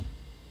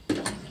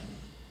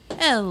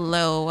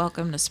Hello,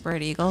 welcome to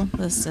Spread Eagle.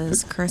 This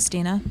is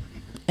Christina.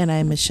 And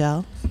I'm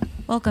Michelle.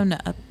 Welcome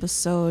to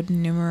episode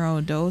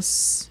numero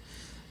dos.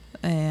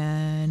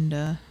 And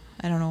I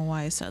don't know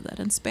why I said that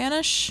in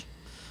Spanish.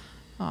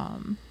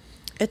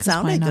 It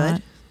sounded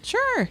good.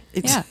 Sure.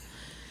 Yeah.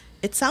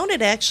 It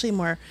sounded actually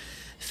more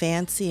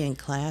fancy and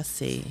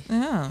classy.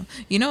 Oh,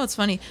 you know what's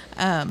funny?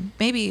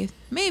 Maybe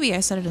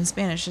I said it in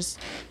Spanish. Just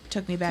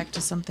took me back to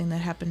something that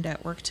happened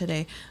at work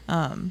today.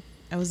 I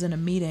was in a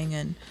meeting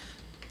and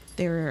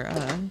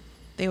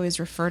they always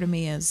refer to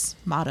me as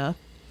Mata,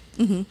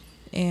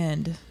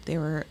 and they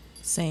were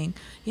saying,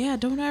 "Yeah,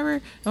 don't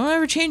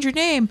ever change your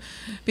name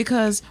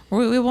because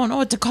we won't know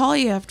what to call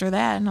you after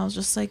that." And I was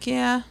just like,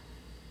 "Yeah,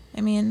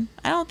 I mean,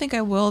 I don't think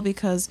I will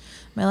because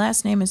my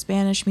last name in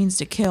Spanish means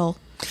to kill,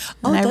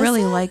 and I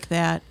really like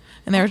that."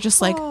 And they were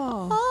just like,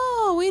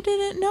 "Oh, we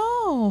didn't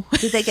know."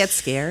 Did they get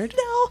scared?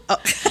 No. Oh.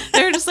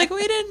 They were just like,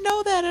 "We didn't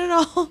know that at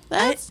all."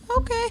 That's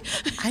okay.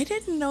 I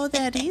didn't know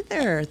that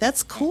either.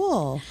 That's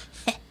cool.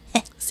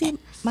 See,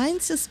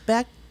 mine's just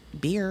Beck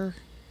beer.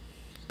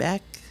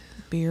 Beck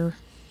beer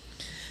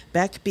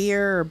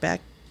or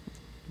Beck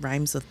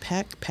rhymes with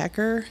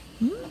pecker.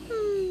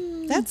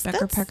 That's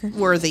Pecker.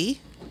 worthy.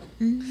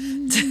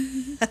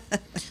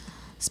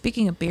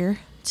 Speaking of beer,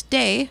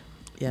 today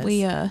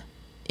we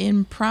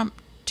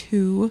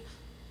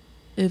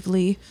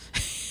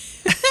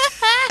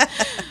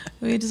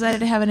we decided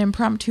to have an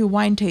impromptu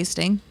wine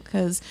tasting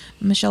because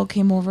Michelle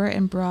came over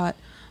and brought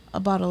a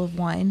bottle of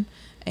wine,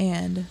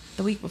 and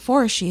the week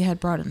before she had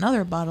brought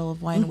another bottle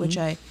of wine, which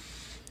I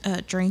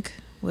drank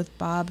with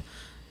Bob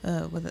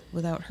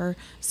without her,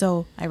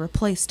 so I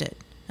replaced it,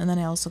 and then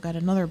I also got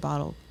another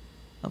bottle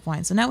of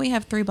wine. So now we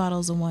have 3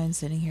 bottles of wine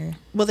sitting here.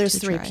 Well, there's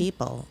 3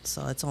 people,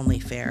 so it's only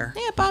fair.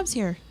 Yeah, Bob's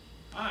here.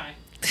 Hi.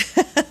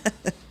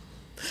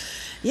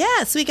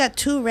 Yeah, so we got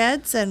 2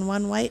 reds and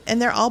 1 white,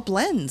 and they're all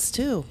blends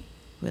too.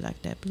 We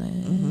like that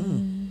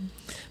blend.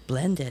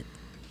 Blended.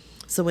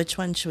 So which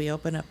one should we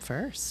open up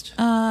first?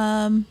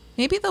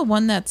 Maybe the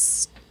one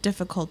that's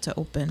difficult to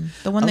open.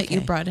 The one that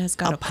you brought has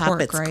got a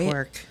cork, right?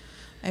 Cork.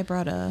 I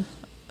brought a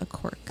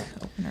cork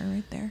opener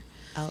right there.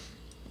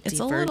 It's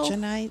a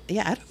Devirginite.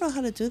 Yeah, I don't know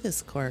how to do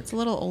this cork. It's a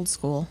little old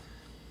school.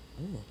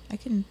 Ooh. I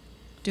can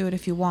do it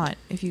if you want.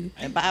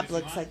 And Bob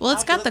looks like. Well,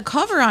 it's got the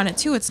cover on it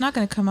too. It's not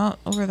going to come out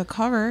over the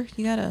cover.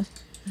 You gotta.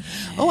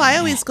 Oh, I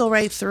always go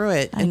right through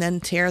it and then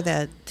tear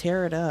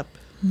it up.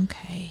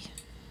 Okay.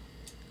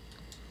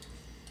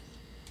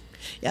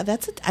 Yeah,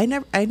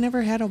 I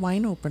never had a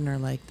wine opener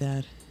like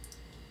that.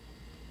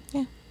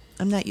 Yeah.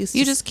 I'm not used to.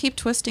 You just keep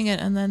twisting it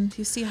and then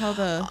you see how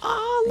the.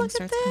 Oh, look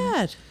at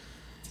that.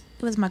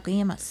 It was my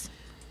gammas.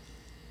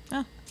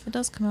 Oh, it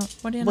does come out.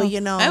 What do you know? Well, you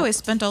know, I always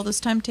spent all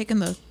this time taking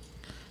the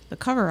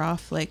cover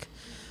off. Like,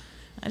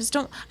 I just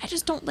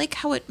don't like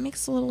how it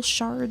makes the little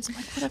shards. I'm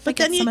like, what if I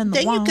get some in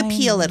the wine? You could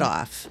peel it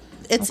off.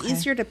 It's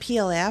easier to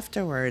peel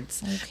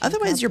afterwards. Okay,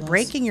 otherwise, God you're bless.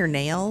 breaking your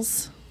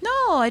nails.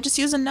 No, I just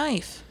use a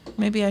knife.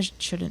 Maybe I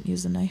shouldn't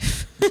use a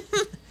knife.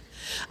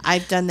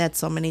 I've done that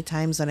so many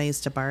times when I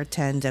used to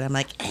bartend, and I'm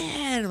like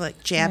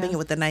jabbing it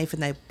with the knife,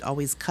 and I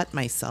always cut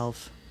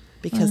myself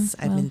because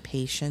I'm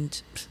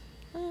impatient.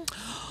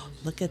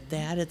 Look at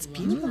that. It's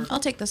beautiful. I'll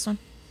take this one.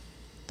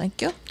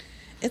 Thank you.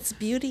 It's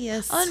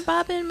beauteous. Oh, and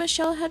Bob and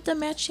Michelle have the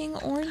matching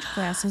orange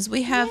glasses.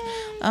 We have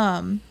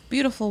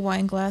beautiful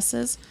wine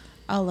glasses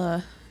a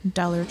la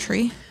Dollar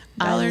Tree.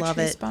 I love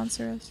it.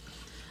 Sponsor us.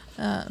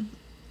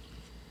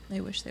 I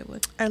wish they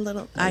would.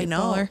 I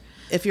know.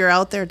 If you're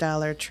out there,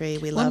 Dollar Tree,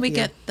 we love you. When we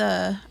get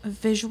the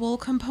visual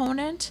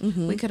component,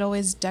 we could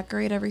always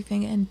decorate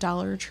everything in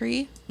Dollar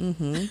Tree.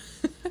 Mm-hmm.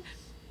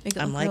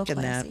 I'm liking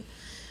that.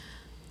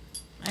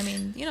 I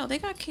mean, they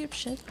got cute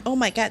shit. Oh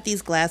my God,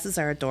 these glasses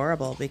are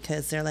adorable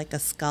because they're like a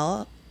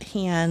skull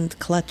hand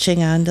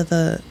clutching onto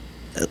the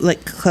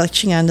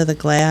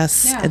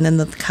glass, and then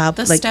the cup.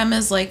 The stem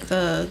is like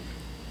the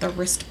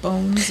wrist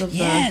bones of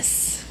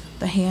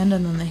the hand,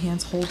 and then the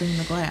hand's holding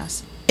the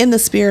glass. In the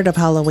spirit of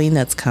Halloween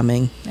that's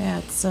coming. Yeah,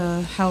 it's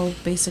how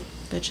basic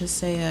bitches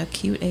say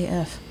cute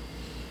AF.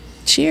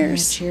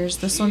 Cheers. Yeah, cheers.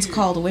 This one's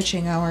called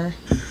Witching Hour.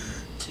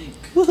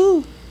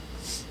 Woohoo.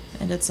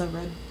 And it's a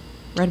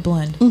red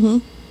blend. Mm-hmm.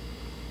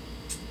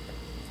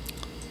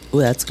 Ooh,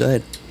 that's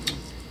good.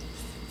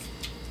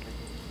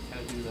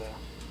 Gotta do the.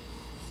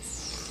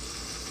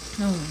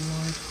 Oh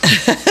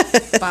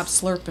Lord. Bob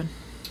slurping.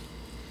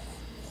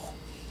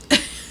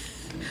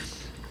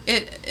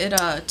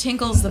 It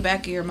tinkles the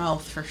back of your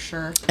mouth for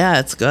sure. Yeah,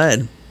 it's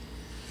good.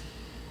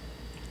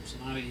 It's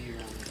not a year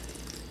on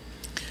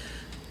it.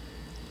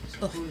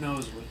 So who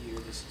knows what year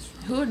this is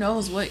from? Who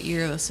knows what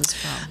year this is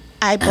from?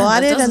 I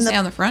bought it doesn't in say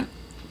on the front.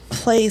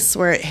 place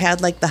where it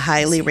had like the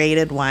highly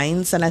rated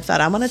wines, and I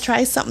thought I'm going to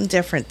try something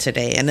different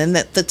today. And then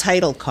the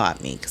title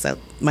caught me because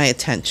my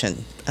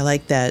attention. I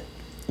like that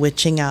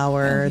witching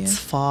hour. It's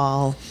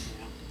fall.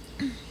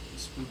 Yeah.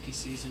 Spooky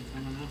season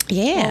coming up.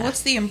 Yeah. Well,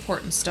 what's the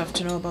important stuff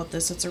to know about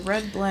this? It's a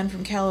red blend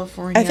from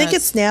California. I think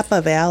it's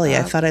Napa Valley.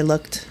 I thought I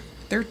looked.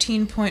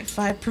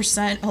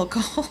 13.5%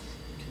 alcohol.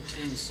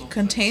 Contains sulfites.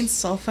 Contains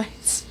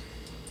sulfites.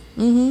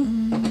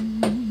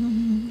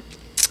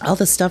 All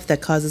the stuff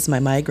that causes my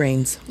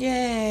migraines.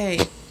 Yay.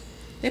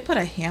 They put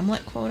a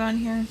Hamlet quote on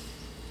here.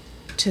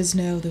 'Tis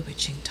now the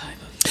witching time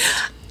of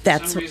For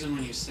That's some reason,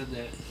 when you said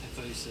that, I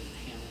thought you said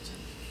Hamilton.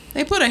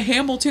 They put a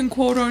Hamilton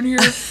quote on here.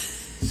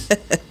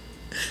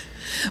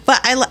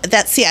 But I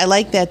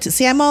like that too.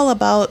 See, I'm all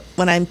about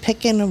when I'm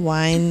picking a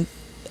wine.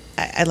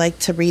 I like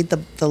to read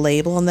the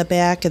label on the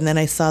back, and then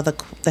I saw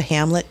the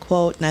Hamlet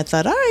quote, and I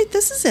thought, all right,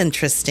 this is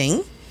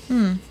interesting.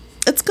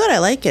 It's good. I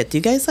like it. Do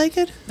you guys like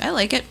it? I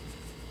like it.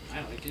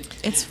 I like it.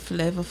 It's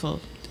flavorful.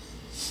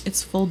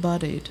 It's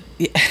full-bodied.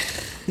 Yeah.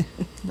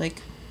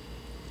 Like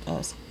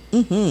us.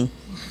 Mm-hmm.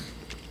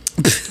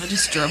 I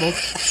just dribbled.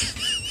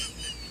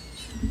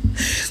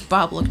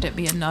 Bob looked at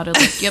me and nodded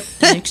like, yep,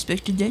 I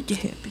expected that to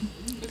happen.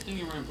 Good thing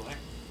you're wearing black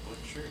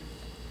shirt.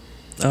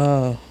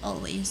 Oh,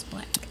 Always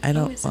black. I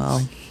don't. Always in Well,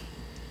 black.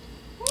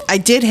 I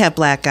did have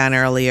black on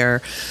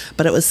earlier,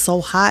 but it was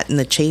so hot in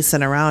the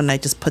chasing around, and I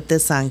just put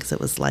this on because it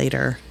was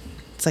lighter.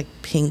 It's like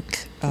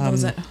pink. I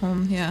was at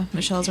home, yeah.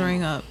 Michelle's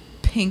wearing a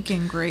pink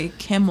and gray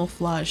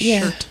camouflage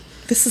Yeah. shirt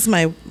This is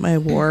my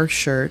war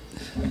shirt.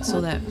 so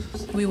that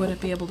we wouldn't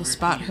be able to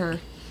spot her Yeah,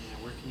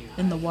 where can you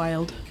in the hide?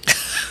 wild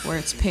where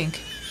it's pink.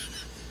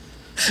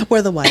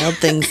 Where the wild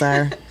things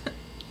are.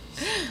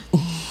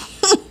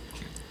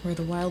 Where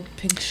the wild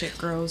pink shit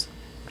grows.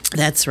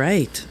 That's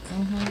right.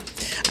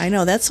 I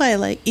know. That's why I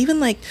like, even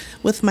like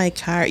with my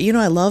car,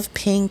 I love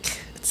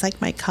pink. It's like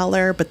my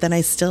color, but then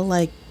I still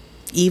like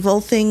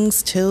evil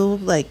things too.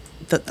 Like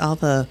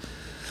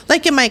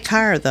like in my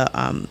car,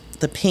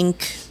 the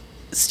pink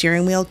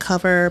steering wheel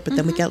cover, but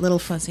then we got little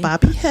Fuzzy.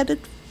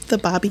 the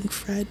bobbing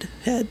Fred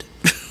head.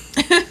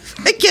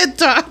 I can't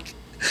talk.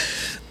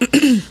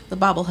 The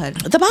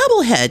bobblehead. The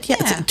bobblehead. Yeah.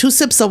 Yeah. It's 2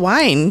 sips of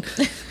wine.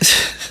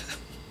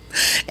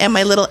 And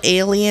my little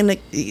alien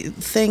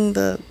thing,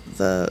 the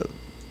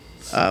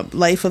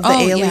life of the Oh,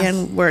 yeah.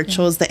 alien, where it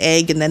shows the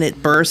egg and then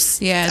it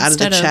bursts Yeah, out of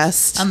the instead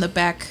chest. on the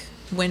back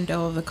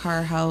window of the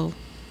car, how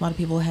a lot of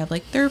people have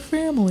like their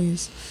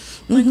families.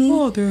 Like,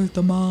 oh, there's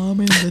the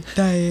mom and the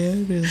dad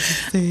and the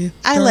sister.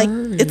 I like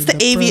and it's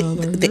the avian.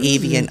 brother The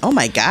avian. Oh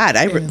my God!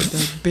 and the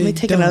Let me big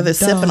take another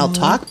dumb sip and I'll dog.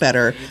 talk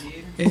better.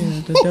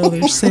 And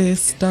another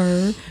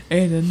sister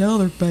and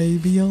another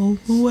baby on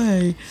the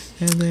way.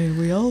 And then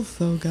we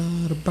also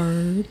got a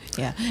bird.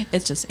 Yeah,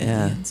 it's just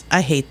Yeah, aliens.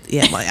 I hate.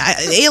 Yeah,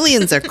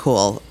 aliens are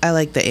cool. I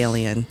like the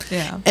alien.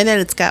 Yeah. And then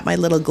it's got my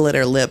little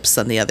glitter lips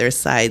on the other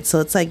side, so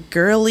it's like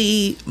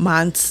girly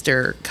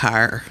monster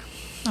car.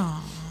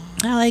 Aw.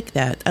 I like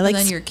that. I like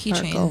then your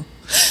keychain. sparkle.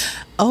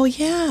 Oh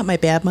yeah, my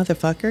bad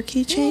motherfucker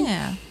keychain.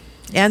 Yeah.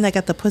 And I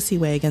got the pussy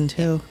wagon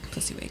too.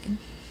 Pussy wagon.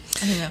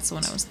 I think that's the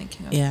one I was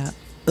thinking of. Yeah.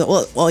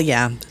 Well,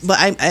 yeah. But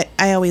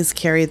I always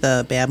carry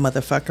the bad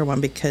motherfucker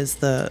one because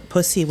the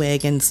pussy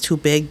wagon's too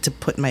big to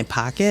put in my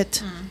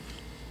pocket.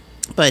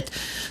 But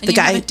And the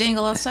you have guy, it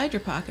dangle outside your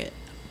pocket.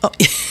 oh,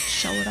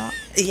 Show it off.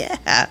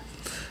 yeah.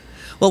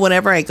 Well,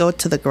 whenever I go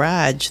to the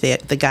garage,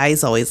 the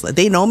guys always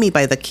they know me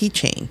by the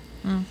keychain.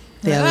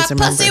 They always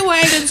remember. Pussy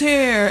wagon's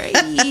here.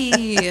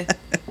 Hey.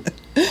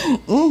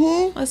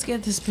 Let's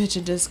get this bitch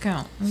a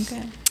discount.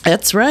 Okay.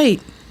 That's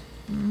right.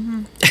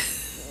 Oh,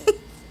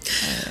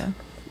 yeah.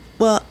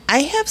 Well, I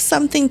have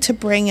something to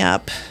bring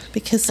up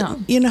because Oh.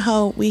 you know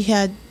how we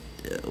had,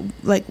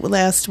 like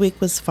last week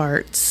was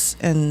farts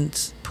and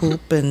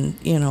poop and,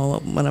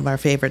 one of our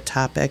favorite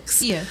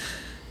topics. Yeah.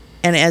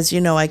 And as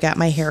you know, I got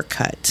my hair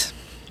cut.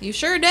 You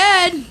sure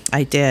did.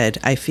 I did.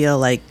 I feel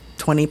like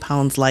 20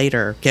 pounds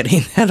lighter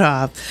getting that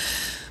off.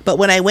 But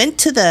when I went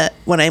to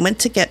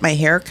get my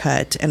hair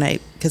cut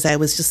because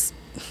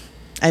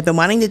I've been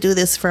wanting to do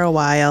this for a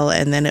while,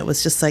 and then it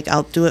was just like,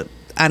 I'll do it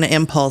on an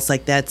impulse.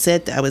 Like, that's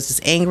it. I was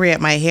just angry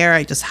at my hair.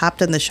 I just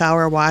hopped in the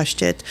shower,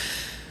 washed it,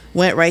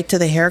 went right to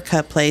the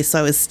haircut place. So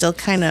I was still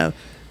kind of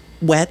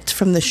wet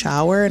from the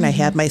shower, and I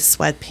had my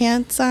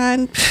sweatpants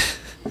on.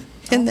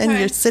 And then Okay.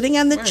 you're sitting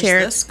on the Where's chair.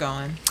 this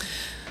going?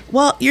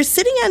 Well, you're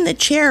sitting on the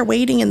chair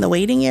waiting in the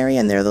waiting area,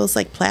 and there are those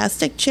like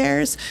plastic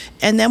chairs.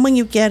 And then when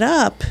you get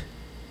up,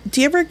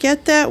 do you ever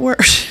get that where?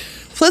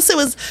 Plus,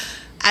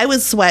 I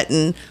was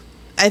sweating.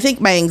 I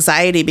think my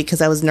anxiety because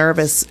I was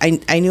nervous.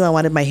 I knew I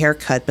wanted my hair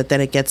cut, but then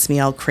it gets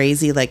me all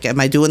crazy. Like, am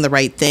I doing the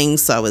right thing?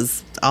 So I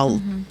was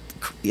all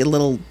a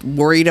little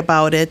worried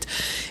about it.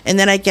 And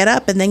then I get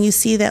up, and then you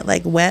see that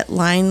like wet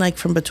line like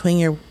from between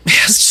your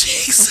ass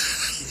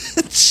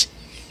cheeks.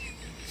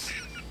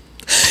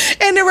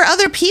 And there were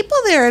other people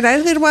there, and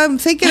I didn't want them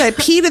thinking I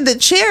peed in the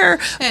chair.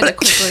 I had to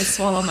quickly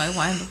swallow my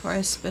wine before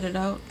I spit it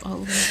out.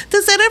 All of it.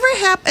 Does that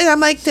ever happen? And I'm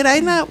like, did I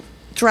not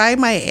dry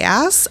my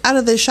ass out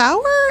of the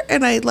shower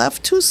and I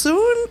left too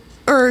soon?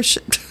 Or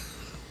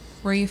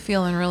Were you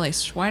feeling really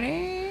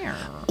sweaty? Or?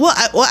 well,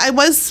 I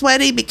was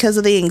sweaty because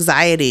of the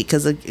anxiety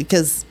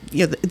because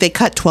they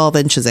cut 12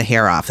 inches of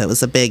hair off. It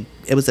was a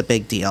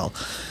big deal,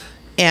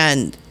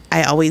 and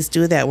I always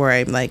do that where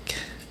I'm like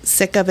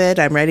sick of it.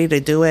 I'm ready to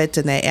do it,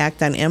 and I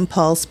act on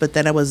impulse. But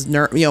then I was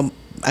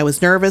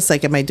nervous.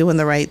 Like, am I doing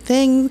the right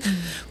thing?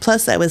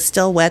 Plus, I was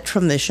still wet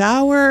from the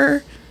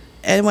shower.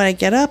 And when I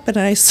get up and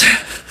I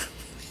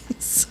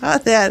saw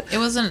that. It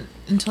wasn't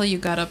until you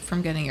got up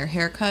from getting your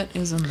hair cut. It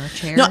was in the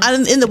chair. No,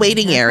 I'm in the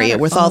waiting area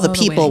with all the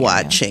people waiting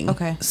area. watching.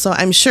 Okay. So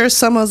I'm sure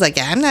someone was like,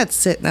 I'm not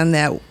sitting on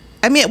that.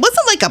 I mean, it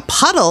wasn't like a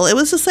puddle. It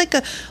was just like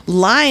a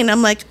line.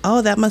 I'm like,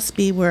 oh, that must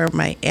be where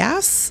my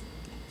ass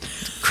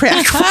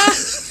crack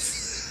was.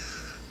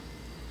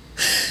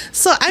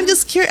 So I'm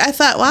just curious. I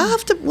thought, well,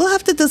 we'll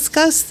have to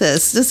discuss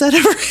this. Does that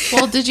ever?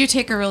 Well, did you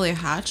take a really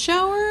hot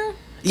shower?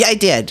 Yeah, I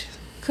did.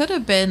 Could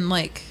have been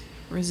like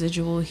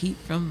residual heat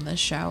from the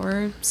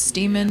shower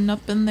steaming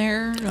up in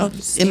there. Oh, in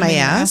steaming my your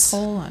ass?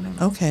 asshole. I don't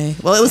know. Okay.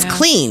 Well, it was Yeah.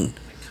 clean.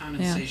 Like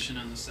condensation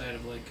on the side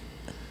of like.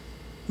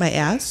 My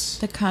ass.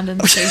 The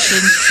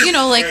condensation,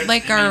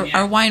 like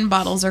our wine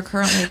bottles are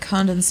currently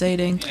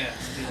condensating Yeah.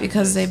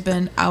 because they've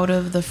been out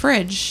of the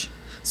fridge.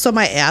 So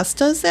my ass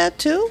does that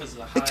too? Because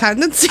of the It hot-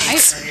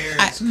 condensates. Our hair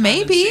I- is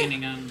maybe.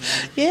 condensating on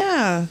the-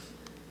 Yeah.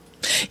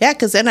 Yeah,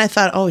 because then I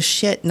thought, oh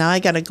shit, now I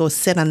got to go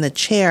sit on the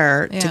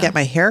chair to Yeah. get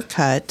my hair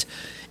cut.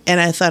 And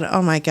I thought,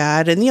 oh my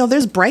God. And,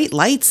 there's bright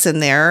lights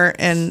in there.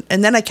 And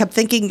then I kept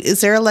thinking,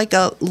 is there like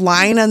a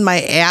line on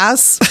my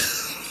ass?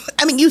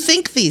 I mean, you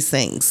think these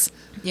things.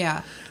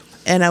 Yeah,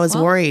 And I was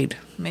Well, worried.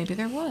 maybe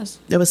there was.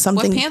 There was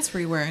something. What pants were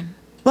you wearing?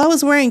 Well, I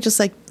was wearing just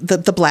like the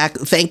black.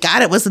 Thank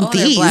God it wasn't Oh,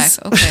 they're these. black.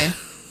 Okay.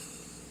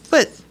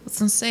 But I was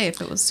gonna say,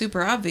 if it was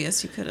super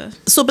obvious, you could have.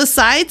 so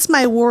besides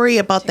my worry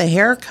about the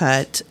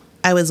haircut,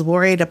 I was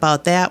worried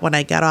about that when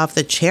I got off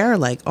the chair.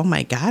 Like, oh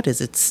my God,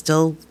 is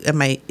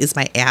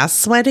my ass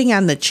sweating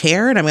on the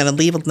chair and I'm going to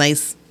leave a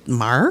nice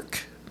mark?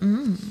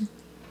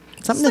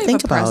 Something to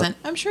think about. Present.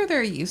 I'm sure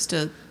they're used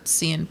to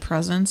seeing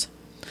presents.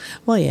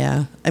 Well,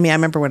 yeah. I mean, I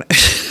remember when.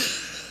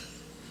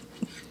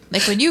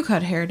 Like when you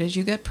cut hair, did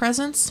you get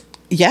presents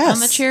Yes. on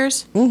the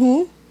chairs?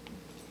 Mm-hmm.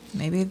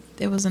 Maybe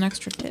it was an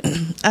extra tip.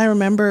 I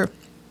remember.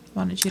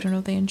 Wanted you to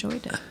know they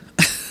enjoyed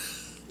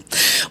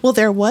it. Well,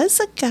 there was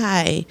a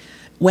guy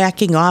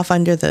whacking off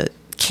under the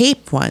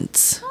cape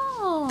once.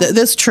 Oh, This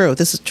is true.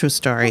 This is a true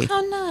story.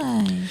 how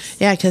nice.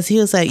 Yeah, because he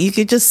was like, you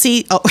could just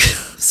see. Oh,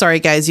 sorry,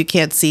 guys, you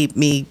can't see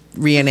me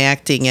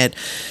reenacting it.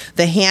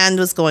 The hand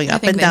was going I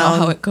up think and they know down.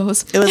 how it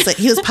goes. It was like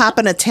he was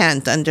popping a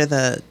tent under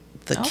the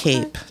Okay.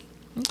 cape.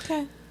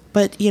 Okay.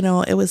 But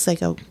it was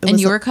like a. It And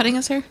was you a- were cutting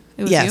his hair?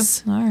 It was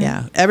yes, you? All right.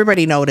 yeah.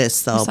 Everybody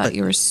noticed I though. thought But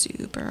you were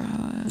super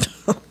hot.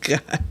 oh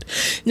God,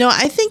 no.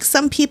 I think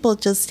some people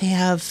just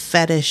have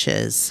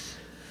fetishes.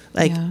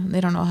 Like, Yeah,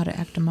 they don't know how to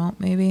act them out,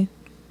 maybe.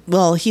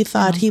 well, he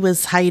thought he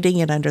was hiding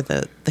it under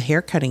the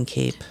hair cutting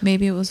cape.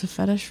 Maybe it was a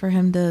fetish for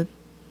him to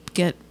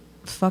get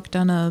fucked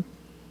on a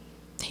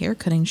hair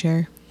cutting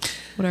chair.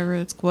 Whatever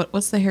it's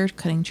what's the hair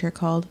cutting chair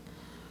called?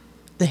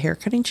 The hair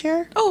cutting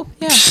chair, Oh,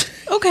 yeah.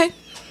 Okay.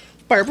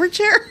 barber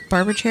chair.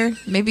 Barber chair.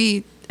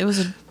 Maybe it was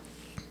a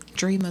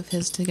dream of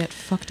his to get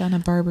fucked on a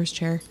barber's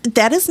chair.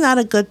 That is not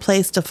a good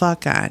place to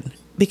fuck on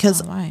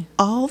because Oh, why?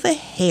 all the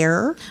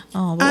hair.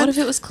 Oh, but what if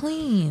it was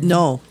clean?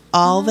 No,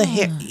 all the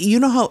hair. You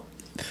know how.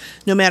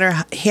 No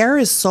matter hair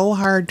is so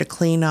hard to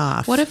clean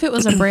off. What if it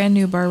was a brand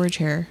new barber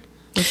chair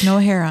with no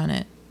hair on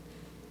it?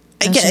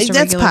 And it's just a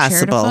that's regular chair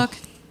to possible fuck?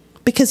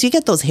 because you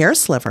get those hair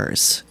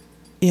slivers,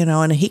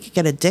 and he could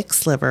get a dick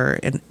sliver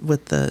and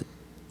with the.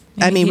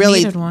 I Maybe mean, he really,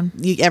 needed one.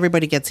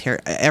 everybody gets hair.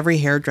 Every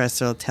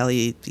hairdresser will tell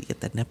you you get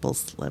the nipple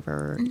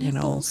sliver.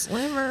 Nipple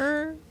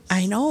sliver.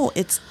 I know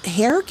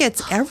hair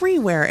gets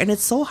everywhere, and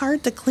it's so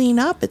hard to clean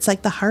up. It's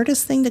like the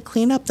hardest thing to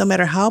clean up, no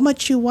matter how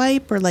much you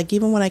wipe, or like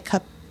even when I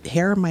cut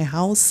hair in my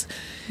house,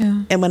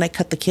 Yeah. and when I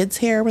cut the kids'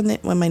 hair when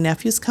my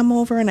nephews come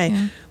over, and I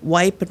Yeah.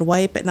 wipe it,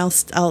 and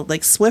I'll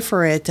like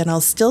Swiffer it, and I'll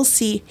still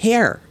see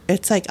hair.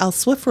 It's like I'll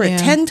Swiffer it Yeah.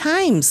 10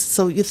 times.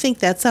 So you think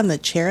that's on the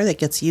chair that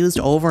gets used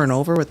over and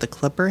over with the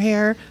clipper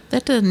hair?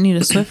 That doesn't need a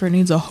Swiffer. It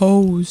needs a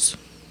hose.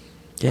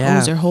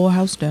 Hose your whole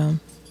house down.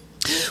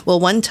 Well,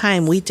 one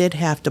time we did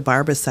have to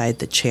barbicide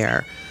the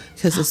chair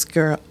because this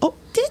girl. Oh,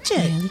 did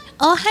you?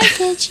 Oh,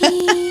 hi,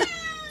 Gigi.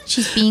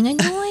 She's being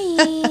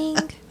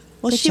annoying.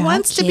 Well, Good she job,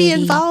 wants to be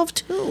kitty.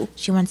 involved too.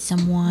 She wants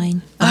some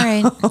wine. All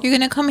right. You're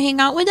going to come hang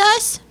out with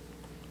us?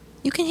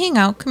 You can hang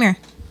out. Come here.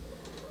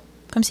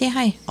 Come say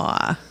hi.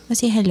 Aw. Come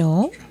say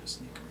hello. Trying to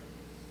sneak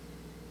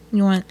her.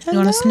 You want to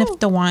Hello. sniff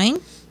the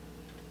wine?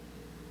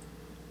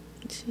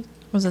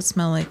 What does that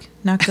smell like?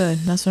 Not good.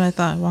 That's what I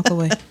thought. Walk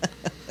away.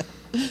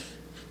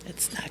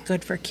 It's not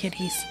good for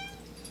kitties.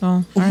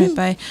 Oh, all right,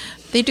 bye.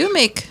 They do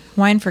make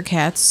wine for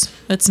cats.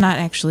 It's not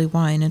actually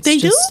wine. It's They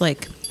do? just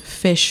like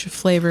fish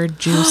flavored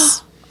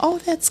juice. Oh,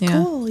 that's Yeah.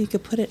 cool. You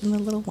could put it in a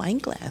little wine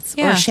glass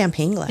or Yeah. a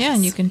champagne glass. Yeah,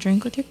 and you can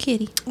drink with your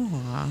kitty.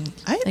 Aw.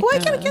 I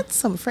Like gotta a- get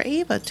some for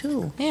Ava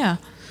too. Yeah.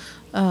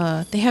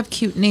 They have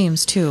cute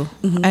names too.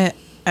 Mm-hmm.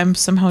 I'm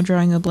somehow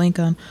drawing a blank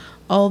on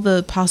all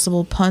the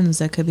possible puns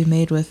that could be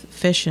made with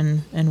fish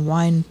and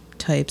wine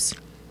types.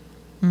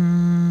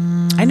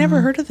 I never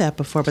heard of that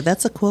before, but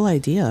that's a cool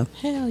idea.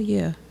 Hell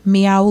yeah.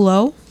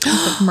 Meowlo.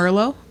 Like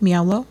Merlot.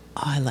 Meowlo.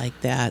 Oh, I like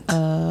that.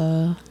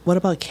 What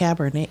about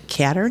Cabernet?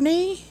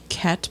 Cabernet?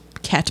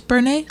 Cat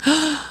Bernet.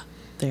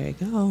 There you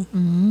go.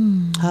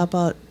 How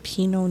about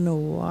Pinot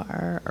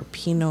Noir or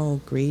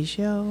Pinot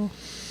Grigio?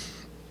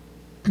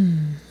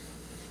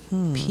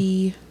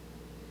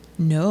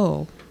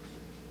 No.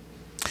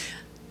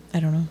 I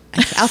don't know.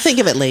 I'll think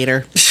of it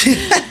later.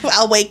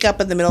 I'll wake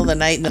up in the middle of the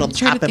night and it'll I'm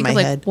trying to pop in think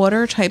my of, head. what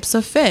are types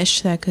of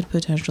fish that could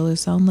potentially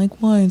sound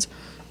like wines?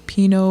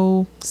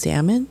 Pinot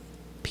Salmon?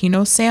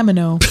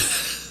 Salmono.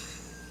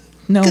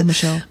 No,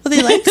 Michelle. Well,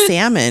 they like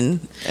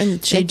salmon and They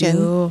chicken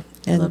do.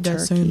 I and love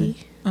that turkey.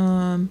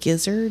 salmon.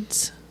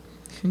 Gizzards.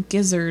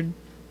 Gizzard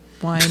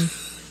wine.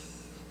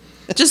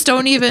 Just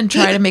don't even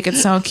try to make it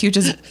sound cute.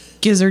 Just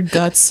gizzard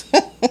guts.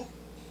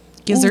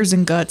 Gizzards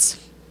and guts.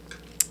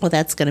 Well,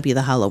 that's going to be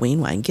the Halloween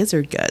wine,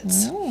 gizzard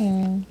guts.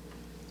 Oh.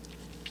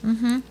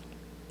 Mm-hmm.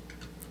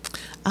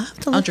 I'll have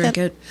to I'll look drink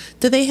that. it.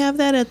 Do they have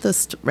that at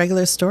the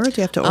regular store? Or do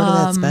you have to order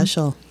that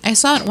special? I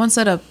saw it once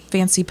at a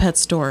fancy pet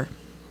store.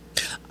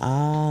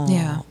 Oh,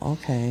 Yeah.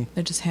 Okay.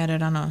 They just had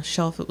it on a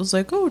shelf. It was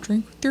like, oh,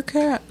 drink with your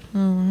cat.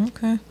 Oh,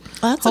 okay.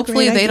 Well, that's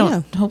Hopefully a great they idea.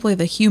 don't. Hopefully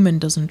the human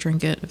doesn't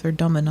drink it. If they're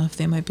dumb enough,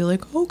 they might be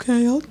like,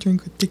 okay, I'll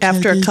drink with the cat.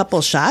 After a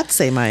couple shots,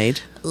 they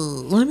might.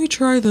 Let me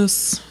try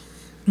this.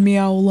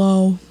 Meow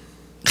low.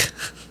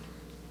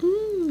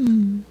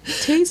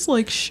 Tastes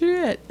like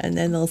shit. And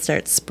then they'll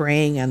start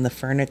spraying on the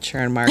furniture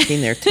and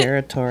marking their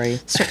territory.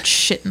 Start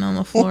shitting on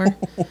the floor,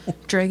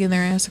 dragging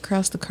their ass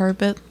across the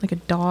carpet like a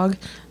dog.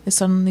 They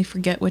suddenly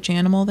forget which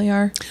animal they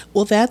are.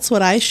 Well, that's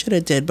what I should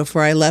have did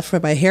before I left for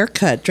my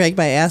haircut. Drag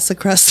my ass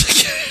across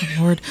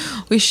the Lord,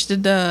 we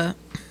should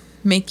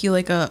make you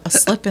like a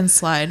slip and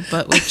slide,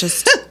 but with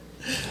just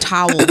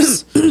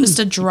towels. Just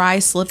a dry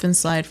slip and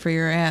slide for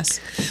your ass.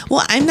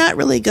 Well, I'm not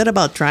really good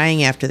about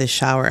drying after the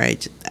shower.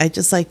 I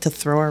just like to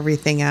throw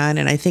everything on,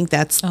 and I think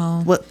that's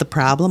what the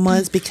problem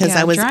was because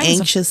Yeah, I was drying's a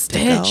anxious to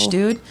bitch, go.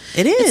 dude.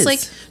 It is. It's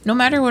like no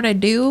matter what I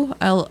do,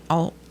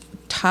 I'll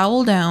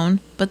towel down,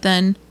 but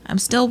then I'm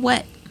still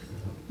wet.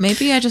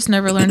 Maybe I just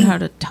never learned how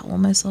to towel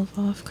myself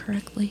off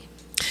correctly.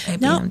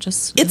 Maybe No, I'm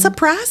just. it's a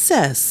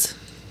process.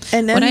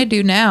 And then What I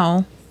do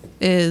now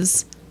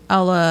is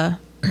I'll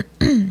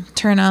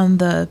turn on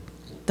the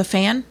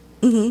fan.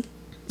 Mm-hmm.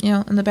 You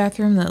know, in the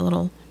bathroom, that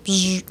little.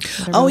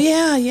 Oh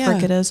yeah, yeah.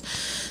 Frick it is,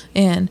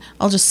 and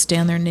I'll just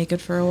stand there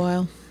naked for a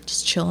while,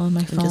 just chill on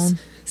my phone.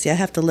 See, I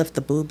have to lift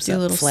the boobs Do a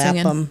up, little flap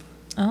singing. them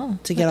Oh.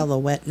 to get all the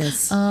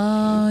wetness.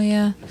 Oh,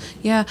 yeah.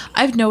 Yeah.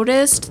 I've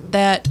noticed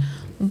that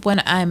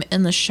when I'm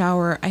in the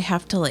shower, I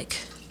have to, like,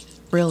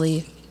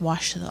 really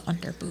wash the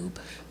underboob.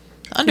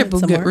 The Want underboob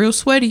some get more? real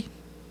sweaty.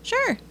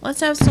 Sure. Let's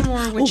have some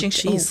more witching.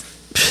 jeez.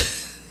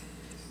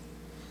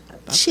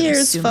 About to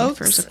Cheers, sue me for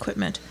folks. his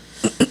equipment.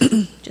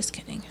 Just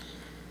kidding.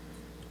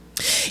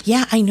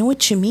 Yeah, I know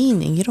what you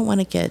mean, and you don't want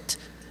to get,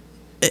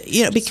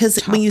 because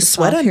Top when you this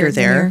sweat off. under Here,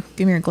 there.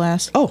 Give me your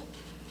glass. Oh,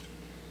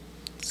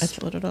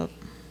 Split it up.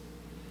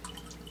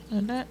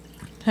 And that.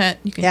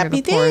 You can hear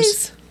happy the pores.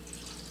 days.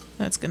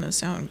 That's gonna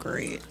sound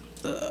great.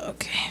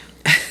 Okay.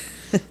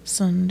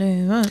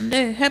 Sunday,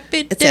 Monday,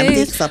 happy It's empty,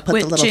 days. so I'll put the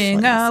little Witching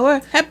flames.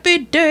 hour, happy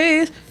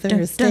days.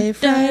 Thursday,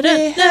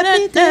 Friday,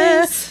 happy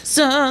days.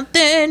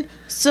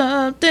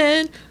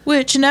 Something,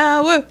 witching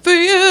hour for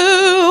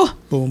you.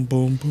 Boom,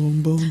 boom,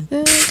 boom, boom.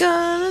 They're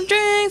gonna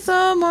drink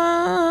some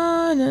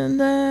wine and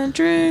then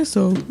drink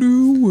some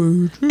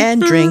new witch.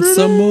 And drink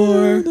some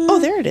more. Oh,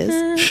 there it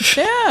is.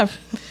 Yeah.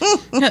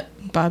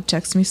 Bob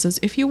texts me, says,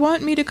 if you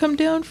want me to come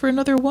down for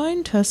another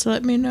wine test,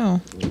 let me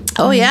know.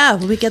 Oh, yeah.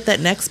 We get that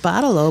next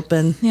bottle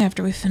open. Yeah,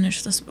 after we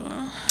finish this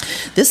bottle.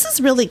 This is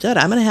really good.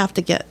 I'm going to have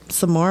to get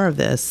some more of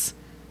this.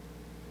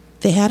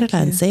 They had it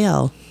on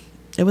sale.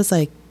 It was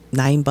like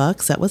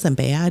 $9. That wasn't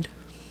bad.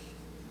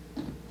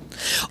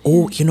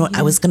 Oh, you know what?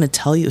 I was going to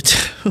tell you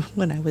too,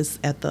 when I was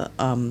at the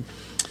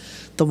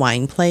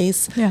wine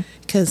place. Yeah.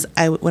 Because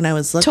when I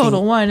was looking.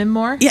 Total Wine and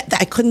More. Yeah,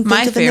 I couldn't think My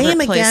of the favorite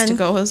name place again. to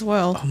go as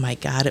well. Oh my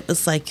God. It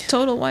was like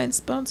Total Wine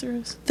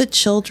sponsors. the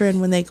children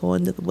when they go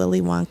into the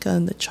Willy Wonka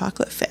and the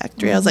chocolate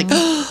factory. I was like,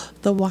 oh,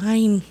 the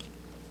wine.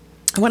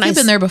 When You've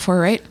been there before,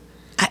 right?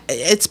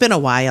 It's been a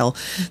while.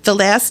 The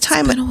last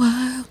time. Been a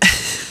while.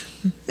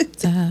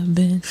 I've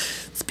been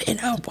It's been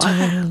a Total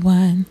while.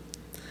 Wine.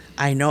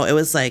 I know. It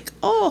was like,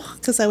 oh,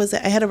 because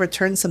I had to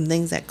return some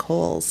things at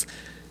Kohl's.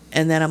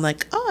 And then I'm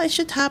like, oh, I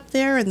should hop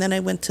there. And then I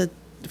went to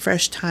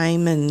Fresh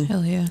Time and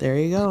Hell yeah. there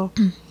you go.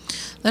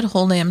 That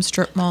whole damn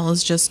strip mall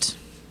is just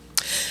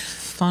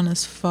fun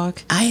as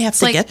fuck. I have It's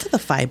to like- get to the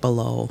Five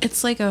Below.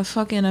 It's like a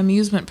fucking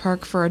amusement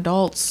park for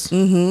adults.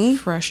 Mm-hmm.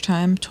 Fresh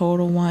Time,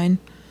 Total Wine,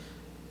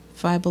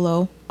 Five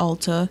Below,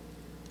 Ulta.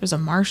 There's a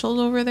Marshall's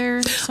over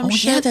there. Some Oh,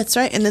 shit. yeah, that's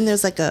right. And then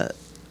there's like a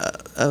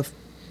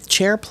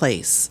chair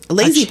place. A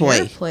Lazy chair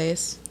Boy.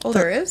 place. Oh,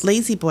 there is?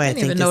 Lazy Boy, I I didn't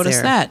think, even is notice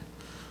there. that.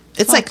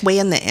 It's Fuck. like way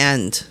in the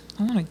end.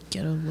 I want to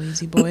get a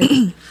lazy boy.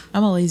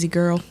 I'm a lazy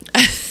girl.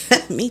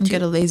 Me Get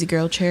too. a lazy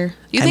girl chair.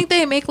 You think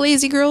they make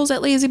lazy girls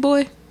at Lazy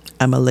Boy?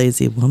 I'm a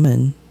lazy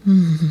woman.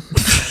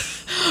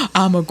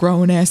 I'm a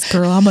grown ass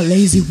girl. I'm a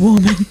lazy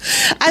woman.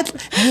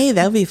 Hey,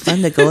 that would be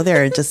fun to go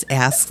there and just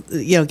ask,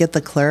 get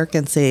the clerk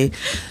and say,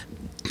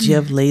 do you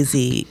have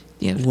lazy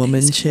You have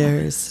woman lazy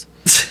chairs?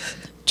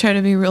 Try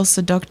to be real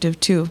seductive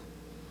too.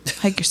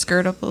 Hike your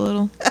skirt up a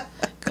little.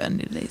 Got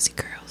any lazy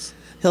girls.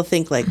 He'll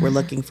think like we're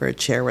looking for a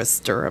chair with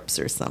stirrups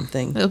or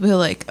something. It'll be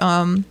like,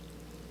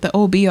 the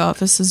OB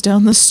office is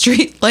down the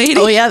street, lady.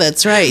 Oh yeah,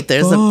 that's right.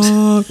 There's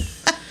a.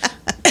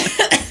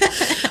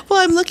 Well,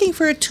 I'm looking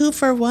for a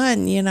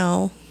 2-for-1. You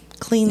know,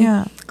 clean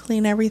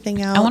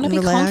everything out. I want to and be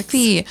relax.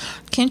 comfy.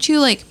 Can't you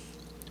like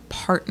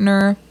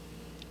partner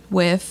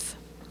with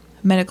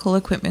medical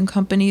equipment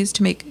companies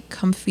to make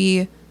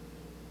comfy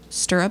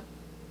stirrup?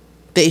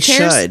 They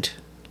chairs? should.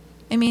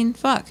 I mean,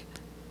 fuck.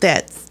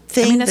 That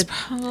thing. I mean, that's that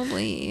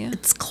probably.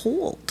 it's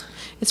cold.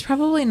 It's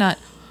probably not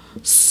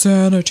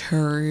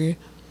sanitary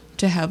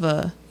to have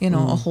a a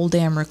whole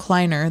damn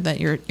recliner that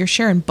you're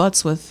sharing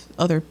butts with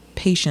other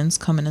patients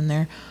coming in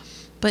there,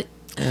 but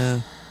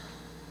Yeah.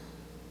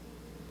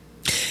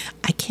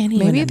 I can't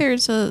even. maybe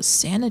there's a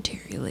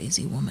sanitary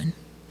lazy woman.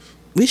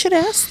 We should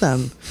ask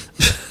them.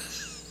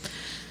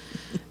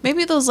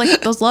 Maybe those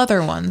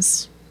leather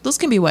ones, those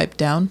can be wiped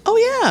down. Oh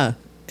yeah,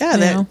 yeah. You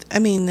That know? I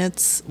mean,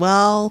 it's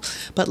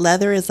but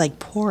leather is like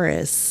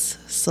porous,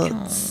 so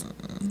it's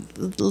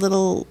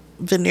little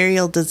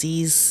venereal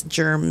disease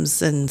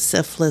germs and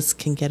syphilis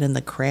can get in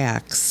the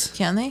cracks.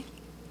 Can they?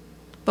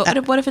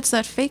 But what if it's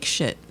that fake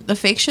shit? The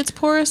fake shit's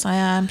porous?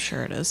 I'm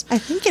sure it is. I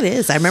think it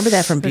is. I remember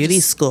that from Or beauty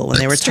just school when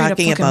they were straight up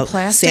talking fucking about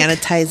plastic?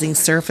 sanitizing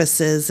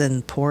surfaces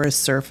and porous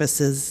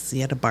surfaces.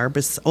 You had a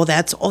Barbas. Oh,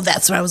 that's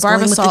what I was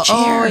going with the Barbasol.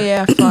 chair. Oh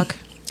yeah, fuck.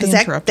 Because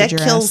that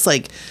kills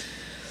like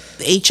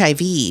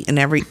HIV and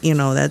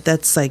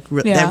that's like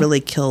Yeah. that really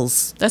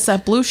kills. That's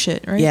that blue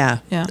shit, right? Yeah.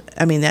 Yeah.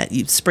 I mean, that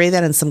you spray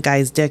that in some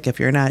guy's dick if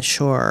you're not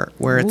sure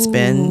where it's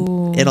been,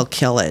 Ooh. it'll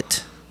kill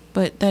it.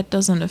 But that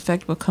doesn't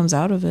affect what comes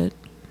out of it.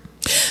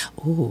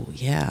 Oh,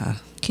 yeah.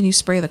 Can you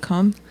spray the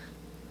cum?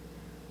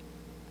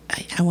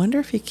 I wonder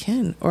if you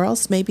can. Or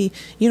else maybe,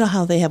 you know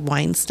how they have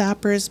wine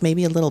stoppers?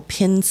 Maybe a little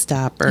pin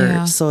stopper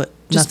Yeah. so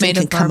Just nothing made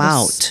can of come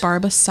out.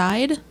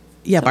 Barbicide?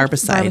 Yeah,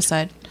 barbicide.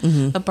 Barbicide.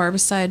 Mhm. A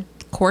barbicide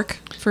cork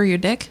for your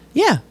dick?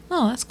 Yeah.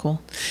 Oh, that's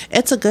cool.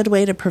 It's a good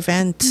way to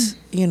prevent,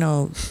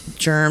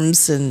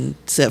 germs and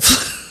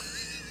syphilis.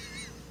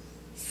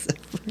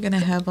 We're going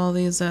to have all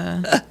these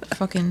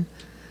fucking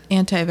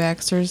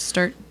anti-vaxxers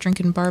start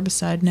drinking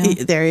barbicide now.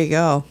 There you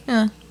go.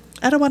 Yeah.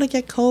 I don't want to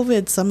get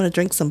COVID, so I'm going to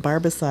drink some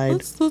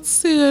barbicide. Let's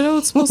see. I know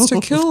it's supposed to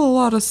kill a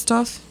lot of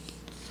stuff.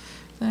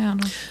 I don't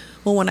know.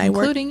 Well, when I worked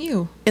Including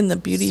you. in the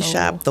beauty So-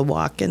 shop, the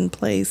walk-in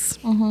place,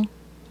 Mm-hmm.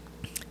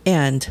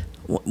 and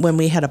when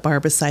we had a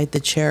barbicide the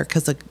chair,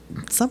 because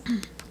some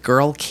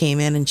girl came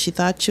in and she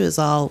thought she was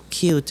all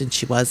cute, and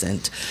she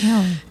wasn't.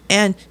 Yeah.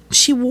 And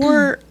she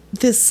wore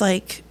this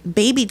like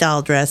baby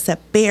doll dress that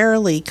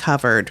barely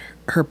covered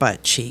her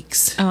butt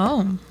cheeks,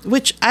 Oh.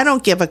 which I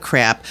don't give a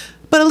crap.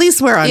 But at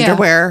least wear Yeah.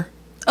 underwear.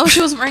 Oh,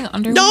 she wasn't wearing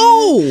underwear?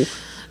 No.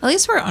 At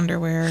least wear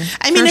underwear.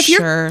 I mean, for if you're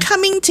sure.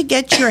 coming to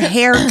get your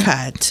hair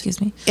cut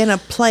Excuse me. in a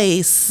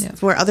place Yeah.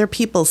 where other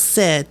people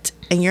sit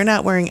and you're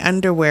not wearing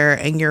underwear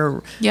and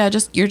you're Yeah,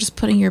 you're just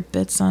putting your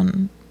bits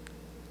on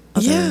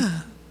yeah.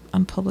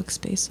 on public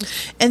spaces.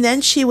 And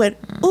then she went,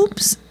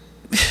 oops.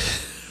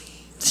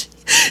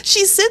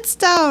 She sits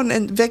down,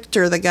 and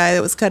Victor, the guy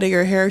that was cutting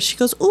her hair, she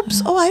goes,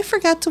 oops, oh, I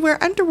forgot to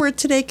wear underwear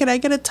today. Can I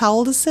get a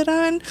towel to sit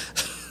on?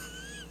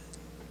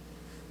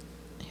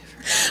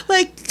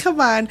 Like, come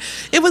on.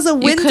 It was a You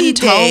windy couldn't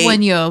day. tell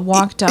when you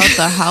walked out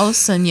the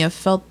house and you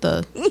felt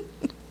the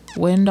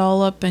wind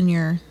all up in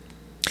your...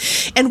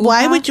 And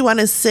why Hoo-ha? would you want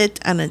to sit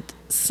on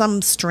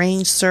some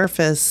strange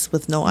surface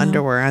with no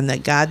underwear on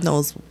that God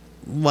knows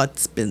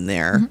what's been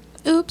there?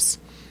 Oops.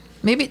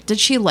 Maybe, did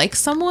she like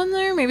someone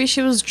there? Maybe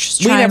she was just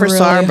We trying never really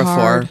saw her before.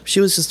 hard. She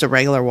was just a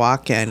regular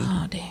walk-in.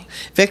 Oh, dang.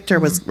 Victor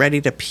was ready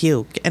to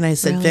puke, and I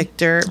said, Really?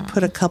 Victor,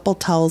 put a couple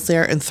towels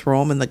there and throw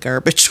them in the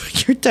garbage when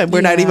you're done.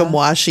 We're not Yeah. even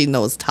washing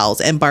those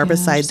towels, and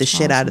barbicide just the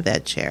shit toss out of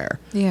that chair.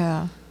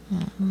 Yeah.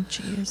 Oh,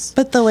 jeez.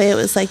 But the way it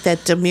was like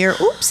that demure,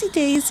 oopsie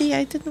daisy,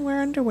 I didn't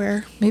wear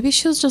underwear. Maybe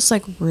she was just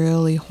like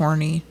really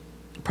horny.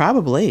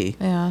 Probably.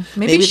 Yeah.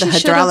 Maybe she the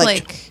should have hydraulic,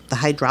 like... the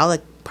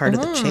hydraulic part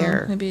of the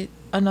chair. Maybe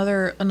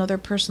another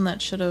person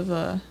that should have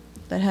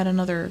that had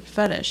another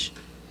fetish.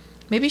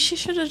 Maybe she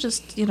should have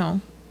just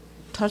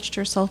touched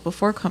herself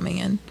before coming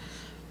in.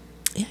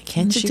 Yeah,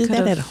 can't And you she do that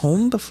could've- at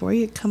home before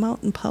you come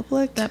out in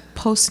public? That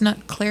post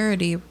nut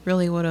clarity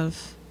really would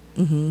have,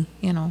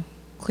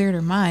 cleared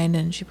her mind,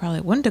 and she probably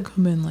wouldn't have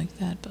come in like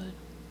that. But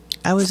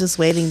I was just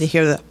waiting to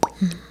hear that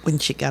when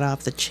she got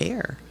off the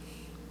chair.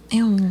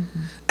 ew.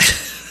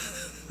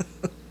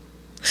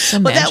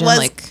 But that Imagine, was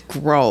like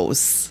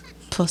gross.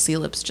 pussy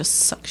lips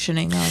just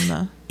suctioning on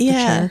the Yeah,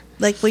 chair.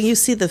 like when you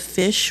see the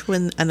fish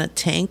when on a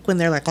tank when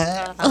they're like stuck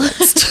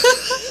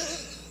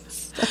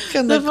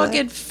in The ground.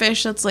 fucking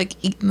fish that's like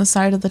eating the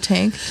side of the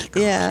tank.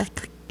 Yeah.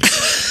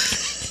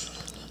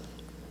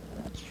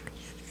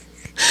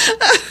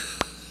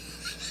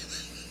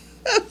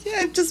 Yeah,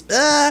 I'm just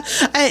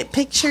I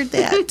pictured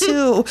that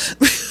too.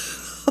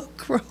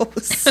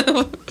 Gross.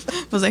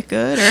 Was that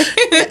good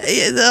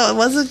or? No, it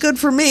wasn't good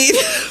for me.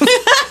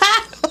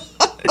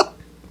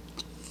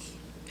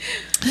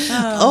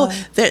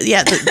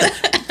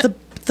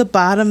 The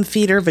bottom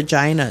feeder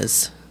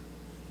vaginas.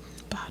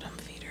 Bottom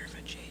feeder for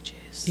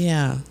JJ's.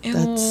 Yeah,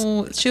 that's.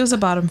 Ew, she was a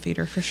bottom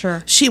feeder for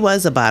sure. She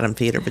was a bottom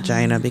feeder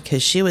vagina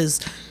because she was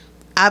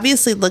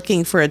obviously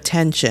looking for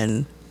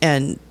attention,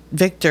 and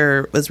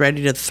Victor was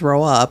ready to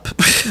throw up.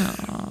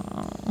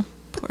 Oh,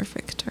 poor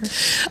Victor.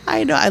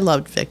 I know. I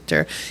loved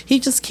Victor. He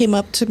just came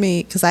up to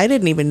me because I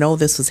didn't even know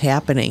this was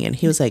happening, and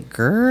he was like,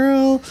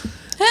 "Girl,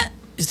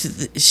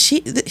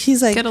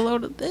 he's like, Get a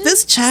load of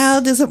this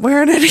child isn't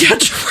wearing any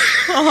underwear."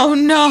 Oh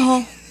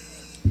no.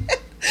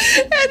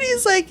 And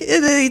he's like,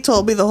 and then he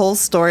told me the whole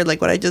story,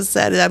 like what I just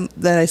said. And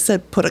then I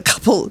said, put a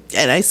couple,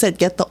 and I said,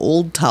 get the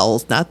old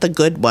towels, not the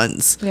good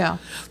ones. Yeah.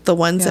 The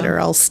ones that Yeah. are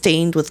all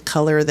stained with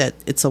color that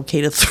it's okay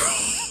to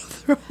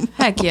throw.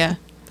 Heck yeah.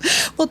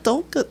 Well,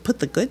 don't put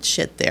the good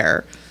shit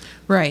there.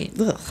 Right.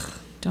 Ugh.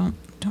 Don't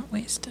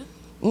waste it.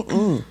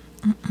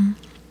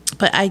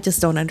 But I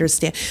just don't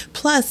understand.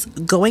 Plus,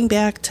 going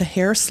back to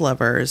hair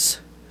slivers,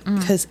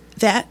 because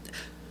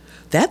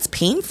that's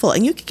painful,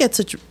 and you could get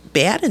such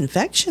bad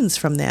infections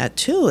from that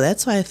too.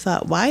 That's why I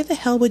thought, why the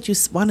hell would you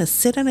want to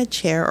sit on a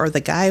chair or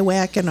the guy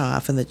whacking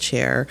off in the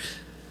chair?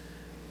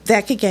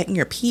 That could get in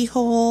your pee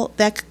hole.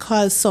 That could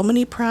cause so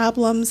many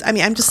problems. I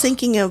mean, I'm just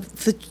thinking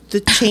of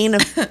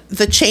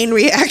the chain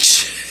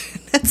reaction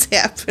that's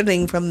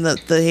happening from the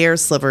hair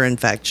sliver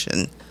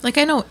infection. Like,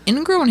 I know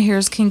ingrown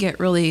hairs can get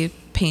really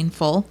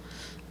painful.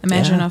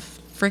 Imagine Yeah. a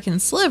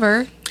freaking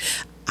sliver.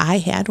 I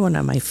had one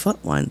on my foot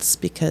once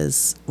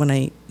because when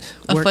I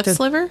A worked foot in-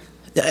 sliver?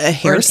 a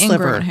hair an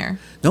sliver. ingrown hair?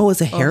 No, it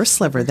was a hair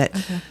sliver that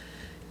Okay.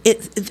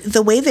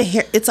 the way the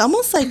hair, it's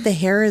almost like the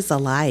hair is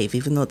alive,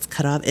 even though it's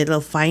cut off.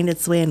 It'll find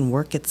its way and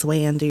work its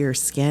way under your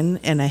skin.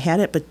 And I had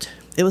it, but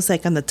it was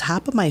like on the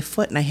top of my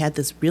foot, and I had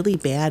this really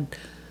bad,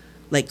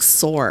 like,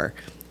 sore,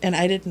 and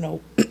I didn't know.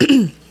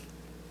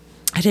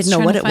 I didn't know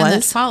Trying what to it find that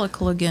was.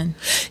 follicle again.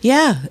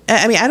 Yeah.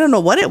 I mean, I don't know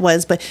what it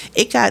was, but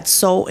it got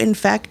so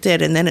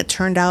infected. And then it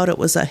turned out it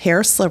was a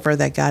hair sliver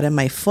that got in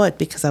my foot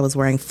because I was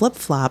wearing flip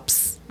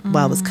flops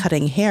while I was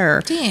cutting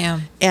hair.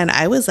 Damn. And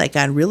I was like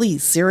on really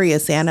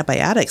serious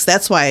antibiotics.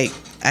 That's why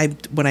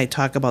when I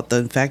talk about the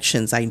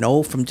infections, I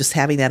know from just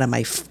having that on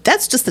my,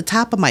 that's just the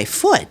top of my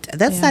foot.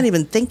 That's Yeah. not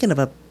even thinking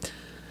of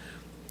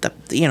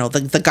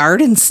the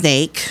garden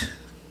snake.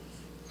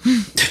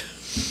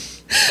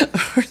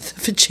 Or the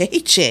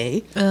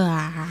vajayjay.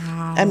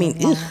 I mean,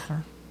 ugh.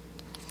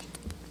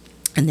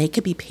 And they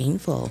could be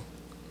painful.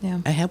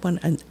 Yeah. I had one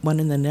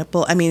in the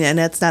nipple. I mean, and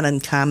that's not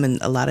uncommon.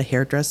 A lot of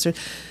hairdressers.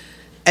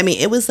 I mean,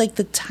 it was like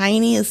the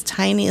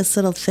tiniest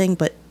little thing,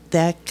 but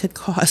that could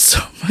cause so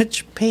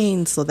much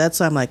pain. So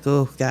that's why I'm like,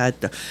 oh God.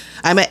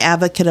 I'm an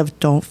advocate of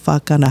don't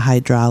fuck on a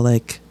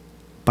hydraulic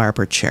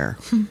barber chair.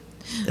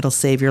 It'll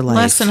save your life.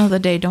 Lesson of the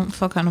day: don't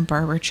fuck on a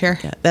barber chair.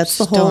 Yeah, that's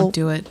Just the whole Don't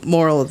do it.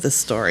 moral of the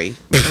story.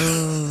 I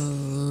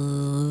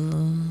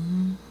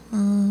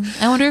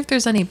wonder if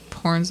there's any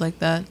porns like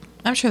that.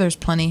 I'm sure there's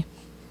plenty.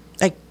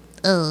 Like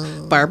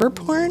barber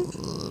porn?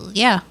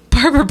 Yeah,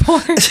 barber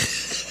porn.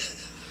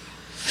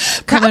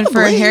 Coming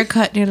for a Probably.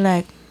 haircut, and you're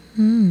like,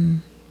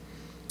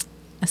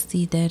 I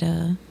see that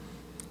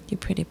you're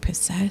pretty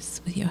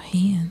precise with your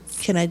hands.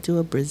 Can I do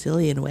a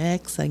Brazilian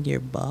wax on your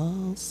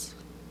balls?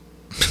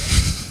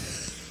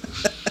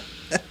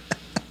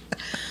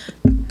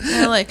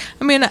 They're like,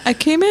 I mean, I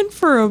came in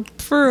for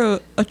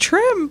a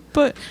trim,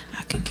 but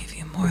I can give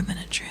you more than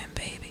a trim,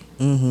 baby.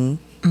 We're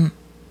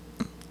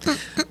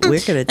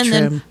gonna And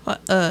trim.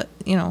 then,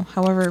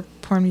 however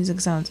porn music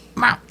sounds.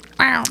 I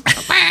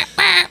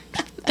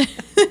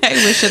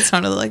wish it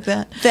sounded like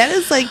that. That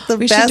is like the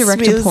We should best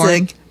direct a porn.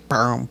 music.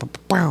 Boom,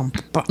 boom,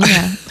 boom.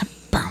 Yeah.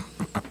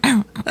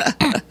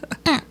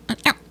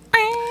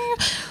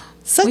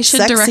 Such We should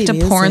sexy direct a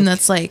music. porn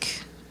that's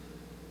like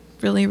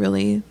really,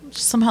 really,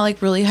 somehow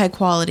like really high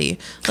quality.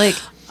 Like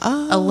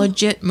a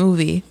legit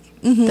movie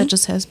that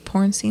just has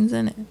porn scenes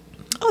in it.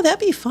 Oh, that'd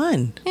be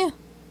fun. Yeah.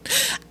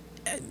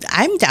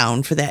 I'm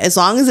down for that, as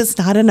long as it's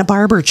not in a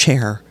barber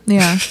chair,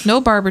 Yeah.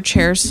 No barber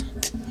chairs.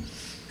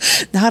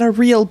 not a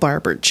real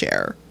barber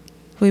chair.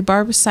 We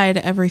barbicide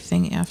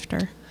everything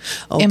after.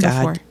 Oh And God,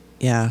 before.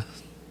 yeah.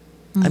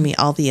 I mean,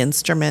 all the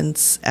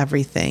instruments,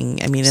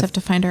 everything. I mean, Just if, have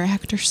to find our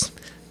actors.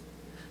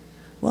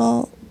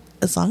 well,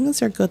 as long as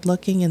they're good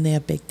looking and they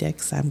have big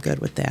dicks, I'm good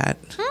with that.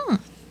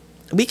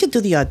 We could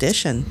do the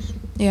audition.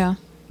 Yeah.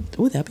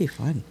 Ooh, that'd be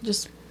fun.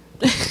 Just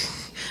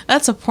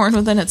that's a porn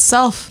within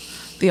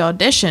itself. The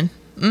audition.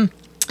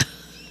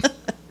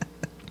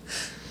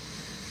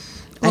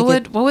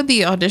 What would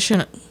the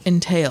audition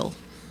entail?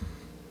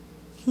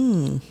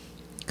 Come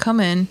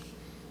in.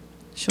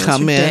 Show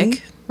Come us your in?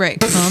 dick. Right.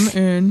 Come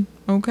in.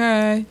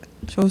 Okay.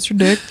 Show us your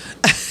dick.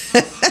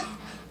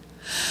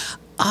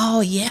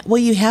 Oh yeah. Well,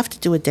 you have to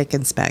do a dick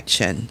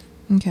inspection.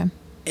 Okay.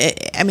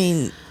 I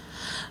mean,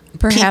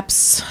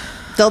 Perhaps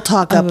they'll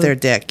talk up Of their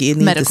dick. You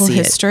need medical to see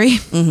history.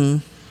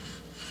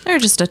 Mm-hmm. Or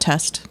just a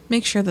test.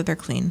 Make sure that they're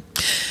clean.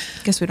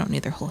 Guess we don't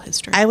need their whole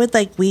history. I would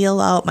like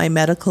wheel out my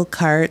medical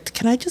cart.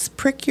 Can I just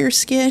prick your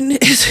skin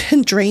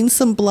and drain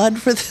some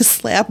blood for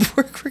this lab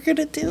work we're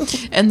gonna do?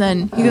 And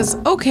then he goes,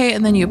 okay.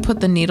 And then you put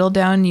the needle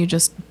down and you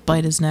just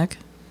bite his neck.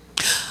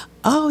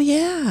 Oh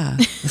yeah.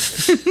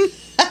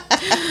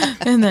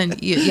 And then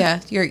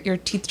your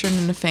teeth turn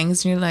into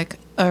fangs, and you're like,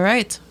 all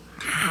right,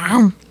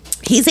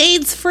 He's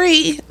AIDS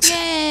free.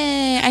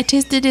 yay! I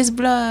tasted his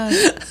blood.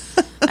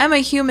 I'm a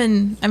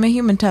human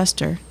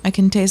tester. I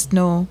can taste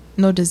no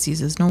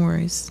diseases. No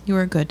worries. You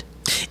are good.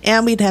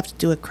 And we'd have to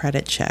do a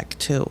credit check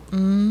too.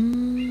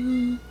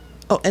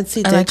 Oh, and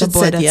see, I Dad like a just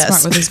boy said that's yes.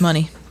 smart with his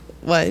money.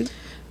 What?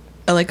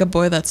 I like a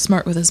boy that's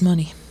smart with his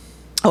money.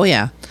 Oh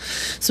yeah.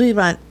 So we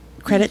want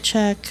credit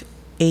check,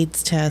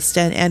 AIDS test,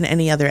 and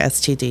any other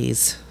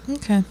STDs.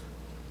 Okay.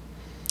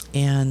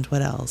 And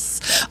what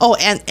else? Oh,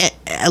 and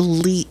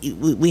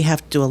we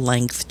have to do a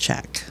length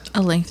check.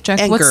 A length check.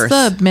 And What's girth.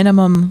 the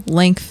minimum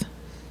length?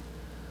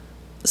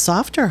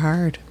 Soft or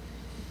hard?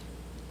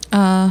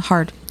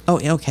 Hard. Oh,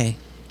 okay.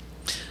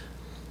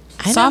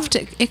 Soft.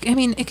 I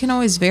mean, it can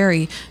always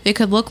vary. It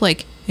could look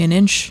like an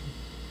inch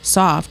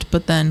soft,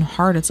 but then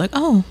hard. It's like,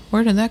 oh,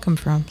 where did that come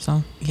from?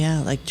 So Yeah,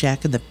 like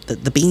Jack and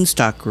the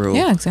Beanstalk grew.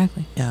 yeah,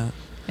 exactly. Yeah.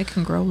 It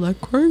can grow like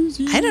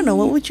crazy. I don't know.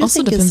 What would you Also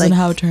think is depends like on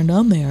how turned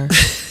on they are.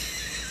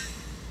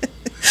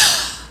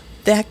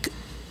 that?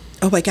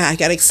 Oh my God! I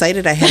got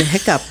excited. I had a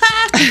hiccup.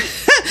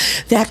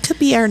 That could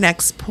be our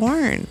next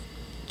porn.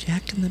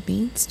 Jack and the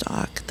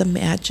Beanstalk, the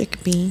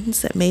magic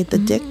beans that made the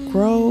dick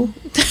grow.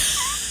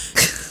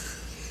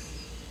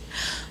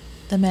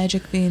 The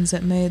magic beans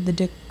that made the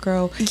dick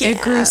grow. Yeah.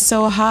 It grew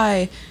so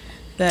high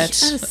that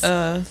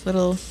Yes.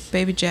 little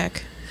baby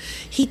Jack.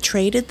 He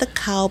traded the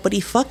cow, but he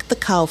fucked the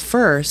cow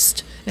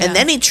first, Yeah. and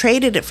then he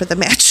traded it for the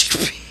magic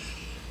beans.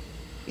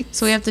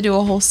 So we have to do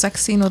a whole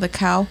sex scene with a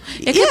cow.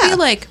 It could Yeah. be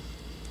like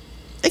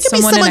It could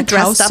someone be in someone a cow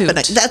dressed up in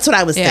a. suit. That's what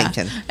I was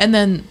thinking. And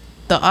then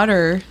the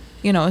udder,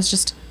 it's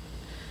just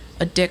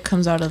a dick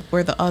comes out of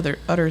where the other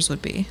udders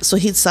would be. So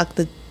he'd suck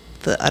the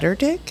udder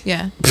dick.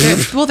 Yeah.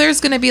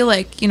 There's going to be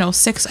like,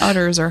 6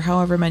 udders or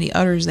however many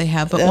udders they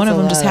have, but That's one of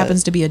a them just lot.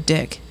 happens to be a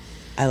dick.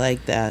 I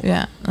like that.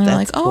 Yeah. And they're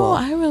like, That's cool. oh,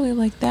 I really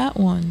like that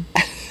one.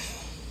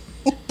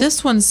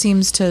 This one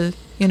seems to,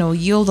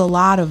 yield a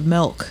lot of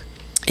milk.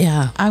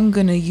 Yeah, I'm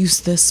going to use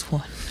this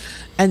one.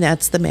 and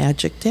that's the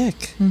magic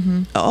dick.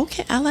 Mm-hmm. Oh,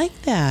 okay, I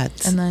like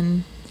that. And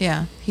then,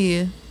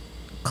 he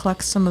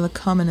collects some of the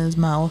cum in his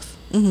mouth.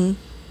 Mm-hmm.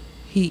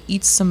 He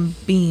eats some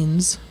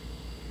beans.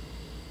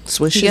 He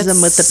Swishes gets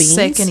them with the beans.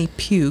 sick and he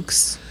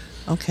pukes.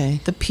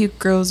 Okay, The puke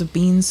grows a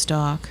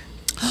beanstalk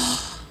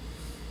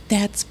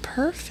that's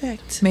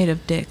perfect. made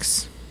of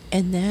dicks.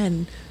 And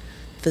then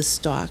the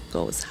stalk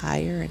goes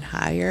higher and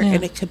higher, Yeah.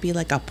 and it could be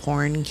like a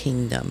porn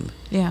kingdom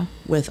Yeah.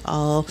 with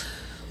all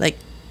like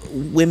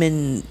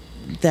women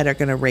that are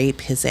gonna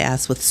rape his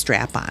ass with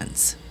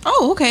strap-ons.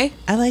 Oh, okay.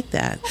 I like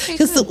that Okay,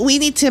 because good. we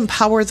need to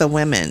empower the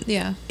women.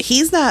 Yeah.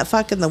 He's not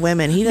fucking the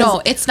women. He doesn't.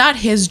 No, it's not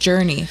his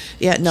journey.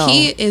 Yeah, no.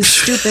 He is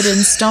stupid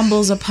and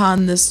stumbles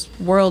upon this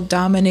world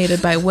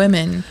dominated by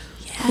women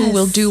who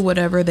will Yes. do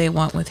whatever they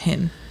want with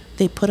him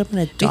They put him in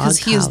a dog because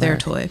he is their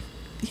collar. toy.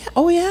 Yeah.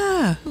 Oh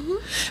yeah. Mm-hmm.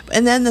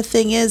 And then the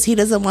thing is, he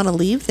doesn't want to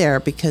leave there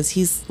because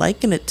he's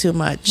liking it too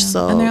much. Yeah.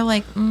 So And they're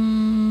like,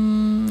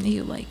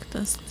 you like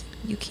this.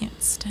 You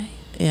can't stay.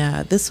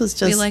 yeah, this was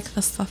We just like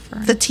the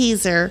suffering. the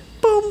teaser.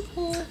 Boom.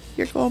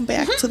 You're going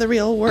back to the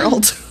real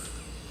world.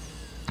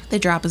 They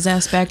drop his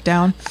ass back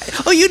down.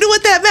 Oh, you knew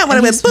what that meant when I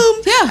And went he's-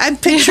 boom. Yeah. I'm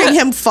picturing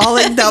him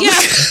falling down. Yeah.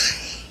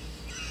 The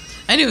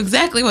I knew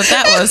exactly what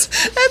that was.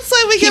 That's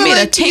why we He get made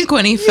a like, tank you-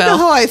 when he you fell.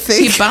 know how I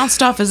think. He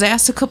bounced off his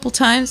ass a couple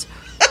times.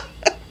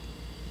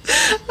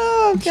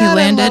 Oh He God,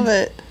 landed. I love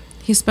it.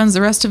 He spends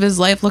the rest of his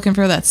life looking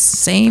for that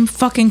same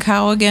fucking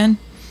cow again.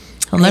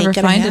 He'll It ain't never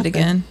gonna find happen. it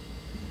again.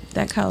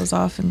 That cow's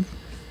off in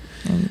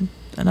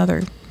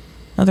another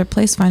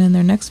place finding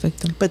their next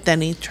victim. But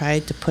then he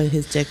tried to put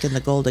his dick in the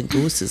golden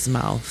goose's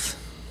mouth.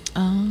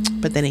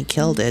 But then he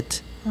killed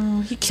it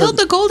He killed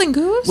the golden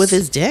goose with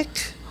his dick.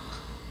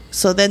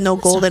 So then no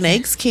golden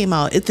eggs came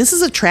out. This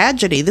is a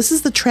tragedy. This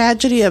is the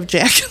tragedy of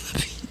Jack and the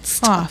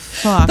Beanstalk. Oh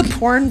fuck! The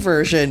porn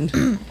version.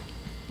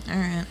 All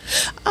right.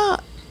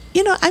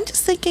 I'm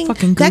just thinking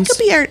Fucking that goose.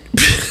 could be our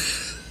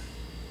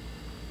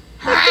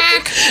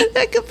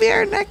that could be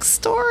our next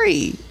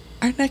story.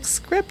 Our next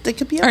script. It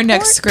could be Our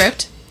next porn.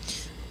 script.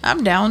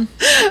 I'm down.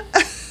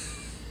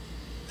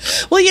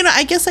 Well,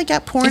 I guess I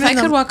got porn. If I in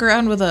the- could walk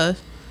around with a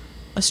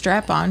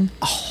strap on.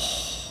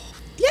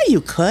 Yeah,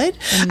 you could.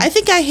 I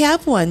think I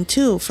have one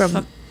too from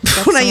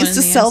Fuck when I someone used to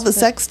in the sell ass the with it.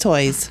 sex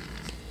toys.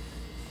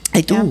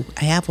 I do. Yeah.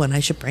 I have one. I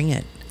should bring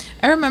it.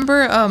 I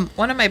remember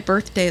one of my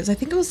birthdays. I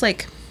think it was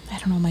like, I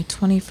don't know, my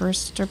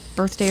 21st or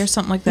birthday or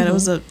something like that. It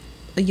was a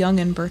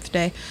youngin'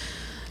 birthday.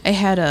 I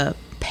had a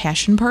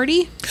passion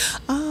party,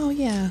 Oh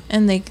yeah.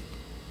 and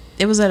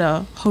it was at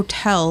a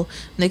hotel.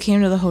 And they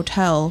came to the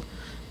hotel,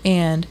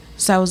 and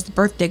so I was the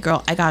birthday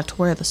girl. I got to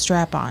wear the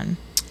strap on,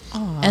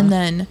 and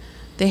then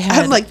they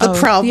had. I'm like the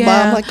proud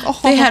mom, like, oh.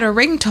 They had a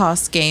ring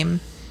toss game,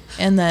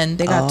 and then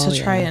they got Oh, to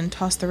try yeah. and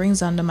toss the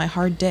rings onto my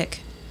hard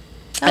dick.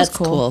 That was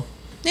cool.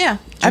 Yeah,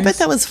 I bet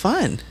that was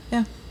fun.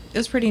 Yeah, it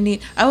was pretty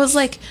neat. I was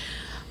like,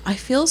 I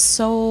feel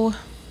so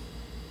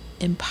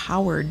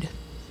empowered.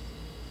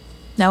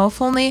 Now,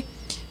 if only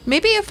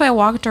Maybe if I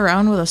walked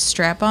around with a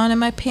strap on in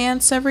my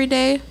pants every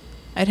day,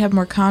 I'd have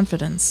more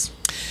confidence.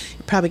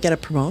 You probably get a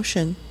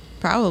promotion.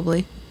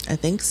 Probably. I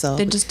think so.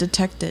 They'd just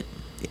detect it.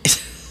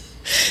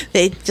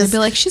 They They'd just be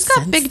like, she's got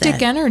sense big dick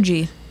that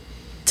energy.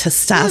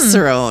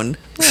 testosterone.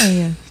 Oh,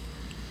 yeah.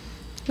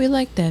 We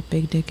like that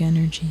big dick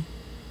energy.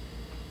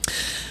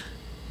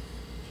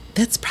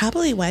 That's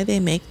probably why they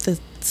make the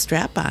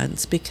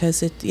strap-ons,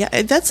 because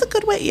that's a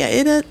good way. Yeah,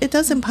 it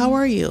does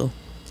empower you.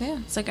 Yeah,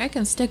 it's like I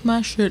can stick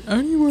my shit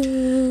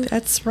anywhere.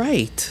 That's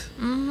right.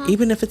 Mm-hmm.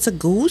 Even if it's a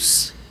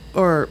goose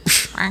or.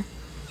 I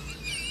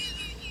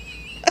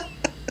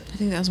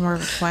think that was more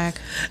of a quack.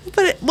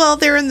 But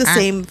they're in the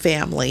same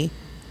family.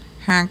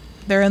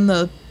 They're in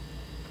the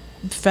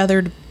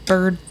feathered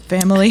bird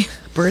family.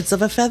 Birds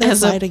of a feather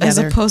fly together. As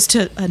opposed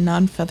to a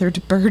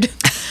non-feathered bird.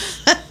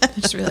 I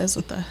just realized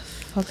what the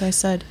fuck I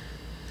said.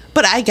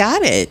 But I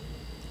got it.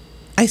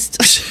 I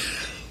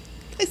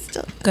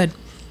still. Good.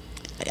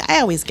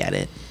 I always get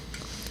it.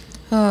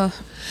 But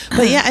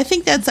yeah, I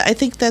think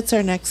that's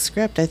our next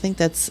script. I think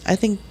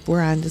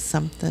we're on to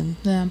something.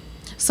 Yeah.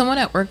 Someone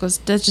at work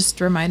that just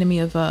reminded me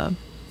of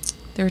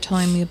they were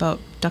telling me about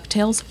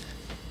DuckTales.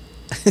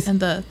 And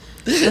the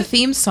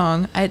theme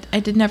song, I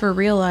never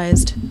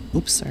realized.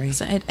 Oops, sorry.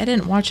 So I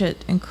didn't watch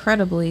it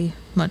incredibly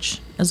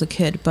much as a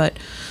kid, but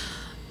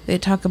they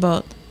talk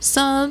about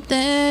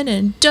something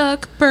in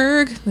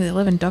Duckburg. They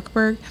live in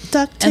Duckburg.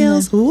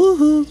 DuckTales.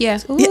 Woohoo. Yeah.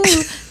 Ooh.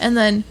 Yeah. And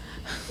then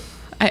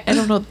I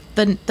don't know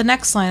the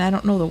next line. I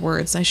don't know the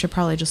words. I should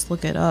probably just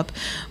look it up.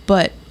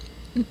 But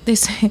they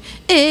say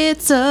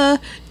it's a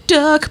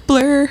duck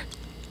blur.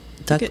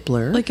 Duck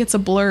blur. Like it's a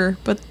blur,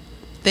 but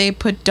they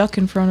put duck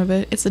in front of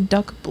it. It's a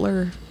duck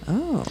blur.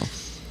 Oh.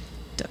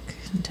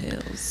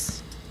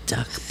 DuckTales.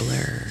 Duck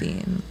blur.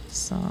 Theme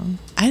song.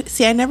 I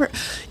never.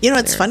 It's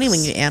Lyrics. funny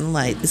when you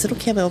analyze. Is it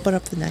okay if I open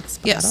up the next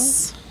bottle?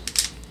 Yes.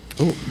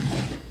 Ooh.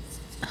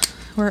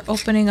 We're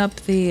opening up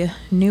the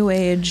New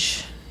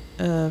Age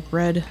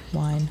red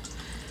wine.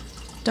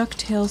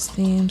 DuckTales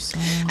theme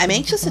song. I'm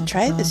anxious to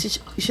try this.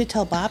 You should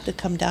tell Bob to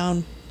come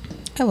down.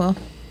 I will.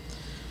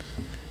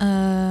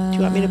 Do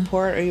you want me to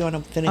pour it, or you want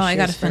to finish? Oh, I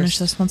gotta finish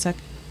first? this. 1 sec.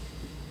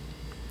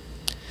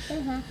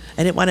 I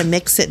didn't want to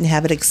mix it and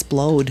have it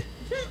explode.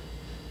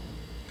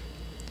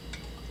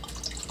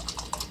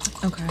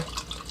 Okay.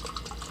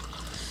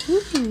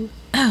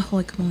 Oh,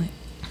 holy moly.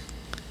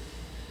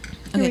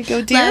 Here we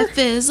go, dear. Life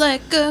is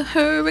like a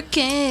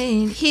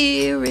hurricane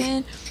here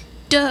in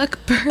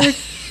Duckburg.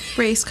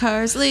 Race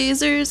cars,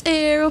 lasers,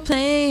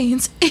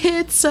 aeroplanes.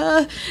 It's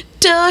a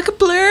duck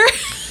blur.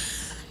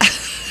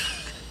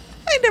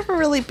 I never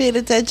really paid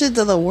attention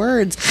to the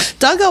words.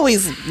 Doug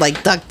always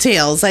liked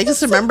DuckTales. I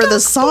just remember the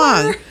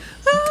song.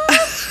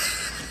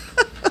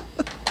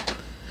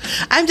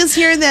 I'm just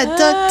hearing that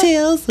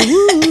DuckTales.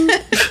 Woo.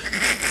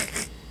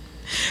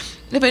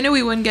 If I knew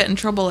we wouldn't get in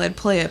trouble, I'd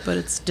play it, but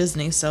it's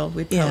Disney, so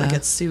we'd probably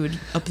get sued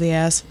up the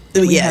ass.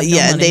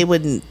 Yeah, they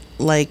wouldn't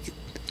like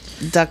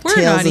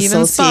DuckTales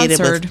associated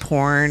with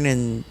porn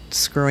and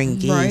screwing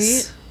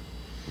geese.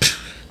 Right?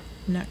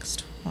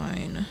 Next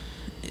wine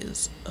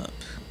is up.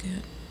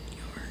 Get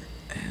your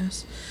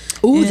ass.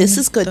 Ooh, this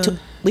is good too.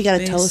 We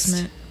got a toast.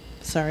 basement.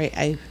 Sorry,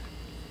 I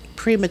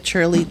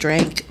prematurely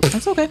drank.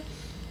 That's okay.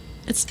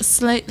 It's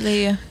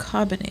slightly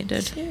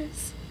carbonated.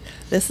 Cheers.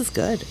 This is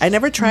good. I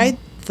never tried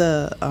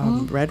the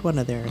red one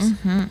of theirs.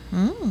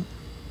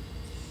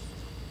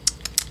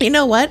 You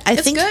know what?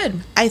 It's good.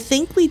 I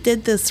think we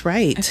did this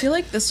right. I feel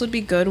like this would be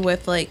good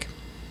with, like,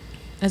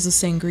 as a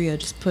sangria.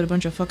 Just put a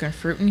bunch of fucking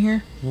fruit in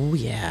here. Oh,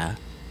 yeah.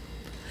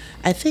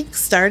 I think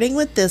starting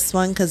with this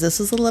one, because this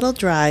is a little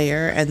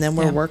drier, and then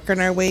we're working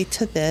our way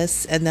to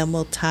this, and then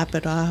we'll top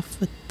it off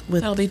with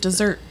That'll be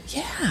dessert.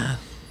 Yeah.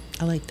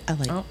 I like.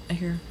 Oh, I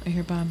hear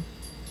Bob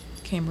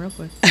came real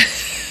quick.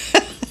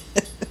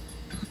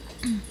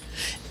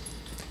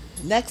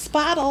 Next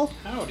bottle.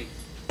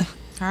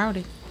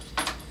 Howdy.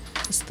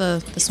 It's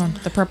this one,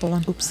 the purple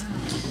one. Oops.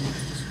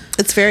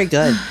 It's very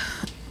good.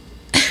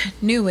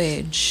 New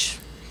Age.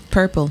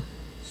 Purple.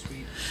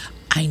 Sweet.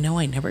 I know.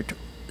 I never.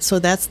 So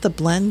that's the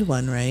blend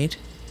one, right?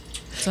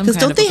 Some Because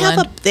kind don't of they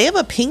blend. have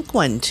a pink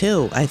one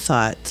too? I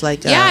thought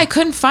like Yeah, I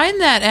couldn't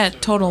find that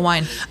at Total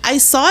Wine. I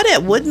saw it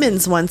at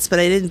Woodman's once, but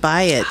I didn't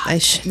buy it.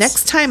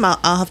 Next time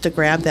I'll have to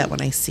grab that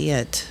when I see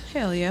it.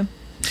 Hell yeah.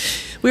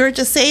 We were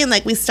just saying,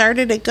 like, we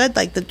started it good,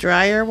 like the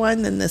drier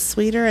one, then the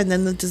sweeter, and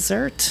then the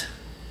dessert.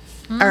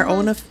 Our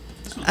own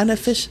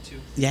unofficial.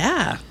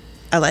 Yeah,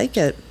 I like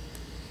it.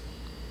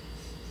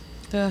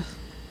 We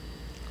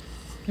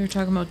were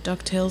talking about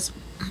DuckTales.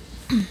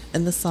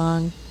 And the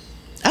song.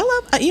 I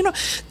love,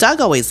 Doug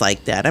always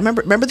liked that. I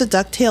remember the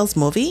DuckTales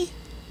movie?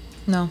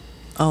 No.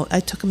 Oh, I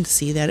took him to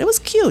see that. It was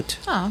cute.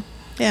 Oh,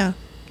 Yeah.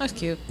 that's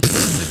cute. I didn't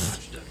really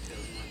watch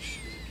DuckTales much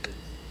as a kid.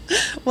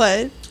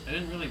 What? I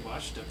didn't really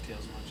watch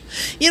DuckTales much as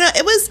a kid.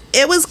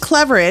 It was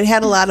clever. It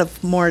had a lot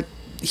of more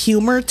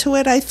humor to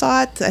it, I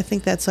thought. I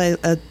think that's why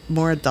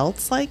more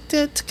adults liked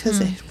it.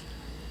 Because,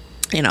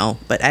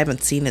 but I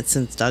haven't seen it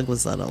since Doug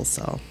was little,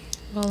 so.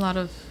 Well, a lot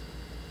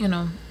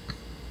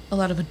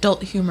of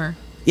adult humor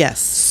Yes.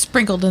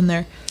 sprinkled in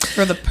there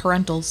for the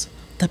parentals.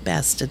 The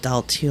best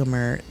adult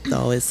humor,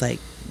 though, is like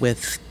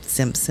with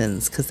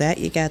Simpsons, because that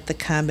you got the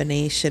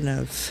combination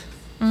of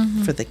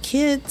for the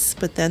kids,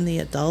 but then the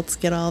adults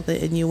get all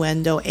the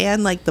innuendo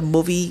and like the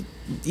movie,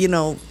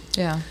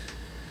 Yeah.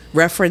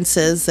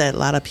 references that a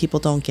lot of people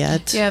don't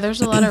get. Yeah, there's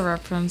a lot of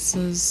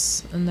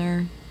references in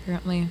there,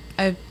 apparently.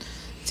 I've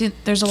seen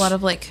there's a lot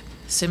of like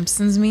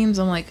Simpsons memes.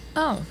 I'm like,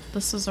 oh,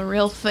 this is a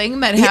real thing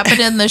that happened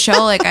in the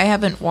show. Like I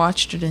haven't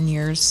watched it in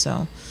years,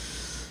 so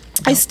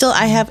I still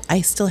have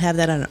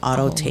that on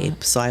auto Oh,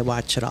 tape, so I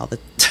watch it all the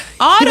time.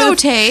 auto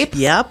tape.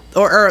 Yep,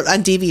 or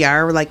on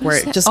DVR, like where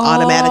What's it that? just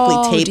automatically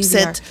Oh, tapes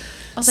DVR. it.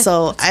 I was like,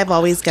 So what's I've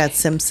always got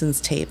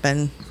Simpsons tape,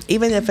 and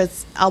even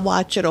if I'll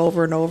watch it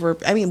over and over.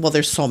 I mean, well,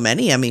 there's so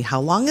many. I mean,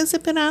 how long has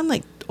it been on?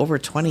 Like over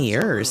 20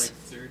 years. Like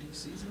 30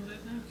 seasons, I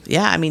think.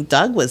 Yeah, I mean,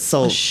 Doug was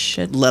so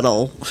shit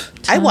little. I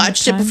ton of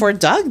watched it time. before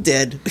Doug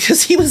did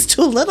because he was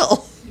too little. I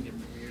think it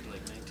premiered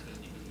like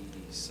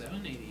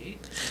 1987,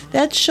 88.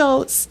 That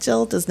show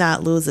still does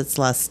not lose its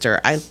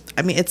luster. I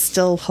mean, it's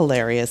still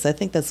hilarious. I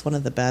think that's one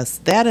of the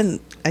best. That, and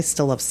I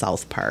still love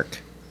South Park.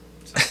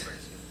 South Park's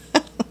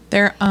good.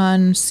 They're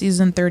on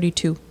season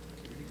 32.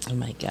 Oh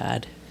my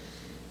God.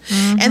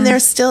 And they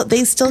still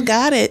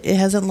got it. It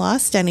hasn't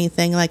lost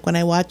anything. Like when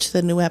I watch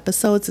the new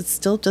episodes, it's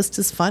still just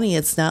as funny.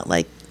 It's not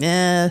like,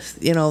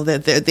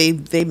 that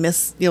they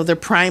miss, their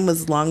prime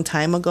was a long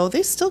time ago.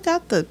 They still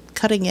got the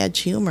cutting edge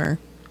humor.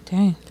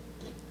 Dang.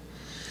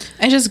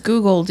 I just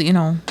Googled,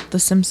 The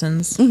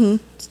Simpsons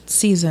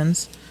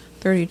seasons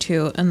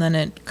 32, and then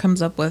it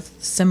comes up with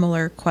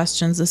similar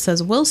questions. It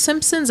says, will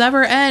Simpsons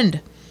ever end?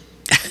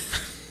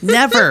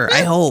 Never,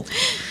 I hope.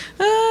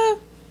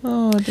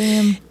 Oh,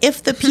 damn.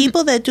 If the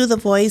people that do the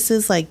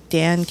voices, like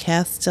Dan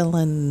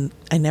Castellan,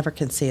 I never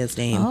can say his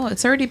name. Oh,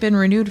 it's already been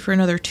renewed for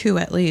another 2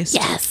 at least.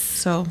 Yes.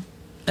 So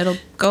it'll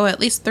go at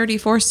least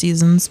 34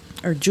 seasons.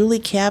 Or Julie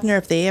Kavner,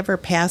 if they ever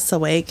pass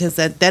away, because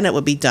then it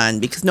would be done,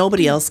 because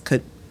nobody else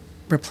could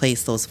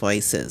replace those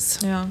voices.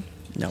 Yeah.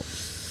 No.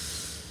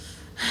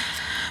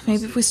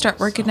 Maybe if we start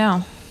working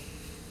now.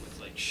 With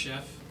like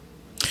Chef.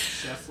 When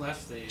Chef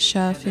left, they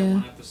Chef, had that yeah.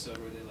 one episode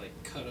where they like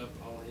cut up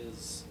all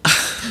his.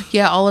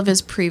 Yeah, all of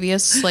his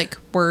previous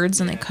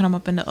words, and they cut them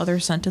up into other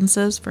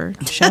sentences for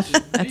Chef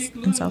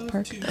in South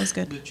Park. That was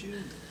good.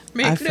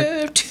 I for-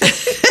 love to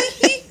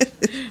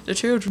the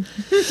children.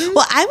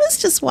 Well, I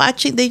was just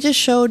watching. They just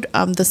showed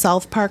the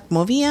South Park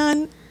movie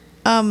on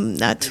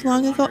not too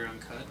long ago.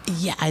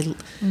 Yeah, I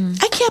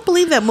can't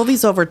believe that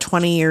movie's over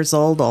 20 years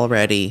old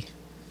already,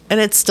 and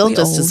it's still We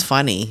just as old.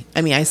 funny.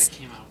 I mean, That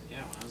came out, when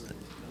I was in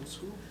middle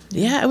school.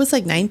 yeah, it was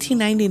like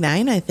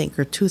 1999, I think,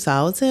 or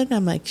 2000.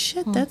 I'm like,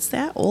 shit, that's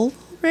that old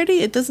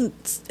already. It doesn't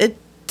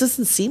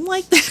seem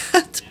like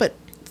that, but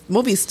the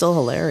movie's still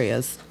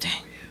hilarious.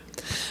 Dang.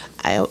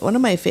 One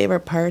of my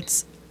favorite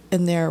parts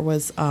in there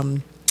was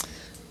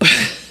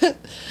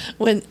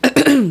when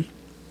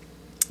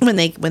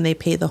when they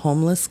pay the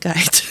homeless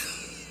guy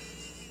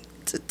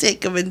to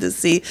take him in to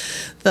see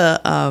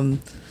the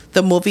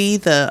movie.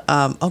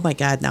 Oh my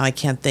God, now I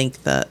can't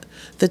think the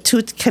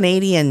 2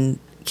 Canadian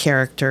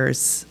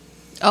characters.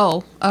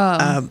 Oh,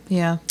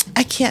 yeah,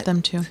 I can't.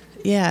 them too.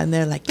 Yeah, and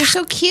they're like, They're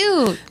so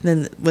cute.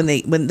 then when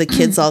the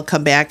kids all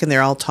come back and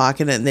they're all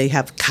talking and they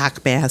have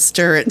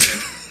Cockmaster and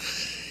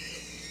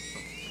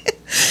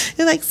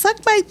they're like, suck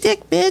my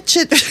dick, bitch.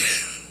 And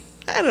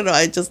I don't know.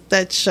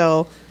 That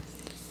show.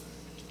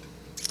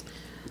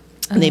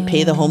 And they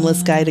pay the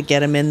homeless guy to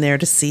get him in there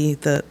to see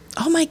the.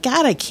 Oh my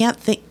God, I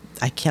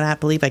cannot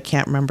believe I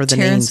can't remember the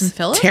Terrence names. and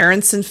Phillip?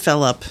 Terrence and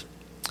Phillip.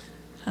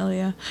 Hell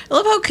yeah. I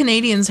love how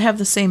Canadians have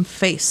the same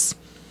face.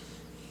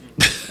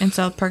 In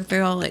South Park,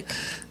 they're all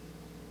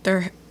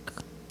their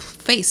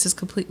face is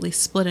completely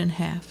split in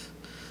half.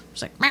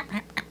 It's like,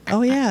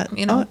 Oh yeah.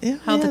 how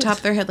yeah. the top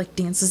of their head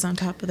dances on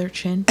top of their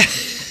chin. Yeah,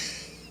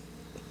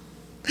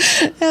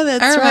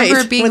 that's I right.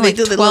 remember being When they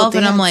do the little 12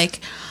 and I'm dance.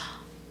 like,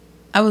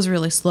 I was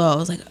really slow. I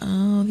was like,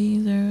 oh,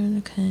 these are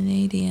the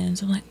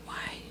Canadians. I'm like, why?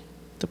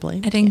 To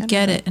blame I didn't get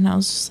Canada. it. And I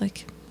was just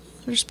like,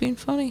 they're just being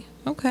funny.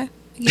 Okay,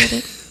 I get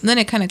it. And then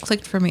it kind of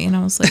clicked for me and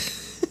I was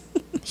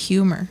like,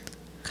 humor,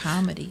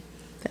 comedy.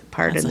 That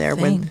part That's in a there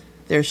when thing.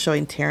 they're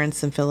showing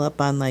Terrence and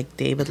Phillip on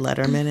David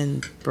Letterman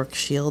and Brooke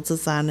Shields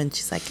is on and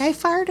she's like, I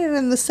farted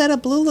on the set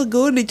of Blue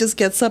Lagoon. He just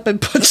gets up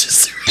and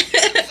punches her.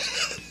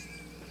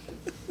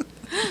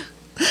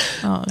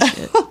 Oh,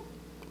 shit.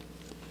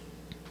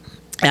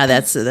 Yeah,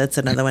 that's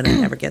another one that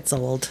never gets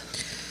old.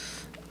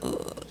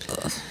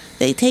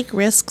 They take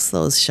risks,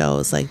 those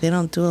shows. They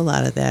don't do a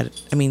lot of that.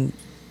 I mean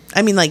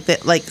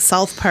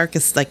South Park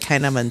is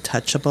kind of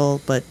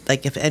untouchable, but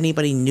if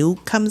anybody new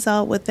comes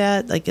out with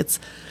that, it's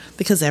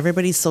because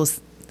everybody's so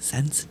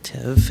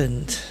sensitive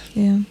and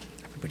Yeah.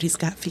 everybody's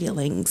got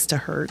feelings to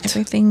hurt.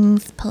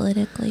 Everything's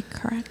politically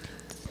correct.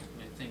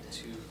 I think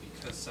too,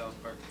 because South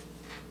Park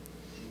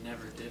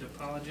never did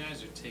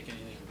apologize or take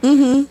anything back.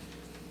 Mm-hmm.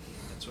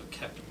 That's what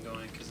kept them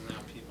going. Because now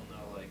people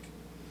know,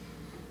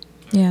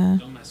 Yeah.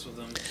 don't mess with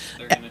them.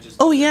 They're gonna just.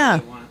 Oh do whatever yeah,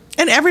 they want.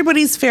 and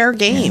everybody's fair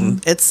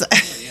game. It's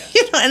Yeah.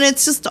 And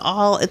it's just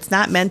it's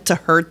not meant to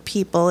hurt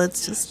people.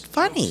 It's just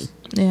funny.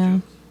 Yeah.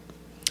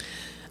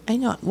 I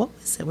know. What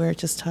was it? We were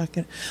just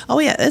talking. Oh,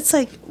 yeah. It's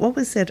like, what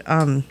was it?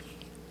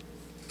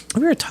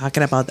 We were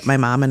talking about, my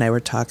mom and I were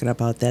talking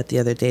about that the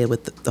other day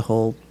with the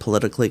whole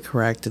politically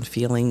correct and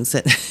feelings.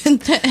 And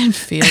And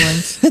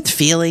feelings.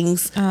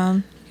 feelings.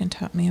 You can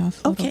top me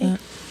off a little Okay. bit.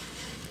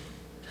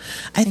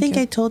 I think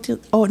you. I told you.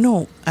 Oh,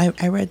 no.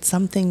 I read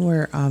something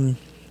where,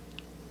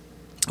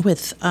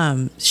 with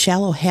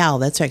Shallow Hal.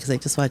 That's right, because I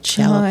just watched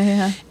Shallow. Oh,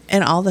 yeah.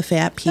 And all the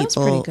fat That was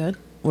pretty people good.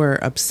 were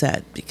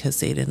upset because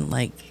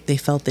they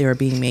felt they were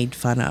being made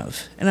fun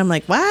of. And I'm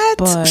like, what?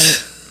 But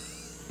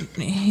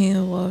he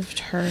loved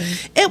her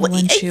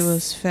when she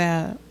was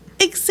fat.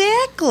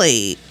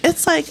 Exactly.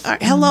 It's like,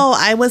 hello,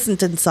 I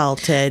wasn't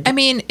insulted. I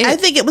mean, I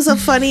think it was a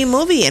funny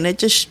movie, and it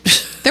just.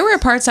 There were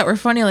parts that were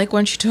funny, like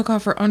when she took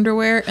off her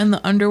underwear and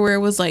the underwear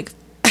was like,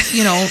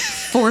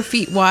 4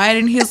 feet wide,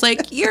 and he's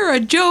like, "You're a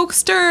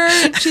jokester,"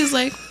 and she's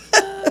like,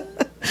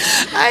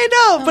 I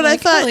know, but I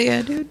like, thought, hell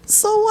yeah, dude.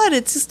 so what?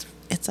 It's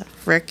a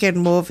freaking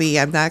movie.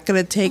 I'm not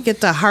going to take it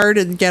to heart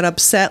and get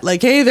upset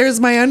like, hey, there's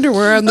my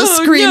underwear on the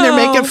Oh, screen. They're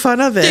no. making fun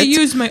of it. They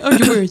used my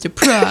underwear as a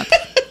prop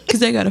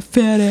because I got a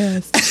fat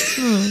ass.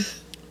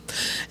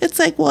 It's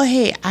like, well,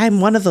 hey, I'm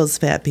one of those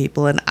fat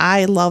people, and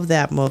I love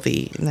that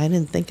movie, and I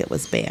didn't think it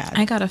was bad.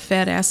 I got a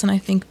fat ass, and I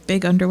think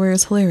big underwear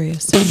is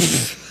hilarious.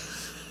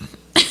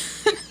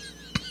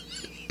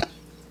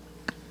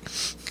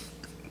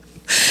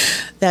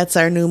 That's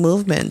our new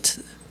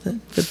movement. The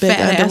big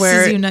Fat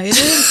underwear. Asses United.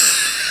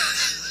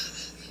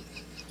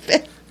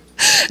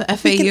 The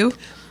FAU.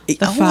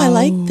 I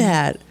like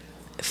that.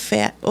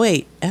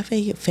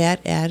 FAU, fat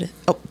ad.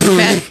 Oh,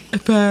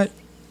 Fat.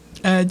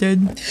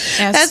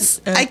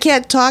 I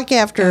can't talk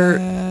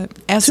after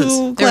asses. two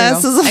There we go.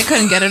 glasses of- I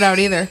couldn't get it out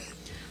either.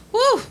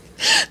 Woo!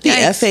 the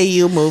Yikes.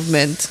 FAU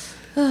movement.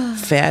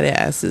 Fat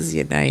Asses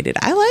United.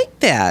 I like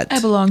that. I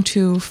belong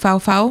to Fau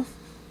Fau.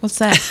 What's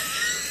that?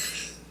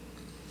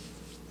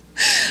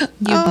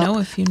 You'd know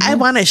if you knew. I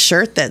want a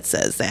shirt that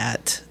says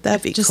that.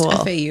 That'd be Just cool.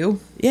 FAU.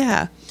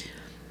 Yeah.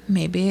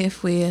 Maybe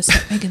if we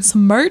start making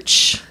some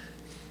merch.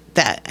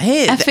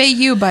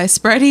 FAU by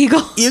Spread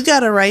Eagle. You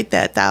got to write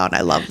that down.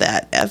 I love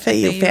that. FAU,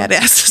 FAU. Fat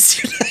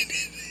Asses United.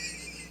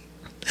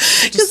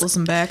 Just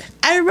listen back.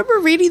 I remember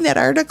reading that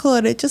article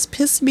and it just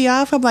pissed me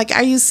off. I'm like,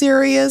 are you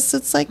serious?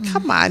 It's like,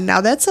 come on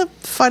now. That's a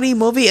funny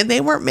movie. And they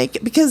weren't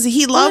making, because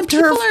he loved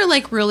her. People are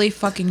like really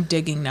fucking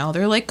digging now.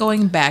 They're like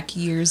going back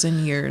years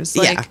and years.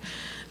 Like, Yeah.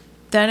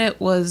 then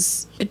it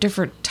was a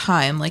different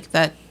time. Like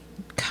that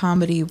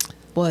comedy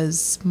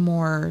was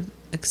more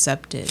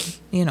accepted.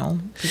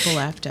 People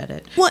laughed at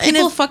it. Well, and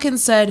people if- fucking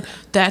said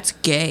that's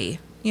gay.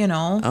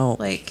 Oh.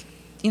 Like,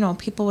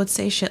 people would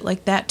say shit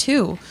like that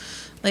too.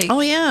 Like,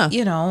 Oh, yeah.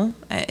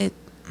 it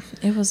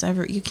was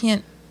ever. You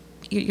can't.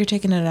 You're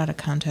taking it out of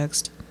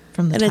context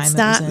from the And time. it's it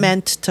not was in.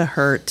 meant to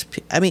hurt.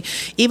 I mean,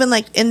 even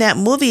like in that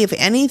movie, if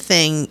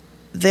anything,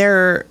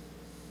 they're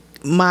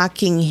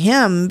mocking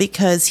him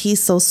because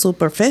he's so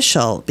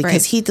superficial, because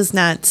Right. he does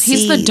not see.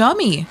 He's the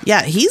dummy.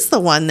 Yeah, he's the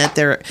one that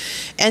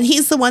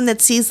he's the one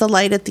that sees the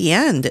light at the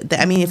end.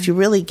 I mean, if you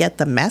really get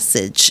the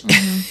message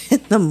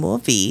in the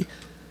movie.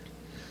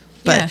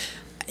 But Yeah.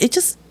 it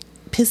just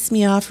pissed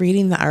me off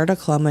reading the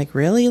article. I'm like,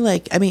 really?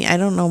 Like, I mean, I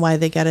don't know why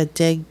they got to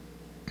dig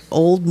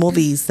old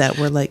movies that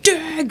were like,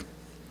 Dag.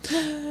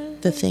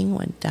 the thing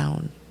went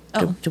down.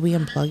 Oh. Do we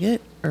unplug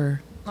it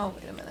or Oh,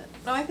 wait a minute.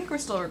 No, I think we're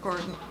still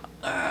recording.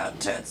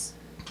 Tits.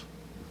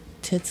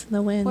 tits in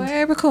the wind?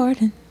 We're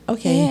recording.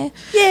 Okay. Yeah.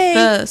 Yay.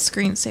 The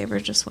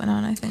screensaver just went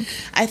on, I think.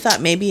 I thought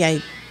maybe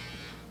It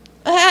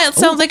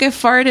sounded like I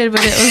farted,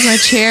 but it was my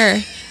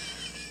chair.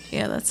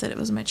 Yeah, that's it. It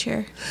was my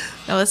chair.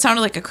 No, it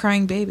sounded like a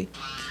crying baby.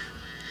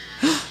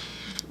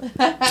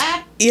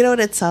 you know what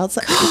it sounds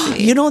like?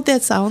 You know what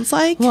that sounds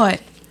like? What?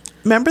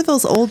 Remember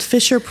those old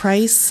Fisher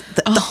Price,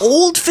 the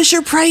old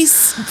Fisher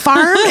Price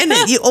farm,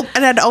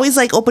 and I'd always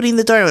like opening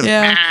the door. And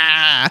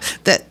Yeah.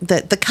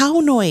 the cow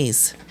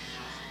noise.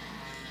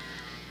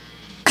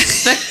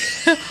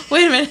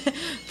 Wait a minute.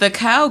 The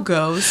cow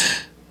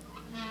goes.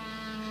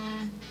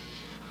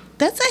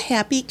 That's a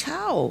happy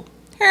cow.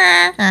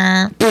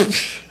 I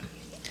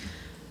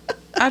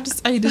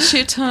just ate a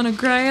shit ton of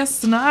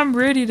grass and I'm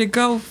ready to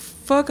go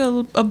fuck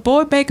a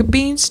boy bake a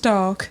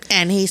beanstalk.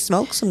 And he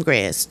smoked some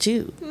grass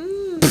too.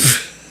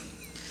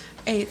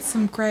 Ate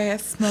some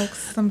grass, smoked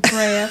some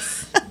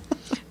grass.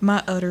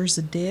 My udder's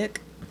a dick.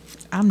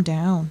 I'm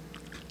down.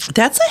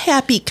 That's a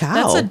happy cow.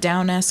 That's a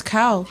down ass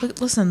cow.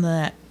 Listen to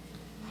that.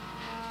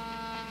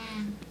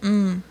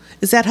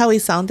 Is that how he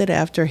sounded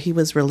after he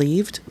was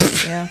relieved?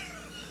 Yeah.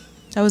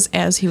 That was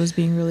as he was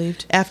being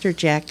relieved. After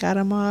Jack got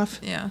him off?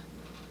 Yeah.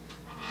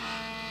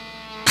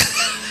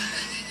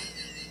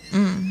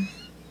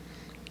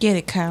 Get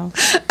it, cow.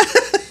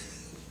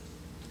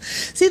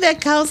 See,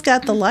 that cow's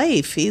got the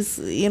life. He's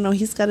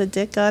got a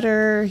dick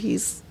udder.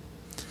 He's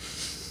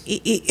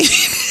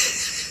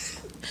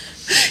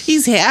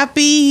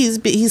happy.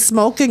 He's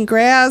smoking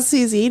grass.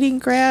 He's eating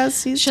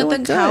grass. He's Should the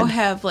doing cow good.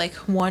 have like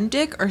one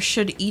dick or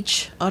should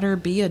each udder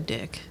be a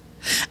dick?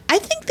 I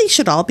think they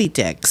should all be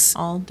dicks.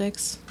 All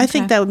dicks. I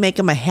think that would make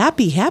him a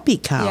happy, happy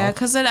cow. Yeah,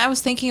 because then I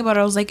was thinking about it.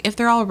 I was like, if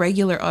they're all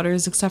regular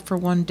udders except for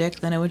one dick,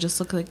 then it would just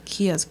look like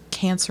he has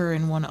cancer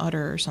in one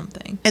udder or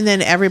something. And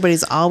then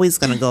everybody's always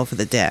going to go for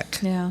the dick.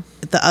 Yeah.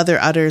 The other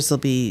udders will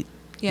be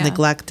Yeah.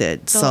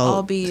 neglected. They'll so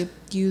all be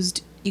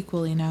used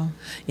equally now.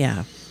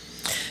 yeah,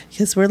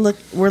 because we're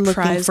looking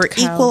Prized for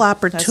cow, equal that's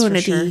for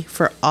opportunity sure.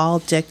 for all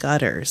dick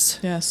udders.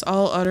 Yes,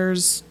 all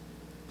udders,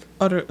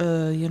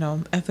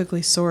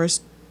 ethically sourced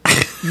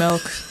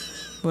milk,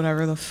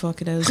 whatever the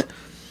fuck it is.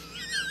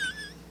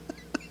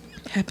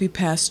 Happy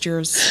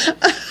Pastures.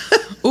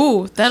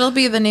 Ooh, that'll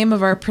be the name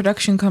of our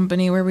production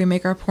company where we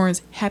make our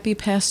porns. Happy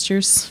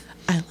Pastures.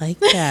 I like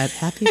that.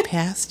 Happy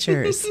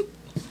Pastures.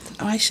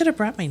 Oh, I should have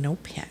brought my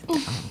notepad.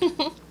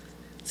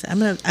 So I'm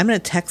gonna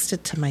text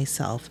it to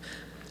myself.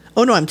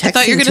 Oh no, I'm texting. I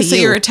thought you were to gonna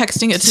say you were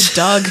texting it to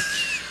Doug,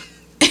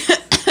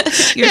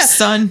 your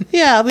son.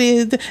 Yeah, I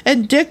mean,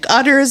 and Dick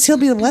utters. He'll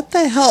be, what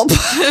the hell?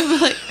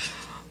 Like,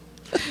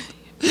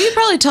 you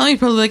probably tell me,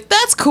 like,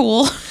 that's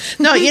cool.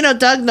 No,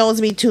 Doug knows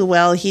me too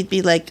well. He'd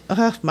be like,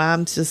 oh,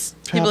 Mom's just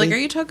He'd be probably like, are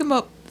you talking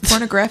about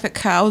pornographic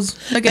cows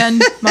again,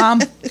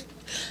 Mom?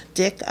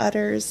 Dick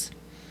utters.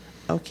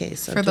 Okay,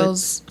 so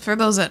For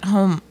those at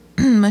home,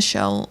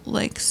 Michelle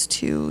likes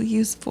to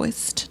use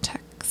voice to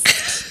text.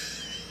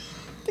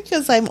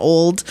 because I'm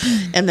old,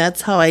 and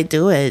that's how I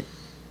do it.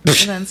 And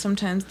then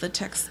sometimes the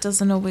text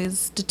doesn't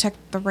always detect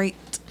the right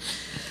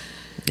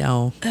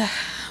No.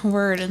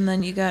 word, and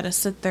then you gotta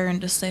sit there and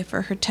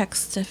decipher her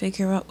text to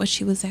figure out what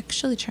she was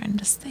actually trying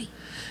to say.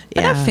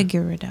 But Yeah. I'll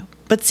figure it out.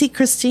 But see,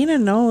 Christina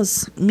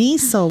knows me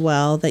so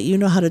well that you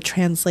know how to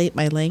translate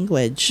my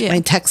language, Yeah. my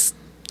text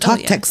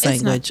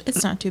language.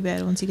 It's not too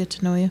bad once you get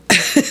to know you.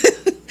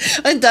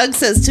 And Doug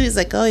says too, he's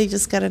like, "Oh, you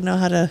just got to know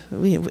how to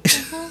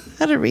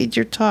how to read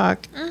your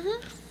talk."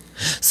 Mm-hmm.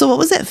 So what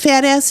was that?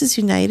 Fat Asses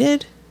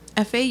United.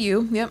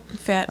 FAU, yep.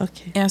 Fat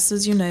Okay.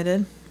 Asses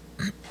United.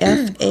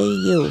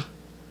 FAU.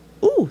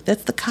 Ooh,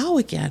 that's the cow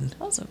again.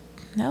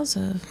 That was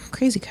a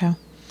crazy cow.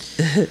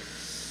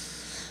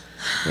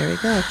 There we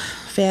go.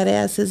 Fat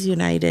Asses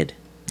United.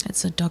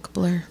 It's a duck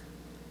blur.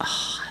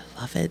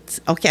 Love it.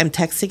 Okay, I'm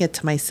texting it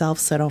to myself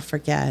so I don't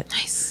forget.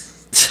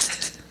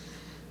 Nice.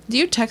 Do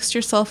you text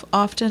yourself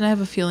often? I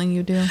have a feeling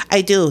you do.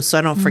 I do, so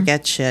I don't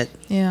forget shit.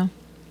 Yeah.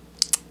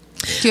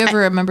 Do you ever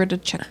remember to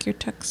check your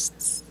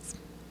texts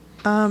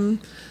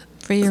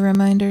for your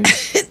reminders?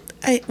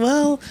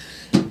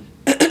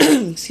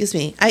 Excuse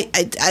me. I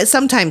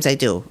sometimes I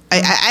do.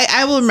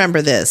 I will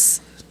remember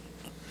this.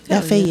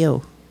 Hell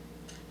FAU.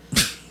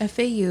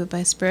 FAU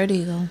by Spread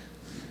Eagle.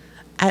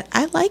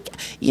 I like,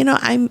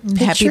 I'm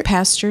Happy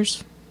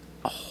Pastures.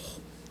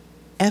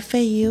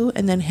 FAU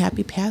and then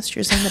Happy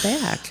Pastures on the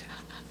back.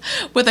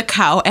 With a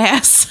cow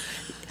ass.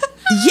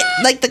 Yeah,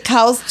 like the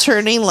cow's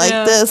turning like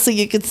Yeah. this so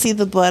you can see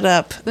the blood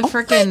up. The Oh my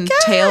freaking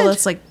God. tail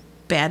that's like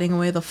batting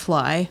away the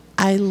fly.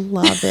 I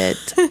love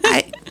it.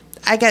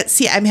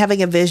 I'm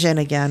having a vision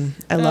again.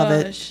 I love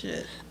it.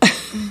 Shit.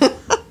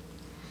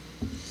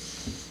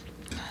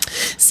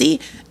 See,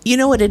 you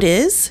know what it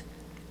is?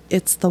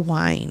 It's the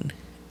wine.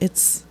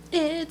 It's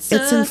It's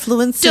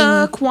influencing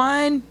duck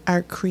wine.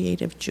 our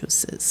creative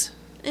juices.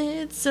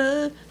 It's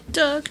a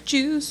duck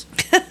juice.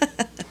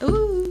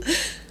 Ooh.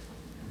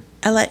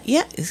 Look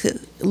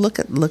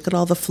at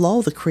all the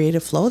flow, the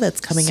creative flow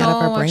that's coming out of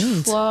our much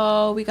brains.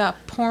 flow. We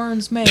got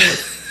porns made.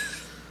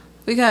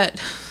 We've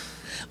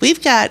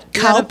got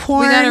cow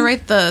porn. We gotta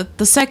write the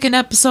second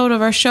episode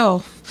of our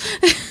show.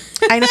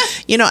 I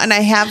know, and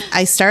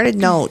I started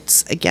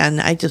notes again.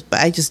 I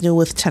just knew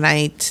with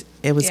tonight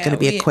it was going to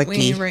be a quickie. We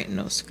ain't writing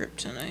no script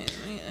tonight.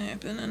 Ain't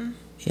happening.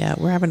 Yeah,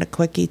 we're having a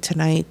quickie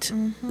tonight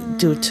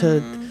due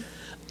to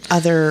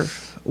other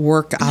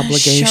work Michelle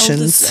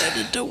obligations.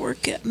 decided to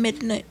work at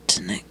midnight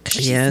tonight.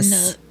 'Cause Yes. she's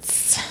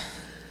nuts.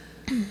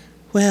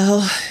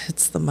 Well,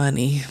 it's the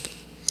money.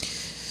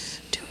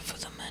 Do it for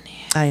the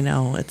money. I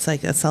know. It's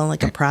like I sound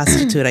like a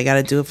prostitute. I got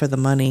to do it for the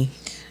money.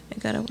 I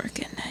gotta work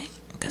at night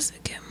because I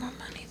get more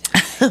money.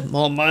 Than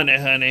More money,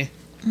 honey.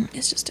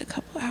 It's just a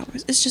couple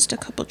hours. It's just a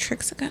couple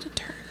tricks I gotta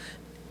turn.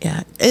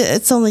 Yeah,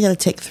 it's only going to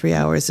take 3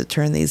 hours to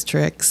turn these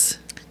tricks.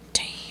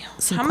 Damn.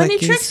 Some How many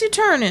quickies. tricks you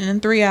turning in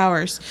 3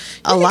 hours?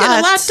 A You lot. get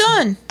a lot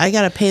done. I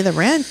got to pay the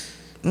rent.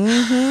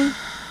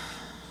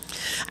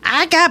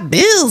 I got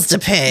bills to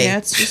pay. Yeah,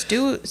 it's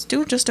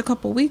due just a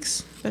couple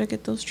weeks. Better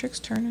get those tricks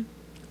turning.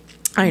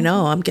 I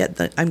know. I'm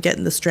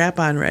getting the strap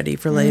on ready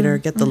for later.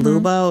 Get the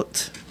lube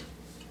out.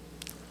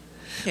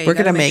 Yeah, We're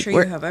gonna make- sure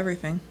we're- you have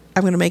everything.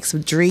 I'm gonna make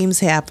some dreams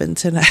happen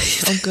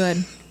tonight. Oh,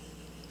 good.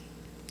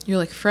 You're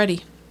like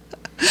Freddy.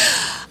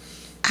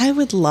 I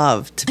would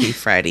love to be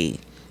Freddie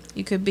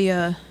You could be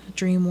a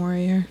dream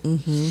warrior.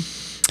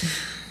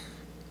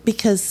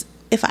 because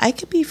if I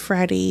could be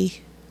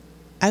Freddie,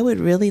 I would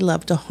really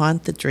love to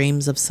haunt the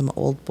dreams of some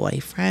old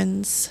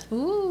boyfriends.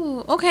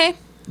 Ooh, okay.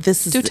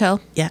 This is Do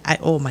tell. Yeah.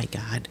 Oh my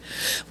God,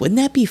 wouldn't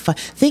that be fun?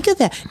 Think of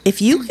that.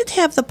 If you could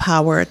have the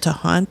power to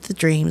haunt the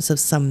dreams of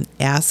some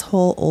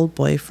asshole old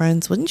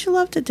boyfriends, wouldn't you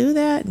love to do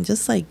that and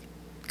just like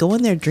go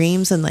in their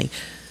dreams and like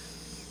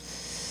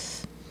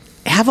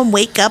have them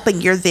wake up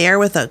and you're there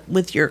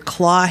with your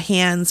claw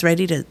hands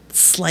ready to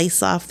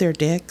slice off their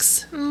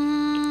dicks?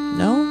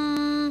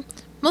 No?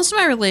 Most of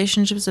my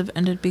relationships have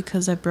ended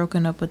because I've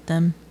broken up with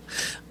them.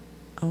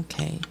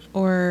 Okay.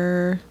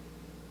 Or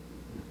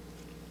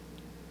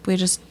we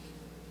just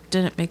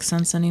didn't make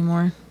sense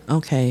anymore.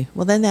 Okay.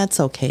 Well, then that's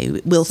okay.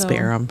 We'll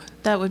spare them.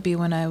 That would be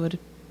when I would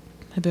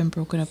have been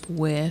broken up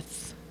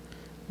with.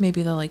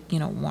 Maybe the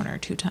 1 or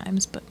 2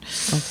 times, but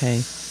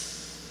Okay.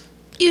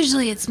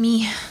 usually it's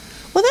me.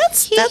 Well,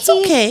 that's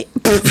okay.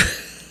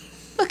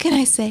 What can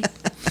I say?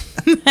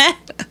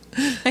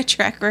 My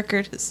track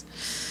record is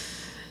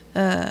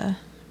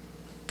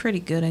pretty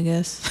good, I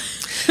guess.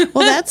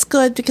 Well, that's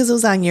good because it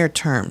was on your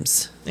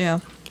terms. Yeah.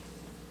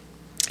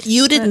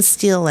 You didn't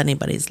steal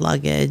anybody's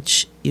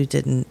luggage. You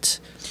didn't.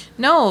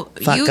 No,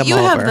 Fuck 'em you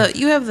have over.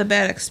 you have the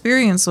bad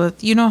experience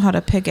with, you know how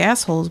to pick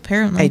assholes,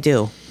 apparently. I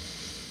do.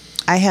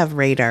 I have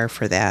radar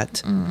for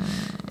that.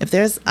 If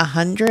there's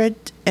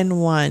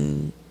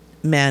 101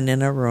 men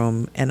in a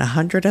room and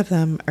 100 of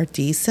them are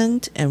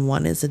decent and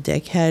one is a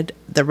dickhead,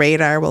 the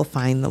radar will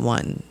find the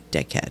one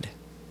dickhead.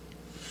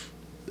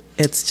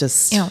 It's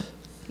just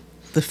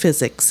the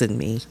physics in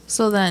me.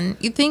 So then,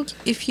 you think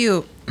if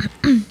you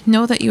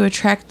know that you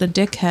attract the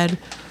dickhead,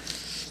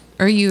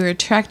 or you're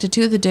attracted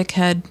to the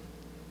dickhead,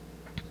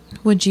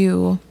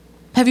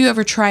 have you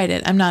ever tried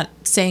it? I'm not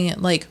saying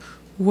it like,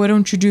 why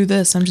don't you do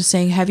this? I'm just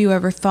saying, have you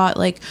ever thought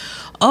like,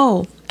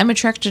 oh, I'm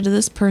attracted to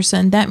this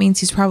person, that means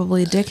he's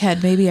probably a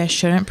dickhead, maybe I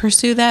shouldn't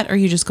pursue that, or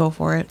you just go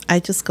for it? I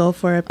just go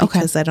for it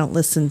because I don't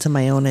listen to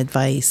my own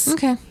advice.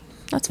 Okay,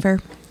 that's fair.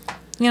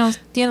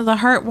 The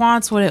heart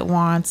wants what it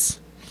wants.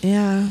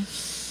 Yeah.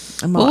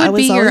 What would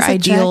be your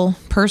ideal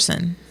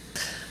person?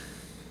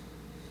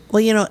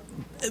 Well,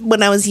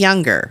 when I was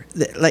younger,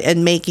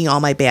 and making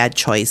all my bad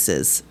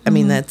choices, I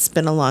mean, that's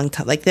been a long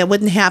time. Like, that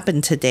wouldn't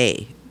happen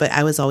today, but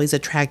I was always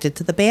attracted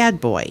to the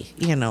bad boy,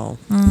 I know.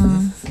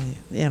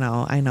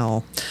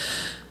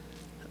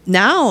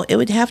 Now, it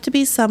would have to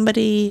be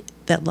somebody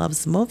that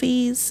loves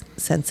movies,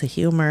 sense of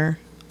humor.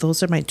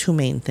 Those are my 2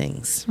 main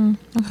things.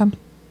 Okay.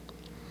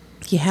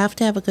 You have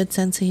to have a good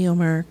sense of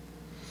humor,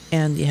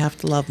 and you have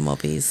to love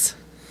movies.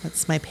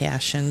 That's my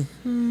passion.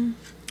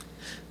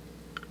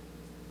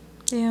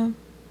 Yeah.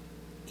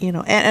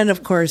 And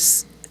of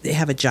course, they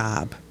have a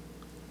job.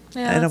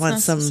 Yeah, I don't want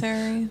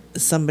necessary.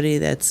 somebody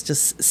that's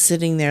just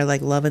sitting there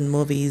like loving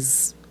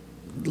movies,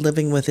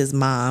 living with his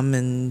mom,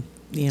 and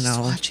Just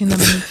watching them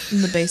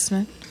in the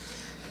basement.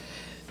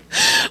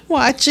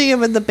 watching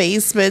him in the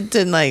basement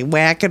and like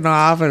whacking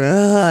off, and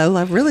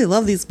I really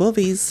love these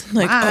movies.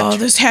 Like, Watch. oh,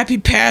 this Happy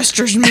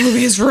Pastures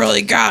movie has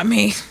really got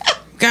me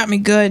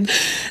good.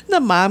 The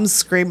mom's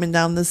screaming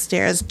down the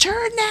stairs,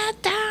 "Turn that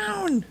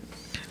down!"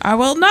 I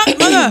will not,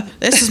 Mother.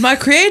 This is my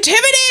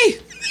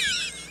creativity.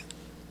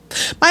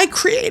 My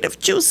creative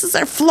juices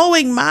are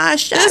flowing, Ma.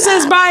 Shut This up.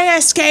 is my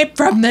escape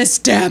from this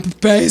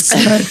damp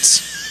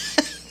basement.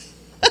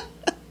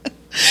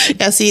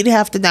 Yeah, so you'd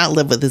have to not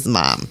live with his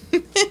mom.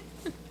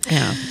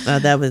 Yeah,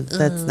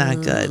 that's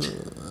not good.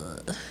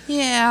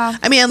 Yeah.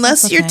 I mean,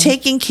 unless That's you're okay.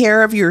 taking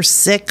care of your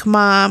sick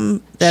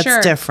mom, that's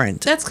Sure.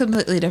 different. That's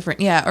completely different.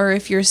 Yeah. Or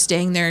if you're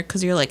staying there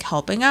because you're like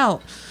helping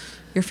out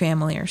your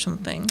family or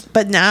something.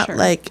 But not Sure.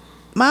 like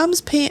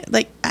mom's paying.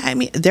 Like, I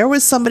mean, there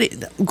was somebody.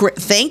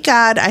 Thank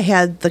God I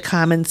had the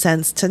common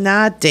sense to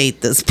not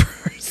date this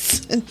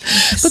person.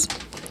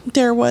 But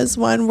there was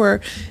one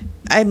where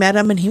I met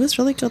him and he was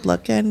really good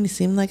looking. He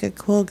seemed like a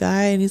cool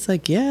guy, and he's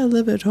like, "Yeah, I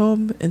live at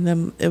home." And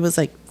then it was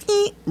like,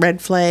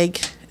 red flag.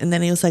 And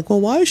then he was like,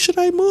 "Well, why should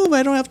I move?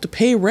 I don't have to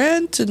pay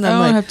rent." And I I'm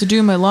don't like, have to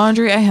do my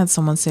laundry. I had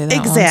someone say that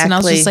once, and I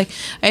was Exactly. just like,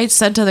 I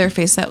said to their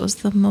face, that was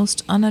the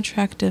most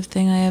unattractive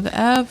thing I have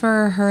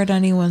ever heard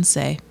anyone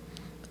say.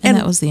 And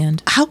that was the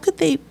end. how could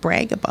they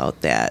brag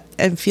about that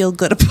and feel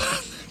good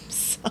about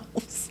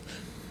themselves?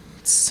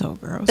 It's so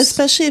gross.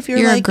 Especially if you're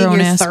You're a like in your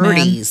grown-ass man.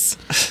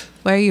 30s.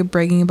 Why are you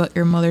bragging about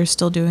your mother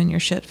still doing your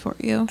shit for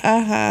you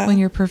when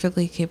you're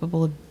perfectly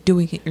capable of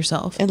doing it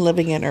yourself? And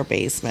living in her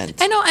basement.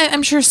 I know,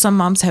 I'm sure some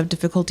moms have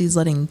difficulties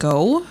letting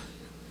go,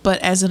 but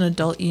as an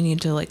adult, you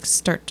need to like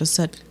start to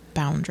set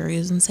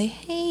boundaries and say,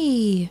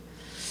 hey,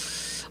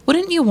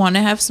 wouldn't you want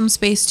to have some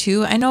space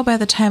too? I know by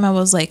the time I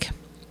was like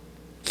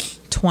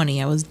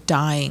 20, I was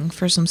dying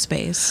for some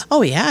space.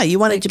 Oh, yeah. You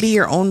wanted to be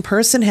your own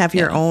person, have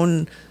your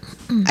own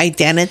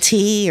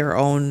identity, your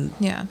own.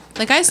 Yeah.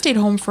 Like I stayed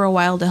home for a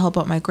while to help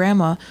out my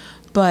grandma,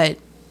 but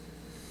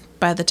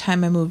by the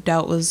time I moved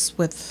out was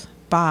with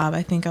Bob,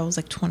 I think I was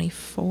like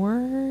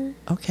 24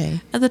 Okay.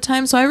 at the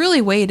time. So I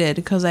really waited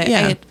because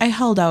Yeah. I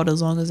held out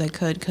as long as I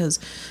could, because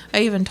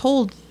I even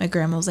told my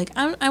grandma, I was like,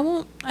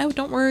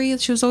 don't worry.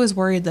 She was always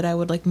worried that I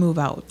would like move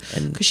out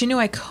because she knew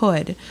I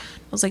could. I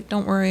was like,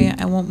 don't worry,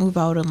 I won't move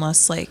out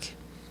unless like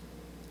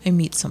I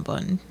meet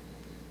someone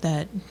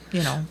that,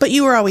 But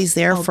you were always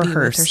there I'll for be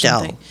her with or still.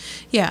 something.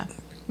 Yeah.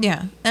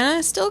 Yeah. And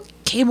I still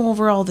came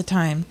over all the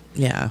time.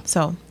 Yeah.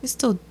 So you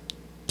still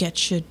get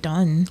shit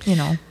done,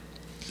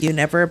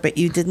 But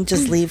you didn't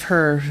just leave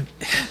her.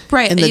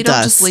 Right. In the You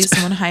don't just dust. leave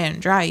someone high and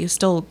dry. You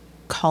still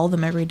call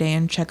them every day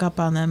and check up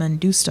on them and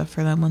do stuff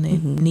for them when they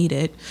need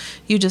it.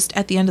 You just,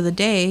 at the end of the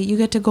day, you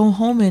get to go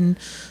home and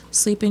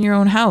sleep in your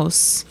own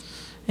house,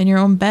 in your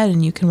own bed,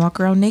 and you can walk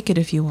around naked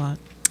if you want.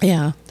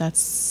 Yeah.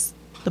 That's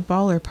the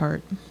baller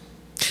part.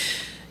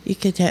 You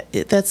could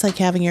that's like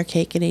having your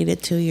cake and eat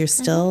it too. You're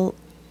still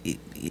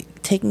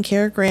taking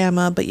care of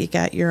grandma, but you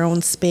got your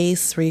own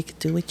space where you can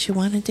do what you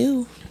want to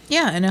do.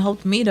 Yeah, and it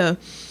helped me to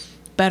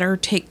better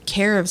take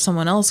care of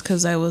someone else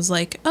because I was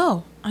like,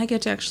 oh, I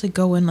get to actually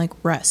go and like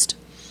rest.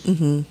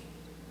 I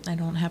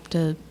don't have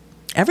to.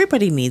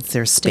 Everybody needs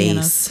their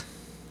space.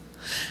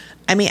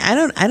 I mean, I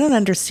don't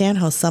understand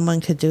how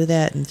someone could do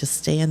that and just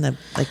stay in the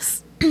like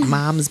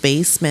mom's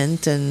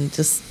basement and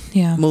just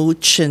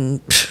mooch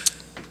and.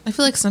 I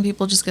feel like some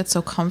people just get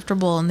so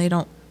comfortable and they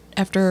don't,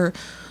 after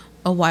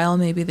a while,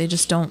 maybe they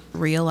just don't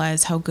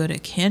realize how good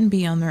it can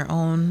be on their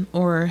own,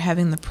 or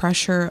having the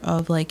pressure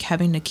of like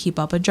having to keep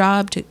up a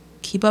job to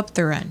keep up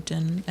the rent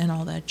and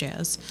all that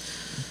jazz.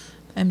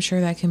 I'm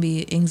sure that can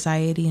be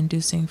anxiety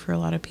inducing for a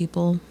lot of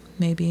people.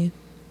 Maybe.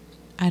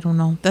 I don't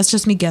know. That's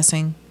just me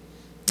guessing,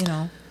 you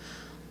know.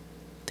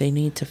 They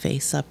need to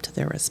face up to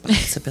their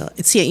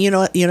responsibility. See, you know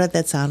what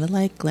that sounded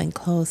like? Glenn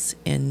Close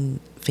in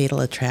Fatal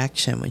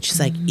Attraction, when she's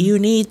like, you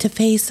need to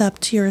face up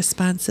to your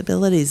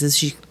responsibilities. Is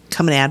she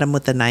coming at him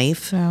with a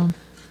knife? Yeah.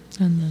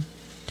 And the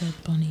dead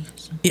bunny.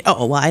 So.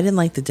 Oh, well, I didn't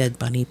like the dead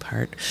bunny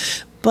part.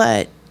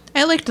 But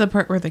I liked the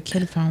part where the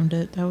kid found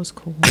it. That was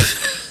cool.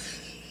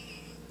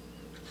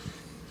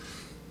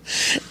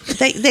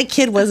 that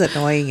kid was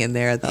annoying in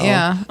there, though.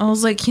 Yeah. I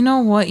was like, you know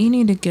what? You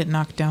need to get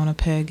knocked down a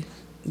peg.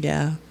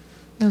 Yeah.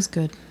 It was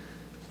good.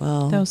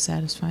 Well, that was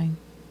satisfying.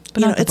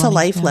 But you know, it's a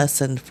life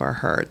lesson for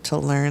her to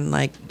learn,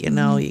 like, you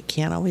know, you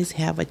can't always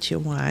have what you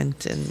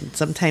want. And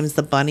sometimes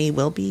the bunny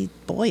will be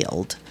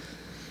boiled.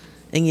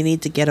 And you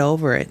need to get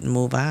over it and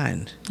move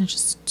on. And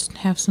just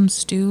have some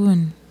stew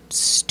and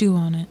stew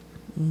on it.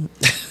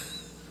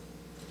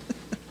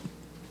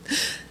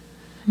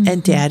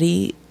 And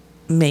Daddy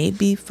may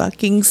be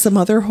fucking some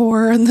other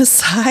whore on the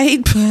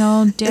side. You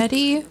know,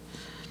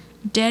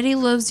 Daddy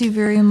loves you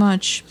very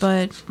much,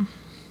 but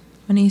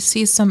when he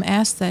sees some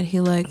ass that he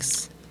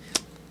likes,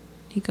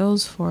 he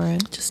goes for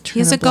it. Just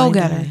He's a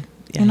go-getter.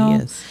 Yeah, you know?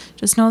 he is.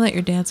 Just know that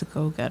your dad's a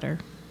go-getter.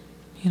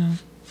 You know.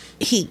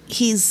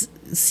 He's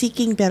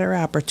seeking better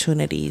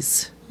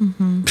opportunities.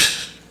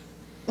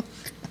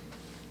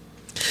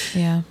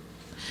 Yeah.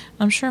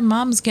 I'm sure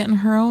Mom's getting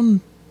her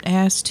own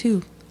ass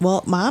too.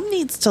 Well, Mom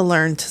needs to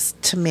learn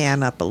to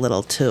man up a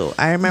little too.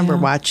 I remember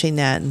watching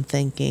that and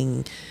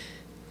thinking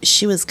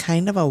she was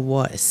kind of a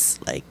wuss.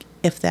 Like,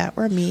 if that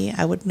were me,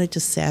 I wouldn't have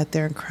just sat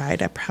there and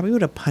cried. I probably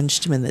would have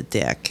punched him in the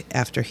dick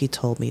after he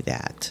told me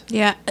that.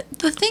 Yeah.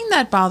 The thing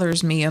that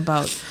bothers me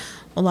about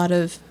a lot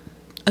of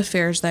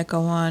affairs that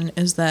go on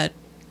is that,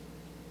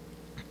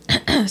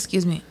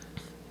 excuse me,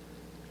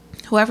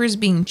 whoever's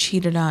being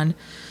cheated on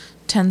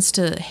tends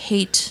to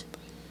hate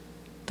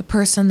the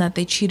person that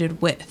they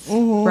cheated with,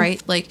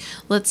 right? Like,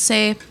 let's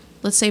say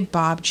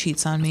Bob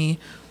cheats on me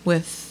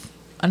with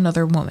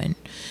another woman,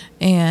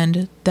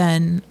 and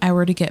then I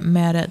were to get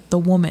mad at the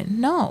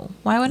woman. No,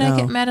 why would I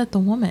get mad at the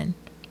woman?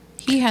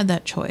 He had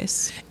that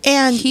choice,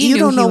 and you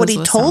don't know what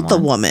he told the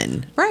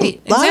woman,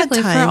 right? A lot exactly.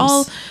 of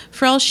times,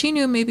 for all she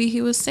knew, maybe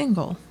he was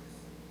single.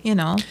 You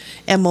know,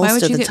 and most why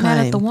would of you the get time,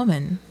 mad at the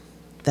woman?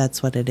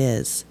 That's what it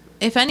is.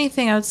 If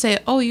anything, I would say,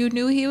 oh, you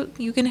knew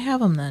you can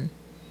have him then.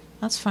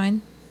 That's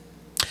fine.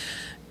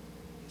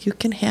 You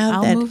can have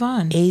I'll that move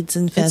on.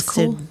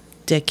 AIDS-infested Cool.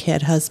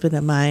 dickhead husband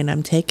of mine.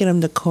 I'm taking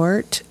him to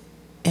court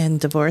and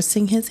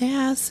divorcing his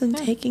ass and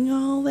taking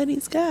all that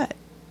he's got.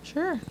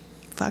 Sure.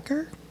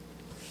 Fucker.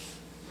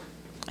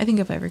 I think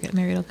if I ever get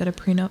married, I'll get a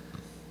prenup.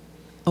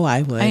 Oh,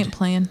 I would. I ain't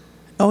playing.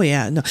 Oh,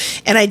 yeah. No.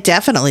 And I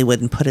definitely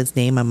wouldn't put his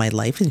name on my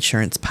life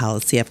insurance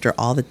policy after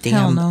all the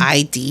damn no.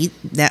 ID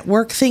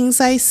network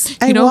things I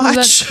You know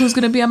watch. who's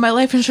going to be on my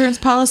life insurance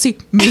policy?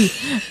 Me.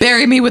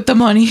 Bury me with the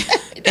money.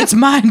 It's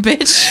mine,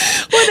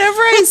 bitch. Whenever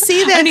I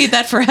see that. I need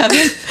that for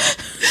heaven.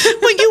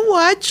 When you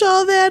watch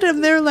all that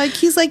and they're like,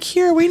 he's like,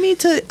 here, we need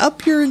to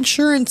up your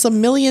insurance $1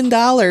 million.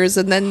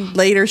 And then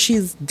later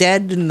she's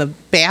dead in the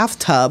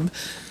bathtub.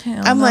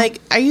 I'm like,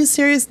 are you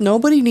serious?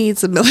 Nobody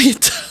needs $1 million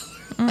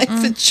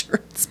life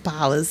insurance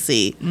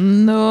policy.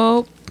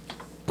 Nope.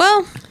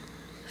 Well.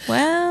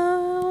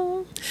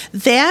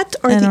 That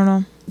or I don't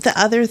know. The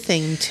other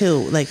thing too,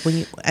 like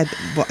when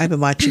I've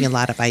been watching a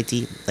lot of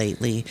ID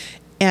lately,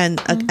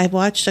 and I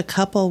watched a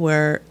couple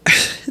where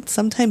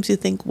sometimes you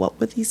think, what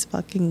were these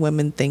fucking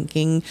women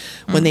thinking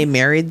when they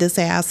married this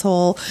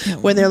asshole?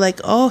 Where they're like,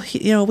 oh,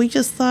 we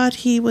just thought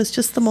he was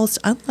just the most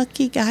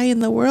unlucky guy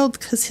in the world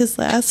because his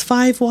last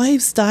 5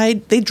 wives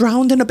died. They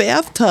drowned in a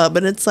bathtub,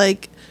 and it's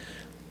like,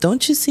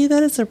 don't you see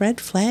that as a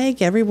red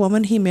flag? Every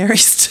woman he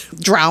marries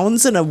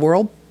drowns in a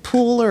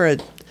whirlpool or a...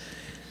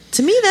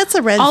 To me, that's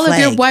a red flag. All of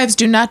your wives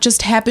do not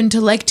just happen to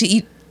like to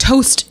eat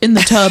toast in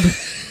the tub.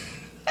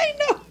 I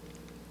know.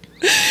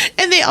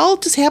 And they all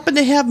just happen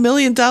to have $1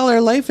 million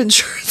life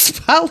insurance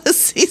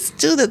policies,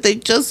 too, that they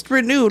just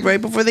renewed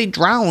right before they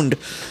drowned.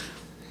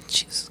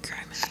 Jesus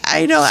Christ.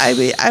 I know. I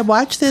mean, I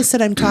watch this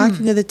and I'm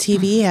talking to the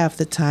TV half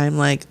the time.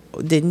 Like,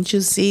 didn't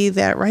you see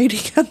that writing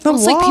on the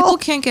It's wall? like people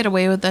can't get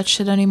away with that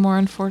shit anymore,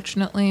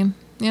 unfortunately.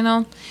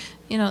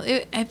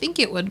 I think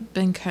it would have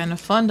been kind of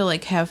fun to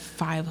like have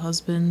 5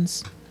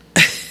 husbands.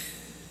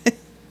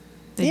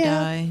 They Yeah.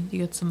 die, you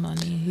get some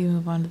money, you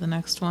move on to the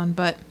next one.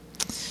 But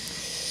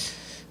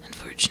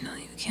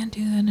unfortunately, we can't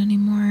do that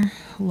anymore.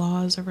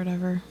 Laws or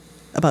whatever.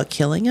 About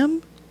killing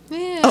him?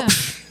 Yeah. Oh.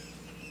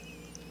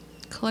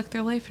 Collect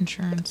their life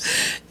insurance.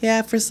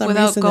 Yeah, for some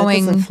Without reason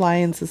going- that doesn't fly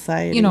in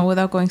society.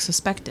 Without going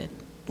suspected.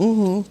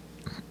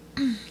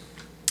 Mm-hmm.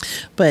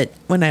 But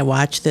when I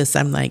watch this,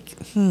 I'm like,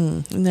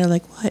 and they're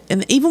like, what?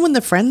 And even when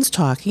the friends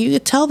talk, you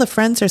could tell the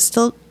friends are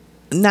still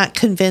not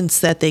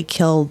convinced that they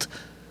killed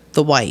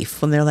the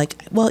wife. When they're like,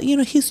 well,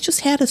 he's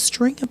just had a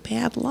string of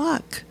bad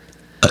luck.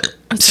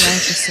 That's what I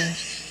have to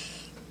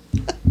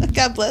say.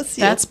 God bless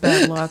you. That's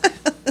bad luck.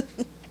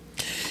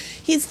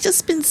 He's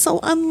just been so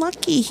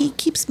unlucky. He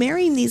keeps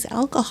marrying these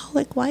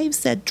alcoholic wives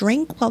that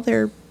drink while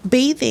they're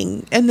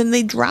bathing and then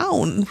they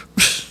drown.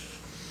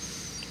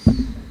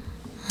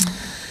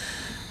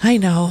 I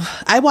know.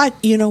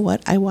 You know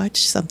what? I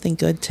watched something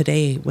good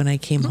today when I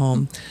came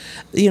home.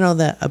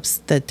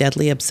 The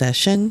Deadly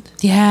Obsession.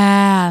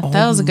 Yeah,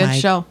 that was a good my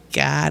show.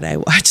 God, I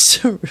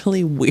watched a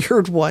really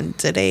weird one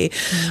today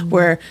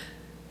where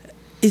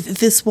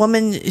this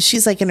woman,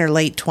 she's like in her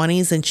late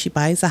 20s and she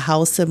buys a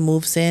house and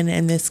moves in,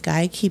 and this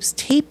guy keeps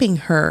taping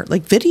her,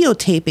 like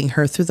videotaping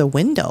her through the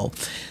window.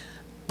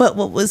 But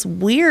what was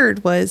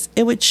weird was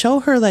it would show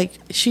her like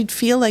she'd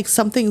feel like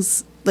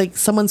someone's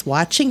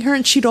watching her,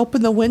 and she'd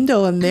open the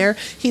window and there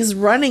he's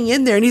running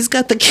in there and he's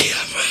got the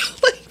camera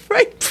like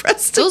right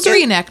pressed Those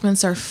against.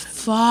 reenactments are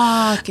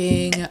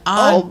fucking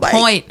on my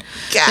point.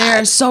 God. They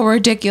are so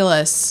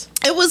ridiculous.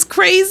 It was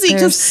crazy They're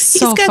because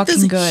so he's got this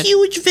fucking good.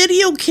 huge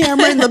video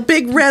camera and the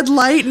big red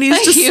light, and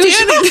he's just Huge-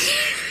 standing there.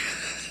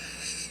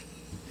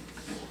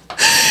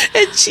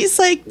 And she's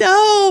like,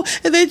 no.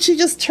 And then she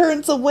just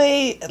turns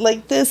away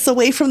like this,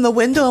 away from the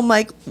window. I'm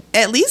like,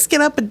 at least get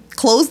up and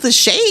close the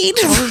shade.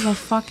 Close the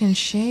fucking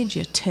shade,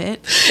 you tit.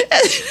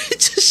 And it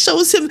just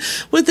shows him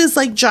with this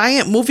like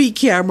giant movie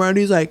camera, and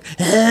he's like,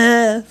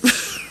 eh.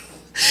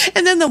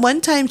 And then the one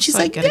time she's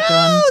Like, like, get a no,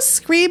 gun.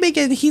 screaming,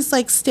 and he's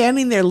like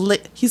standing there.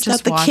 He's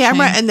Just got the watching.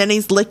 camera, and then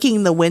he's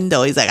licking the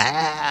window. He's like,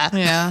 ah.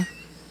 Yeah.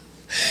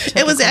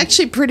 It was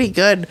actually pretty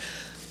good,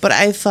 but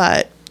I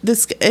thought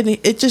and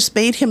it just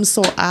made him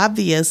so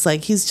obvious.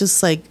 Like he's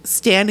just like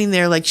standing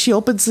there, like she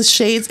opens the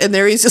shades, and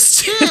there he's just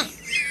standing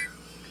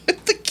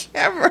with the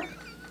camera.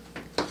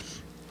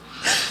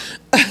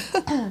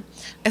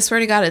 I swear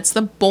to God, it's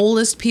the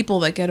boldest people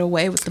that get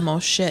away with the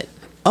most shit.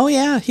 Oh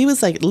yeah, he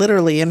was like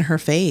literally in her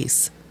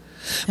face.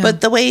 Yeah.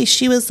 But the way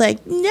she was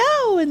like,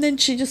 no, and then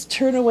she just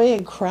turned away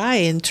and cry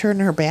and turn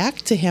her back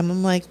to him.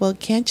 I'm like, well,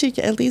 can't you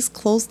at least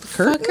close the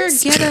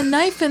curtains? Fucker, get a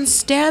knife and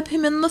stab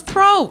him in the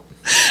throat.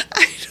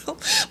 I know.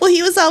 Well,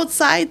 he was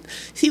outside.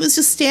 He was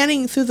just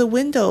standing through the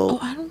window. Oh,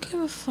 I don't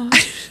give a fuck.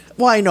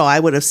 Well, I know. I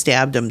would have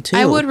stabbed him too.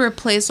 I would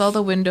replace all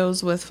the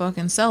windows with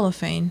fucking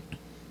cellophane.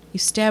 You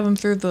stab him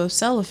through the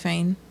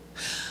cellophane.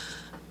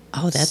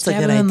 Oh, that's a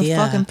stab good him idea. in the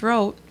fucking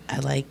throat I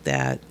like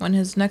that. when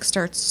his neck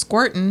starts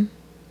squirting.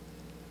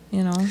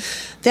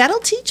 That'll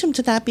teach him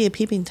to not be a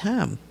peeping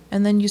Tom.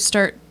 And then you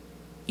take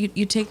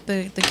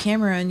the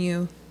camera and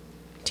you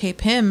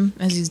tape him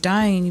as he's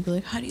dying, and you'd be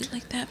like, how do you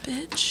like that,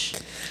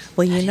 bitch?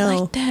 Well, How you do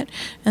know, like that?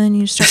 And then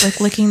you start like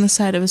licking the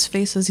side of his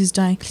face as he's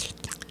dying.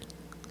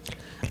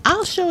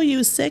 I'll show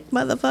you, sick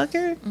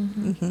motherfucker.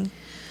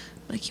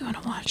 Like, you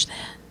want to watch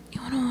that?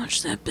 You want to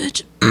watch that,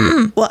 bitch?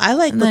 Well, I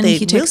like And what then they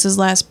he takes his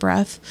last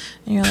breath,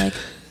 and you're like,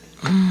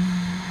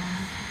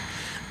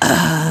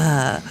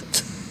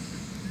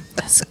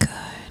 that's good.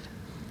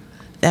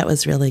 That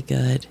was really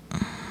good.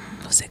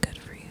 Was it good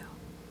for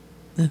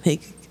you?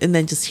 And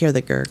then just hear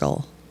the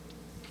gurgle.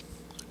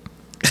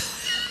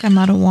 I'm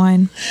out of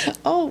wine.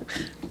 Oh.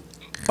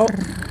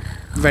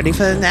 Ready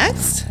for the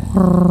next?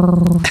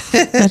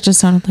 That just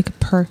sounded like a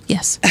purr.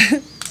 Yes. I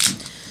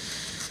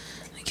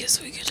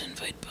guess we could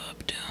invite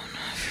Bob down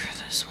for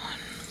this one.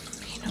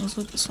 He knows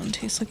what this one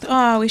tastes like.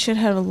 Oh, we should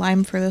have a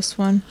lime for this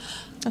one.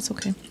 That's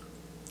okay.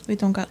 We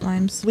don't got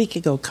limes. We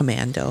could go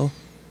commando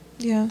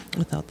Yeah.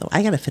 without the.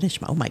 I gotta finish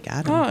my. Oh my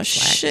god. I'm Oh, slack.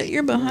 shit.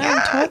 You're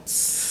behind,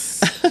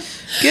 Toots.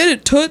 Get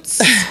it,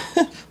 Toots.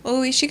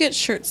 Oh, we should get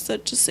shirts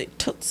that just say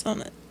Toots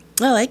on it.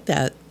 I like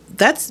that.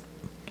 That's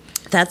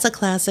a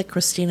classic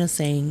Christina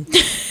saying.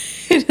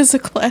 It is a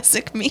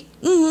classic me.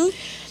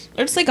 Mm-hmm.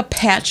 Or it's like a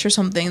patch or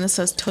something that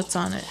says Toots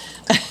on it.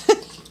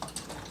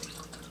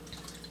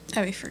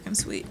 That'd be freaking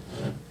sweet.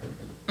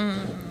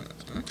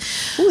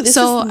 Ooh, this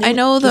So is new- I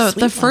know sweet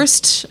the one.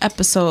 first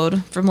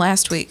episode from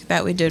last week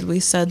that we did, we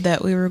said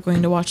that we were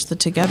going to watch the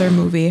Together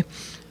movie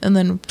and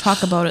then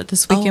talk about it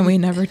this weekend. Oh. We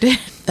never did.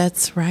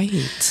 That's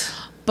right.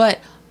 But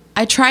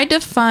I tried to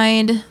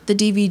find the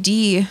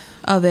DVD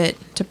of it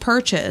to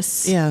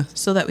purchase, Yeah.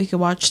 so that we could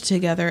watch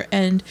together,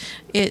 and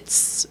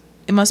it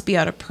must be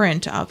out of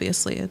print.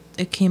 Obviously,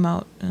 it came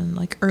out in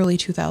like early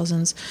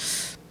 2000s,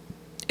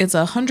 It's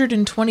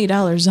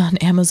 $120 on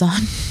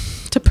Amazon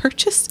to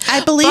purchase.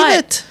 I believe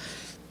it.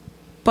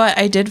 But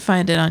I did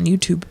find it on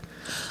YouTube.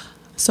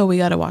 So we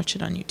got to watch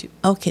it on YouTube.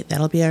 Okay,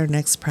 that'll be our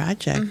next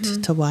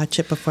project, to watch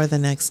it before the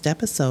next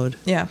episode.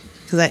 Yeah.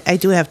 Because I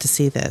do have to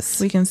see this.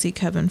 We can see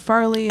Kevin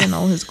Farley in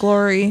all his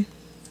glory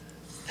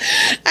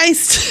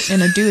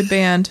in a dude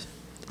band.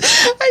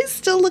 I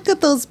still look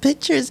at those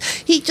pictures.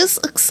 He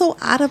just looks so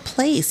out of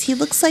place. He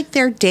looks like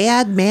their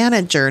dad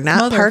manager,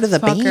 not part of the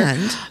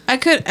Motherfucker.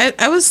 band.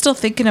 I was still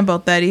thinking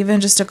about that even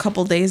just a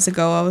couple days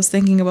ago. I was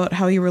thinking about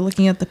how you were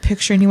looking at the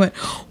picture and you went,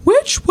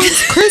 which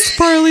was Chris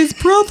Farley's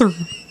brother?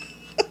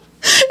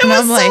 It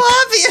was so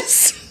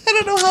obvious. I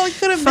don't know how I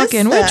could have missed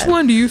fucking, that. which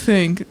one do you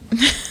think?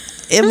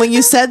 And when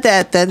you said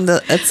that, then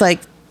it's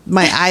like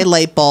my eye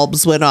light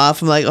bulbs went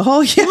off. I'm like,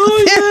 oh, yeah.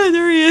 Oh, yeah,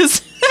 there he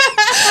is.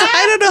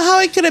 I don't know how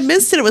I could have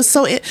missed it. It was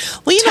so... Well,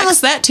 you know,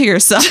 Text that to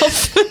yourself.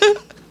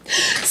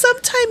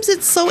 sometimes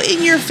it's so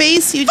in your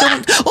face you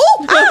don't...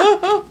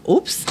 Oh!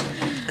 Oops.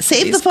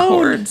 Save These the phone.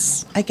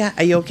 cords.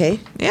 Are you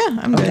okay? Yeah,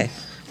 I'm good. Okay.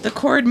 The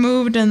cord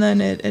moved and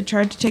then it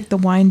tried to take the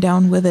wine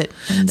down with it.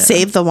 And,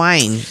 Save the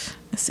wine.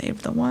 I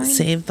saved the wine.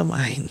 Save the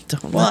wine.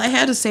 Don't Well, let- I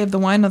had to save the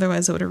wine,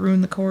 otherwise it would have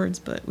ruined the cords.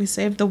 But we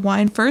saved the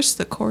wine first,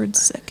 the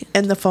cords second.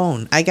 And the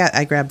phone. I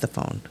grabbed the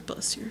phone.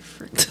 Bless your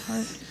freaking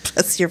heart.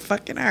 Bless your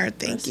fucking heart.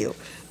 Thank you.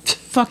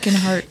 Fucking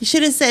heart. You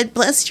should have said,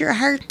 bless your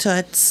heart,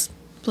 Toots.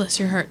 Bless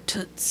your heart,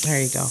 toots.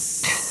 There you go.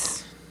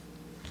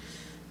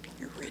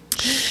 You're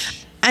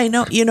rich. I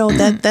know,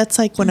 that's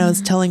like when I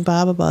was telling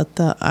Bob about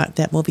the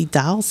that movie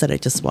Dolls that I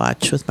just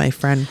watched with my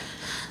friend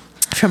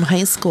from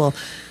high school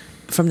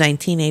from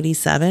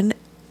 1987.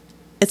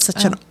 It's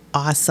such an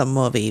awesome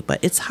movie, but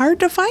it's hard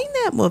to find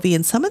that movie.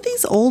 And some of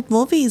these old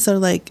movies are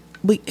like,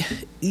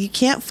 you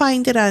can't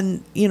find it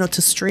on,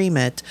 to stream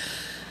it.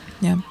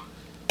 Yeah.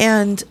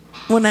 And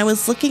when I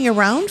was looking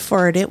around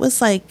for it, it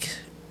was like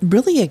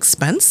really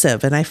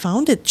expensive. And I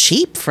found it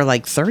cheap for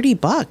like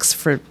 $30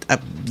 for a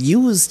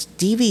used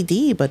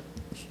DVD, but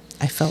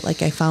I felt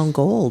like I found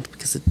gold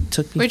because it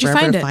took me Where'd you forever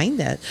find to it? find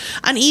it.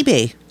 On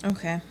eBay.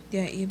 Okay.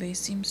 Yeah, eBay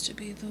seems to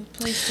be the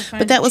place to find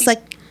But that it was cheap.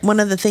 like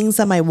one of the things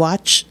on my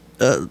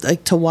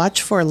to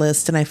watch for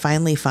list, and I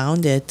finally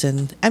found it.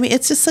 And I mean,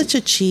 it's just such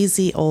a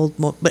cheesy old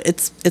but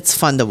it's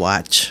fun to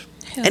watch.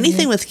 Hell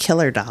Anything yeah. with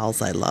killer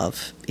dolls I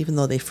love, even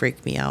though they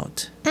freak me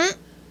out.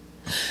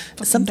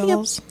 Fucking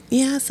dolls.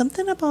 Yeah,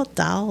 something about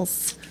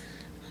dolls.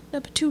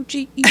 Number 2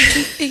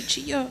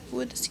 GETHER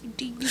with a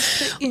CD you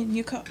play in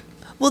your car.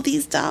 Well,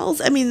 these dolls,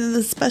 I mean,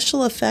 the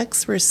special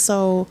effects were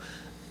so,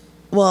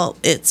 well,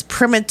 it's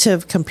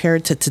primitive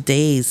compared to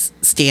today's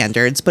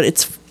standards, but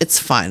it's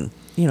fun.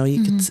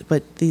 You could,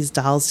 but these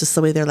dolls, just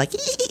the way they're like,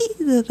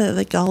 they're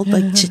like all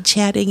like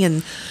chit-chatting,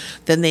 and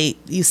then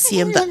you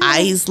see them, the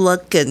eyes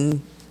look,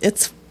 and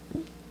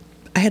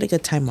I had a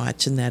good time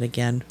watching that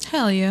again.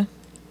 Hell yeah.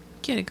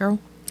 Get it, girl.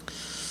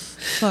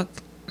 Fuck.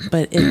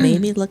 But it made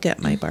me look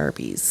at my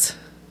Barbies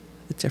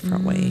a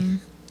different way.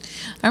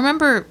 I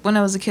remember when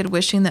I was a kid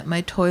wishing that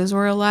my toys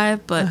were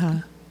alive, but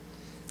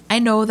I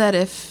know that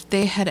if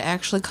they had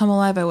actually come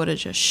alive, I would have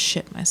just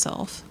shit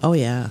myself. Oh,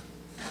 yeah.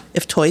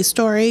 If Toy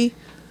Story,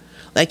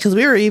 like, because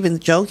we were even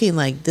joking,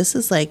 like, this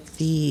is like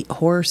the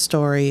horror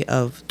story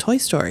of Toy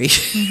Story.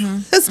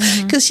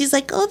 Because she's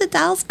like, oh, the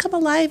dolls come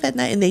alive at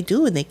night. And they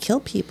do, and they kill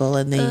people.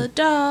 And The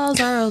dolls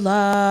are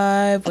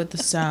alive with the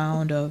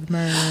sound of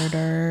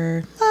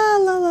murder. La,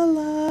 la, la,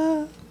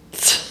 la.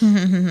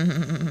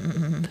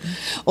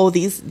 Oh,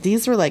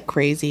 these were like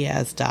crazy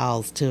ass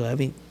dolls, too. I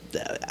mean,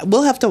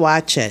 we'll have to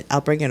watch it.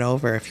 I'll bring it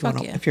over if you Fuck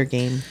want, yeah. if you're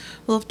game.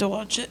 We'll have to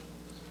watch it.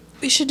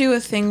 We should do a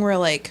thing where,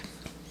 like,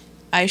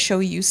 I show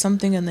you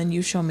something and then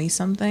you show me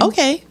something.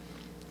 Okay.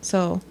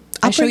 So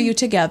I'll I show bring- you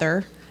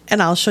together.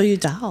 And I'll show you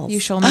dolls. You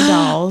show me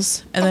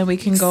dolls, and then we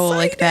can go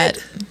like that.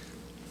 excited.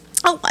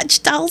 I'll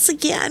watch dolls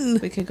again.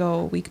 We could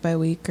go week by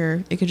week,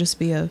 or it could just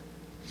be a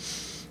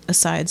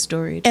side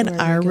story to And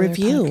our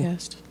regular review.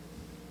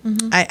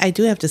 podcast. I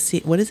do have to see.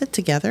 What is it?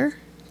 Together?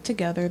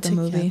 Together, the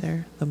movie.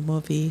 The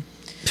movie.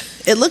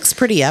 It looks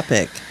pretty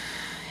epic.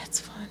 It's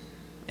fun.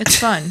 It's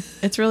fun.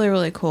 It's really,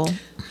 really cool.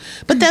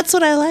 But that's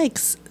what I like.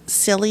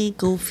 Silly,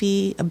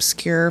 goofy,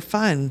 obscure,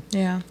 fun.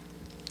 Yeah.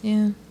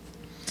 Yeah.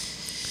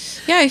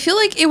 Yeah, I feel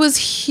like it was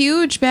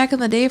huge back in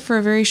the day for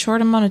a very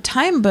short amount of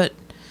time, but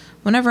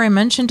whenever I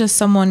mention to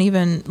someone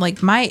even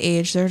like my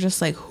age, they're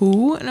just like,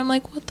 "Who?" And I'm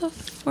like, where the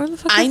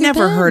fuck I have you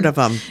never been?" heard of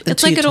them.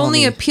 It's like it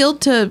only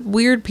appealed to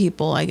weird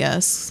people, I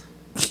guess.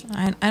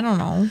 I don't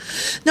know.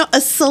 No,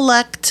 a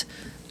select.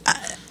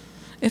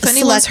 If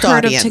anyone's select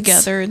heard audience. of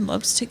Together and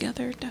loves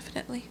Together,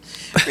 definitely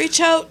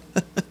reach out.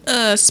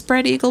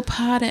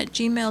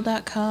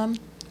 spreadeaglepod@gmail.com.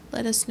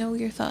 Let us know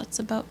your thoughts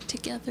about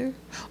Together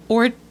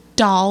or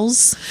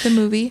Dolls, the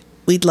movie.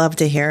 We'd love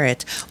to hear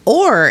it.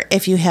 Or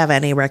if you have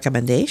any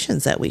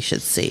recommendations that we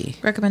should see.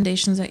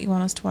 Recommendations that you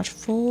want us to watch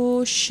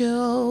for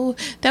show.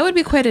 That would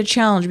be quite a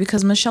challenge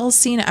because Michelle's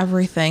seen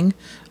everything.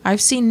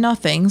 I've seen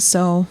nothing,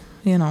 so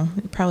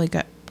it probably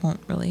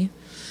won't really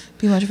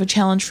be much of a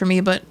challenge for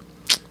me, but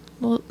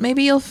Well,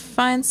 maybe you'll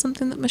find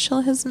something that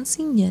Michelle hasn't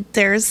seen yet.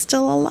 There's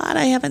still a lot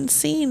I haven't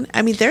seen.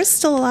 I mean, there's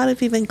still a lot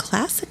of even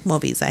classic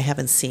movies I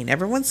haven't seen.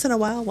 Every once in a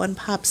while, one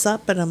pops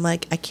up, and I'm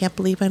like, I can't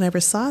believe I never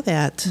saw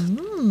that.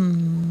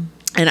 And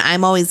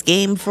I'm always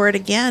game for it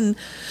again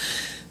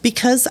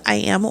because I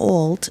am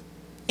old,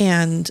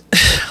 and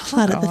a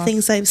lot of the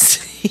things I've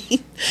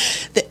seen,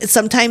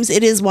 sometimes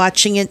it is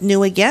watching it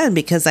new again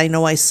because I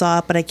know I saw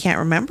it, but I can't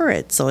remember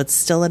it. So it's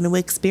still a new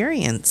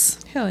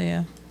experience. Hell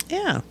yeah.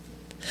 Yeah.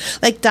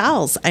 Like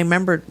Dolls, I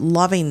remember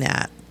loving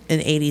that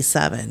in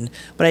 87,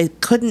 but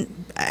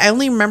I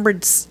only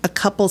remembered a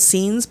couple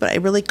scenes, but I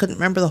really couldn't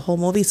remember the whole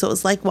movie. So it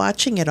was like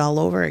watching it all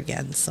over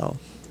again. So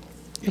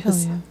it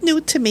was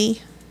new to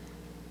me.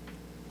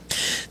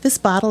 This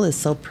bottle is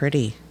so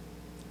pretty.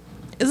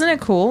 Isn't it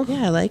cool?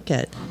 Yeah, I like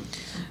it.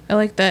 I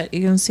like that.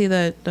 You can see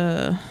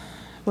that,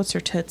 what's her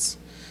tits?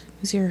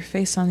 You see her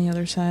face on the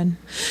other side.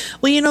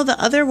 Well,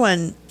 the other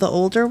one, the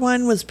older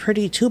one was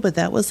pretty too, but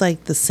that was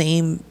like the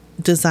same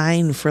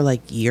design for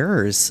like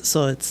years.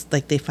 So it's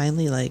like they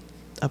finally like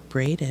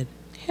upgraded.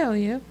 Hell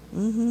yeah.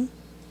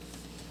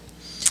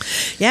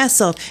 Yeah,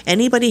 so if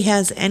anybody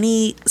has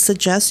any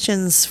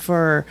suggestions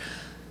for,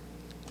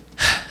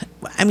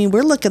 I mean,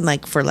 we're looking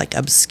like for like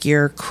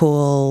obscure,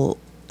 cool,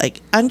 like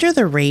under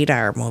the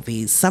radar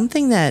movies,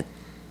 something that,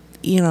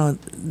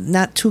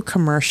 not too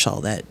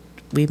commercial that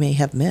we may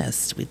have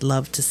missed. We'd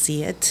love to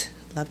see it.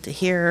 Love to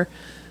hear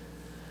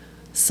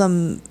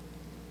some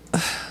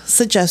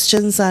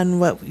suggestions on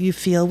what you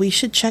feel we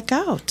should check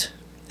out.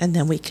 And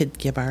then we could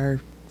give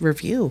our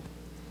review.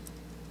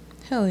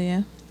 Hell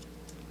yeah.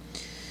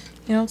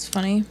 It's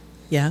funny.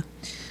 Yeah.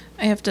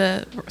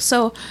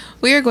 So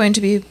we are going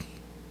to be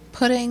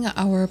putting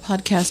our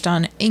podcast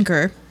on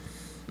Anchor,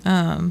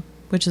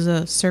 which is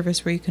a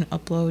service where you can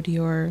upload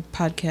your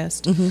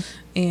podcast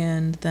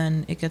and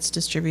then it gets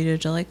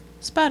distributed to like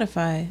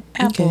Spotify,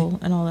 Apple,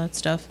 and all that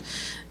stuff.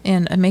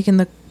 And I'm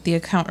making the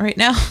account right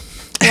now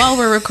while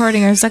we're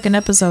recording our second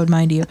episode,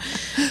 mind you.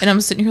 And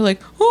I'm sitting here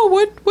like,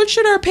 oh, what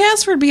should our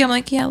password be? I'm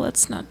like, yeah,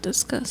 let's not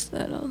discuss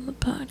that on the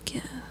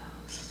podcast.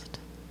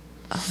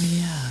 Oh,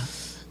 yeah.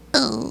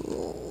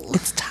 Oh.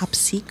 It's top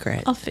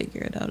secret. I'll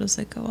figure it out as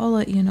I go. I'll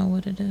let you know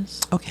what it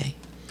is. Okay.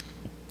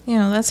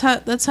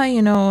 That's how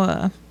you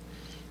know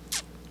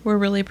we're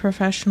really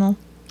professional.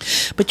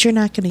 But you're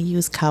not going to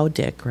use cow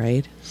dick,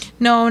 right?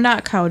 No,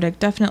 not cow dick.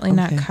 Definitely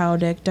not cow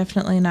dick.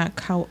 Definitely not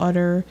cow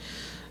udder,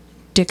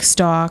 dick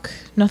stalk.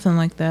 Nothing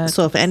like that.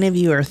 So if any of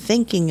you are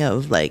thinking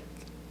of like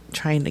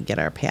trying to get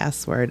our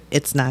password,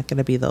 it's not going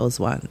to be those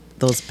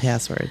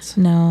passwords.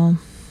 No,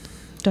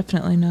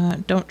 definitely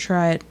not. Don't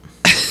try it.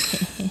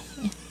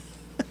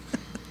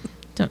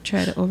 Don't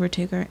try to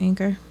overtake our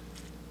Anchor.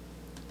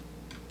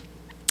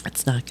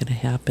 It's not going to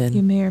happen.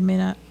 You may or may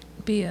not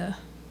be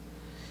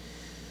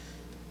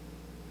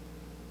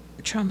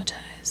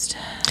traumatized.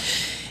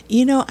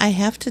 I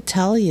have to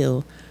tell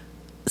you,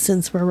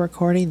 since we're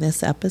recording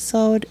this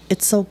episode,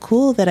 it's so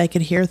cool that I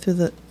could hear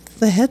through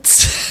the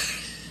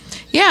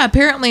hits. Yeah,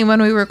 apparently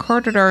when we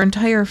recorded our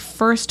entire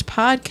first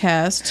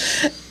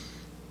podcast,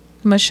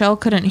 Michelle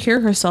couldn't hear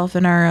herself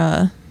in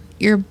our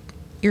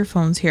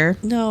earphones here.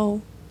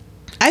 No.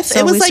 So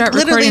it was we like start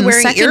literally recording the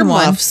wearing second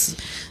earmuffs.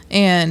 one,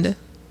 and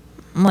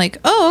I'm like,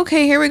 oh,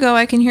 okay, here we go.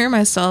 I can hear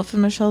myself.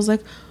 And Michelle's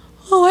like,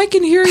 oh, I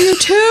can hear you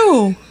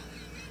too.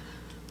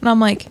 And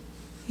I'm like,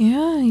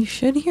 yeah, you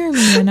should hear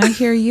me, and I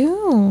hear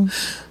you.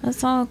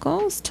 That's how it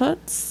goes,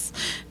 toots.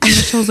 And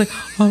Michelle's like,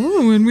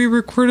 oh, when we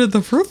recorded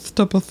the first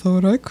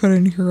episode, I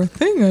couldn't hear a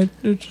thing.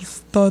 I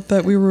just thought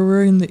that we were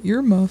wearing the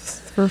earmuffs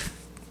for,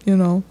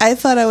 I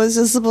thought I was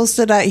just supposed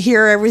to not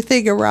hear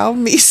everything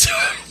around me, so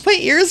my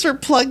ears were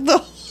plugged the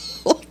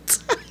whole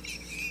time.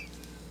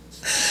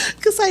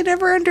 Because I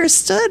never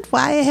understood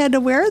why I had to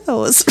wear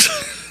those.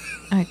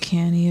 I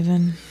can't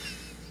even.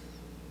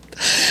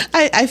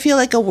 I feel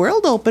like a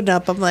world opened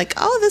up. I'm like,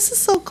 oh, this is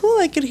so cool.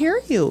 I can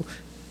hear you.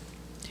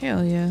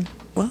 Hell yeah.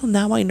 Well,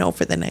 now I know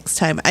for the next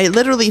time. I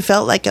literally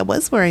felt like I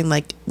was wearing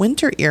like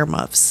winter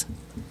earmuffs.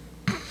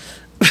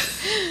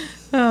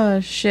 Oh,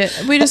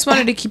 shit. We just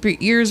wanted to keep your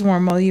ears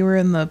warm while you were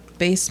in the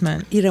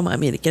basement. You don't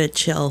want me to get a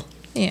chill.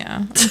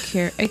 Yeah,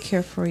 I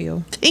care for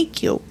you.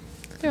 Thank you.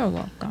 You're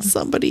welcome.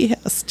 Somebody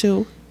has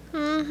to.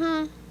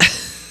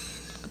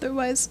 Mm-hmm.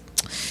 Otherwise,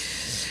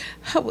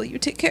 how will you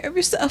take care of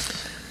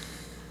yourself?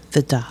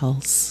 The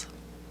dolls.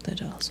 The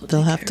dolls will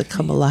They'll take have care to of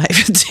come you.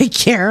 alive and take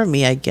care of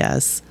me, I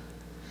guess.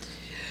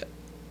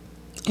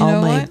 You All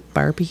know my what?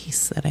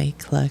 Barbies that I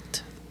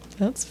collect.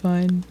 That's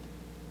fine.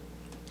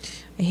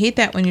 I hate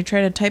that when you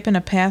try to type in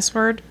a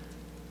password.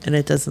 And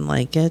it doesn't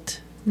like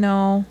it.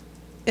 No.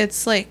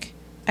 It's like,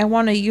 I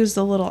want to use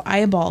the little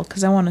eyeball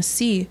because I want to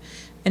see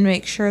and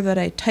make sure that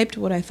I typed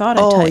what I thought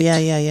I typed. Oh,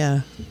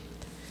 yeah.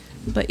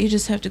 But you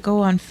just have to go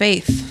on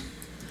faith.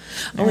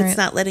 Oh, it's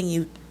not letting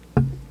you,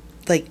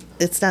 like,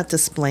 it's not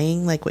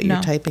displaying, like, what No.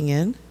 you're typing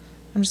in?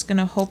 I'm just going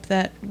to hope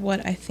that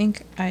what I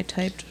think I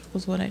typed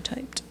was what I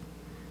typed.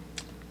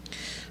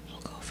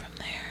 We'll go from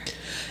there.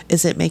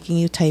 Is it making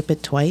you type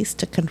it twice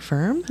to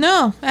confirm?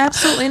 No,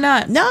 absolutely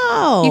not.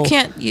 No. You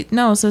can't.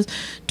 No, it says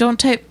don't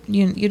type.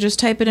 You just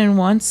type it in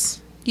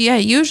once. Yeah,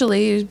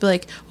 usually you'd be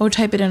like, oh,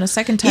 type it in a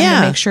second time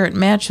Yeah. to make sure it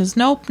matches.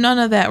 Nope, none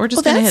of that. We're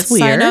just Well, going to hit that's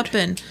sign weird. up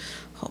and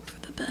hope for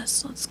the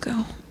best. Let's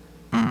go.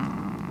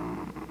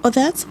 Well,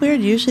 that's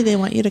weird. Usually they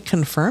want you to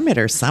confirm it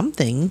or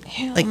something.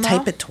 Hell like no.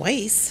 type it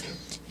twice.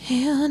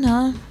 Hell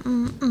no.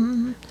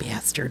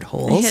 Bastard I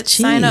holes. hit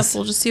sign up. Jeez.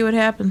 We'll just see what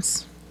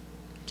happens.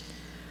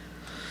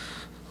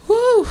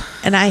 Woo.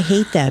 And I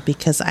hate that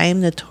because I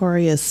am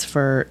notorious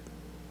for,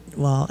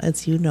 well,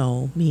 as you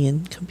know, me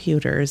and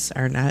computers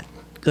are not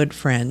good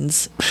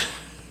friends.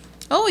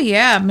 Oh,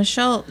 yeah.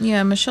 Michelle.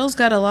 Yeah, Michelle's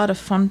got a lot of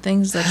fun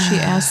things that she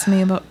asks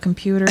me about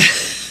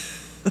computers.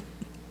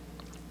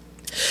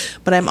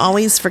 But I'm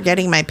always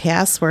forgetting my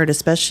password,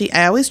 especially.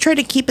 I always try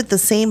to keep it the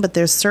same, but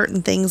there's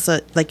certain things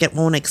that, like, it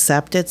won't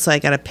accept it, so I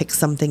got to pick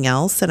something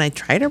else. And I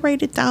try to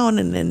write it down,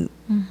 and then,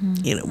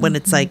 when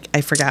it's like,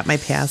 I forgot my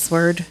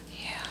password.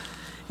 Yeah.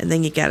 And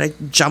then you got to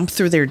jump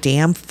through their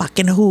damn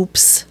fucking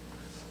hoops.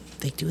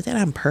 They do that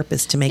on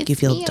purpose to make you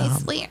feel dumb. I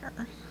swear.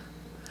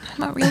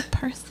 I'm a real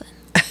person.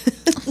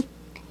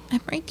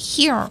 I'm right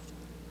here.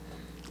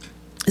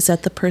 Is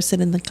that the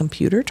person in the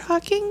computer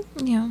talking?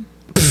 Yeah.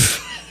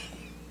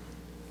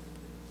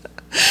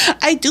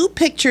 I do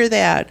picture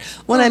that.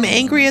 When I'm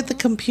angry at the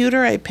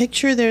computer, I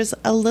picture there's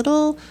a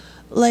little,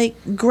 like,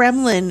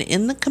 gremlin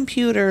in the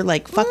computer,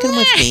 like, fucking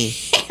with me.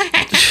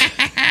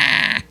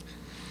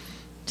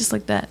 Just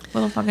like that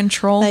little fucking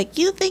troll. Like,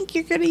 you think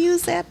you're going to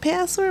use that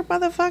password,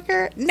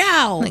 motherfucker?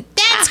 No. Like,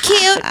 that's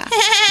cute.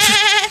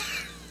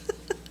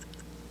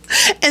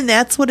 And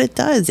that's what it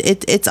does.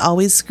 It's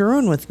always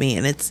screwing with me,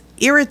 and it's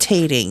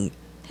irritating.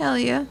 Hell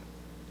yeah.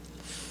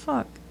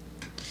 Fuck.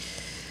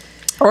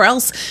 Or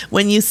else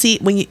when you this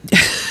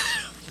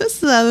is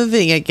the other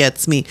thing that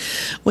gets me.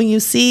 When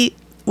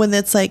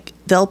it's like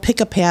they'll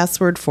pick a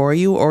password for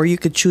you, or you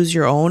could choose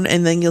your own,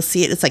 and then you'll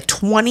see it's like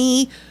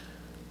 20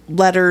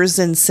 letters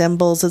and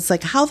symbols. It's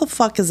like, how the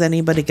fuck is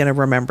anybody going to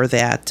remember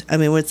that? I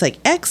mean, when it's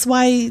like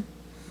XY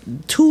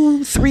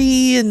 2,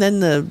 3, and then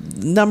the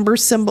number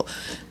symbol.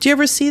 Do you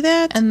ever see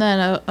that? And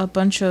then a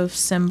bunch of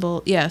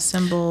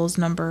symbols,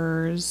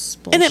 numbers,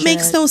 bullshit. And it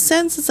makes no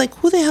sense. It's like,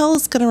 who the hell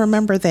is going to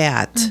remember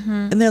that?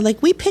 And they're like,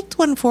 we picked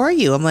one for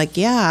you. I'm like,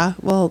 yeah,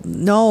 well,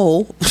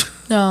 no.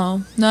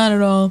 No, not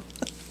at all.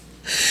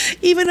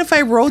 Even if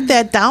I wrote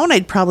that down,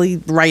 I'd probably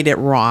write it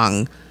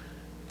wrong.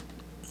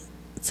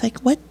 It's like,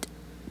 what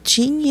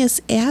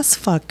genius ass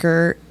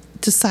fucker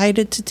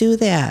decided to do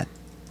that?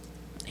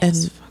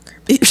 Ass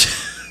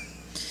fucker.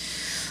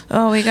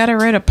 Oh, we got to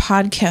write a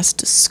podcast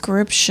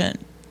description.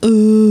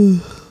 Ooh.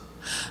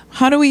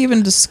 How do we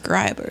even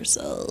describe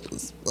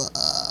ourselves?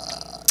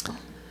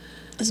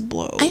 This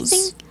blows. I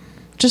think,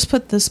 just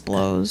put this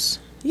blows.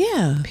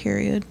 yeah,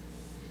 Period.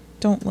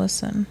 Don't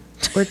listen.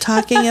 we're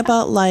talking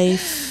about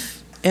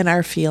life and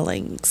our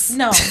feelings.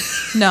 No.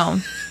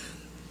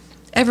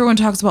 Everyone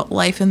talks about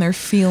life and their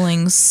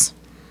feelings.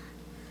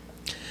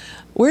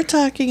 We're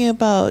talking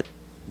about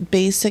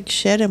basic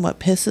shit and what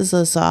pisses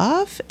us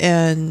off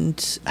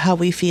and how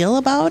we feel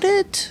about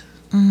it.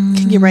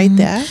 Can you write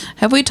that?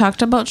 Have we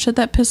talked about shit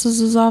that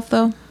pisses us off,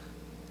 though?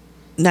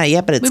 Not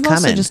yet, but it's we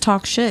mostly coming. just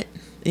talk shit.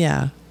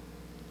 Yeah.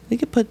 We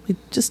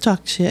just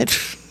talk shit.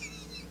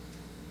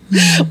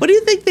 What do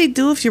you think they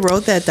do if you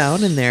wrote that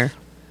down in there?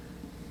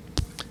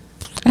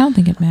 I don't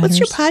think it matters. What's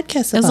your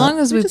podcast about? As long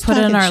as We're we just put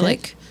in talking our, shit.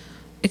 like,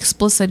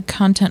 explicit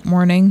content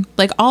warning.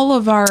 Like, all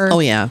of our Oh,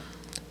 yeah.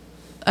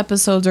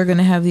 episodes are going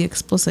to have the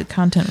explicit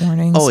content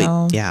warning. Oh,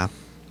 so yeah.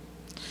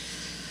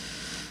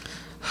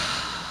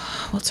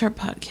 what's our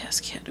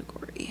podcast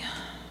category?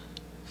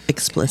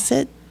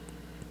 Explicit?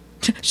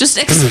 Just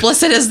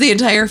explicit as the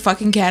entire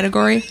fucking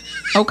category?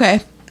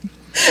 Okay.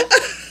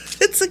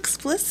 It's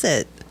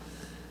explicit.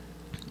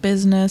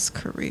 Business,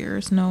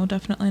 careers. No,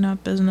 definitely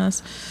not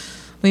business.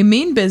 We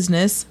mean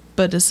business,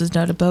 but this is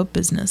not about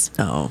business.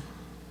 No.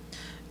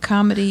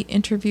 Comedy,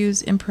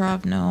 interviews,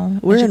 improv, no.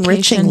 We're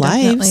enriching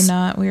definitely lives.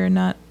 not. We are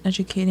not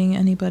educating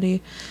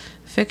anybody.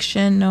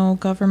 Fiction, no.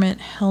 Government,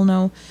 hell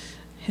no.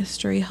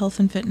 History, health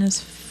and fitness,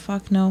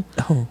 fuck no.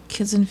 Oh.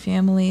 Kids and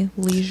family,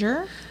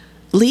 leisure,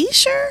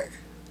 Leisure?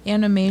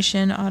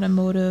 animation,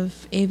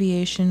 automotive,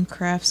 aviation,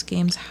 crafts,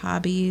 games,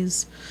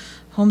 hobbies,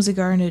 homes and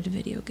garden,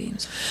 video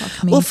games.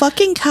 Fuck me. Well,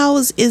 fucking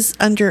cows is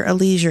under a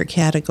leisure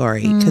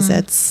category because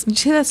that's... Would you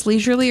say that's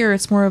leisurely, or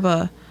it's more of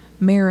a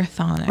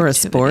marathon Or a activity?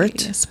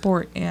 sport? A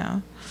sport, yeah.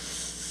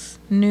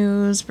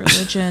 News,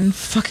 religion,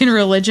 fucking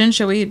religion.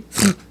 Should we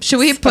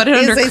put it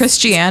under As I-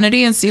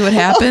 Christianity and see what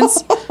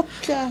happens? Oh,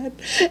 God.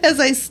 As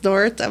I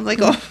snort, I'm like,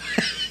 oh.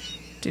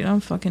 Dude,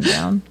 I'm fucking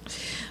down.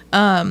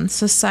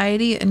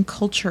 Society and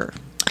culture.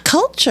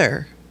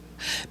 Culture.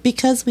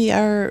 Because we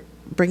are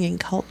bringing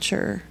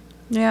culture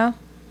Yeah.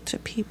 to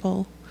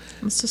people.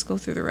 Let's just go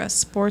through the rest.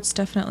 Sports,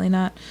 definitely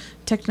not.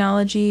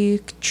 Technology,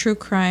 true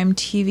crime,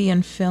 TV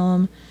and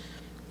film,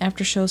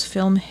 after shows,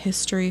 film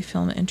history,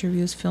 film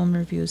interviews, film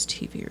reviews,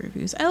 TV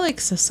reviews. I like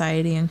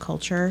society and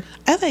culture.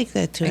 I like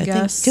that too. I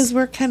guess. Because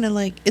we're kind of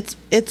like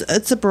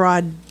it's a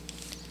broad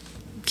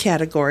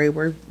category.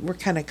 We're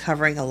kind of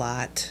covering a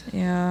lot.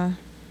 Yeah.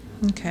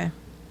 Okay.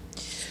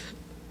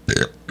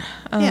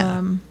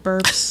 Yeah.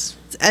 Burps.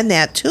 And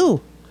that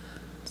too.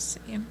 Let's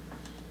see.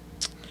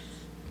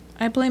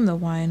 I blame the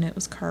wine. It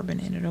was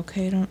carbonated,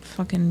 okay? Don't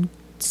fucking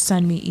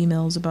send me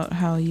emails about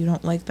how you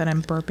don't like that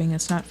I'm burping.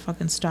 It's not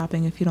fucking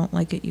stopping. If you don't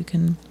like it, you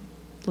can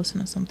listen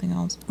to something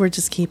else. We're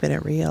just keeping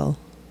it real.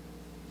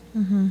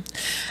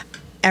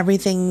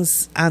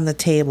 Everything's on the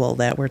table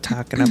that we're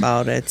talking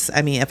about.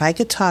 I mean, if I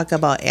could talk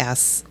about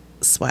ass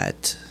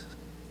sweat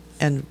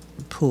and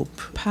poop.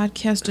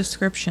 Podcast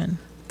description.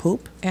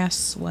 Poop? Ass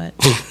sweat.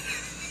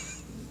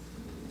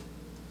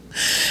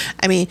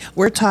 I mean,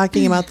 we're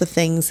talking about the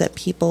things that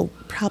people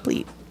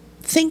probably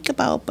think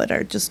about but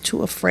are just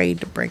too afraid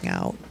to bring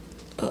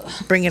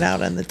it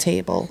out on the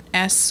table.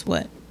 Ass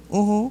sweat.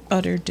 Mm-hmm.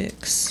 Utter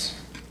dicks.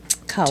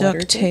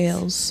 Duck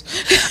tails.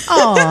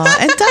 Aw,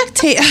 and duck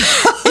tail.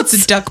 It's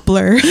a duck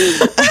blur.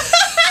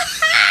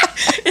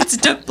 It's a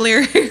duck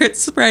blur here at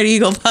Spread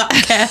Eagle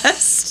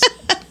Podcast.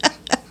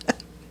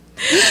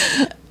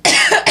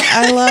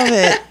 I love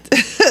it.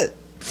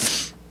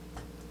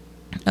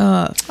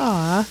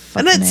 Aw.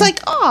 And it's like,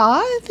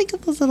 aw, I think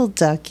of those little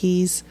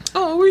duckies.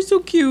 Oh, we're so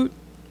cute.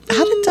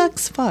 How do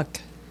ducks fuck?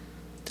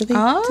 Do they?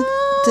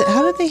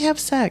 How do they have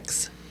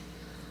sex?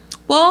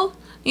 Well,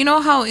 you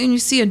know how when you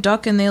see a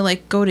duck and they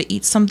like go to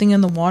eat something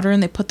in the water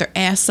and they put their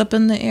ass up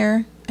in the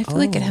air? I feel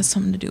like it has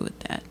something to do with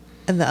that.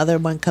 And the other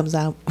one comes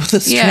out with a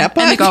strap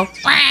on. And they go,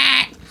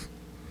 wah!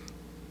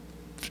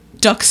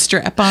 Duck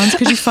strap-ons.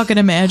 Could you fucking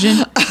imagine?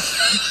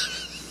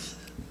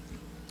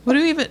 What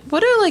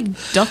do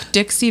like duck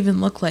dicks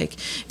even look like?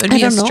 It would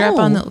be a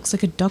strap-on that looks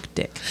like a duck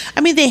dick.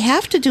 I mean, they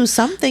have to do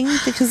something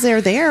because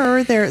they're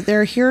there.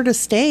 They're here to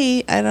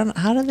stay. I don't know.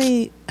 How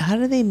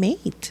do they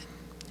mate?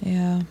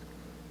 Yeah.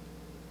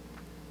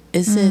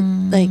 Is it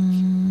like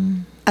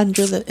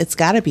under the? It's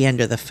got to be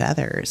under the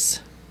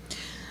feathers.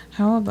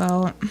 How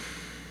about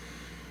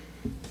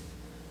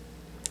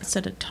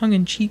instead of tongue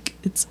in cheek,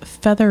 it's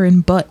feather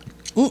and butt.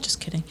 Just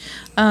kidding.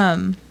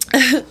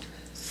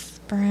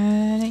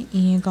 Spread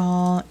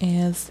Eagle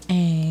is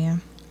a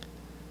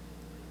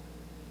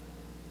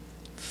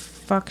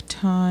fuck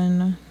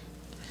ton.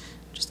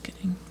 Just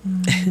kidding.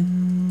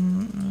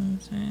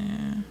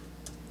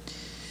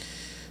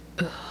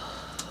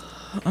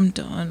 I'm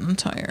done. I'm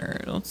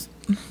tired.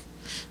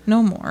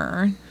 No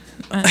more.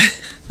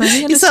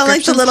 You sound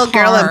like the little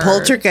girl in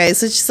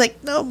Poltergeist. And she's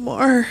like, no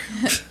more.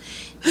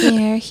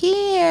 They're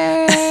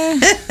here.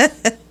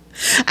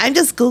 I'm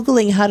just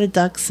Googling how do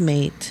ducks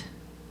mate.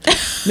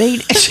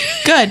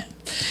 Good.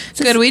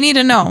 Good. We need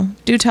to know.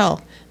 Do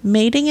tell.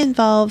 Mating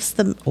involves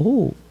the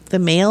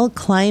male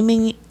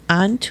climbing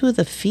onto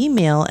the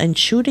female and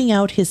shooting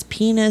out his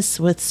penis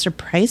with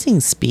surprising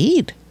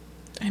speed.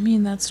 I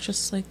mean, that's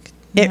just like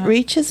it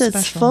reaches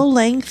its full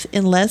length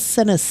in less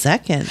than a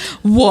second.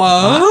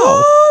 What?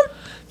 Wow.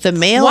 The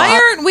male. Why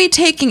aren't we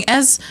taking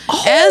as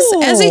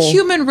a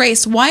human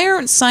race? Why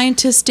aren't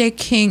scientists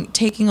taking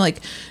like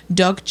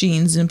duck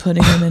genes and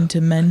putting them into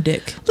men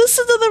dick?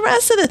 Listen to the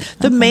rest of it.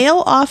 The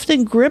male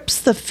often grips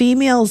the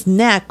female's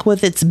neck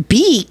with its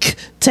beak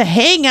to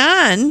hang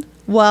on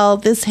while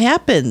this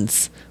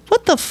happens.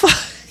 What the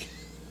fuck?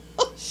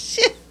 Oh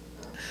shit!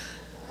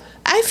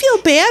 I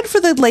feel bad for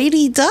the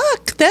lady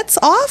duck. That's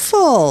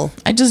awful.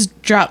 I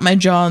just dropped my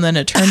jaw and then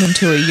it turned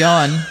into a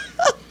yawn.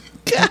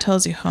 That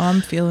tells you how I'm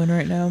feeling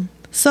right now.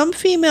 Some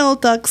female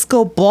ducks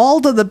go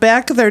bald on the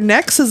back of their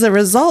necks as a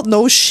result.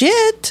 No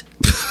shit.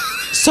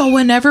 So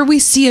whenever we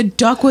see a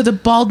duck with a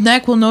bald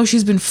neck, we'll know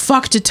she's been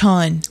fucked a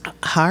ton.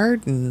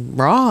 Hard and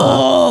raw.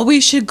 Oh,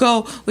 we should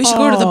go to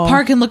the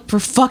park and look for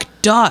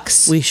fucked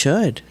ducks. We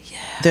should. Yeah.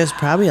 There's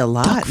probably a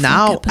lot duck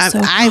now.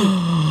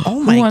 I'm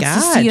oh my Who wants god.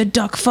 to see a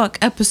duck fuck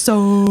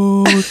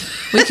episode?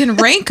 We can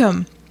rank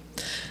them.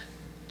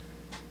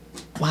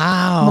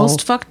 Wow.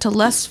 Most fucked to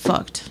less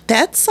fucked.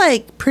 That's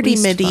like pretty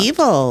Least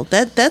medieval.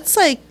 That's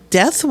like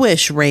death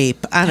wish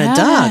rape on a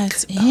duck.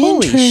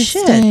 Holy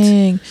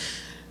shit.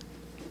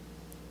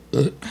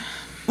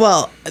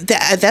 Well,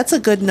 that's a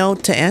good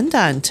note to end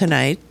on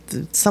tonight.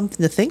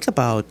 Something to think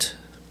about.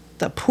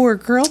 The poor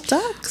girl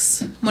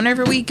ducks.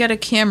 Whenever we get a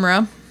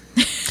camera,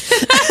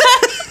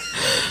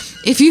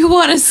 if you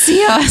want to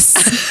see us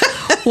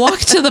walk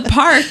to the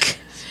park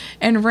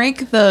and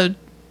rank the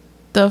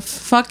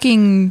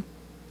fucking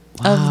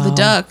of the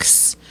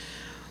ducks,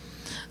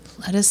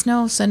 let us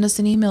know. Send us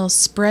an email,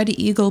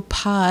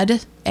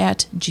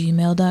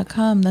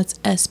 spreadeaglepod@gmail.com. That's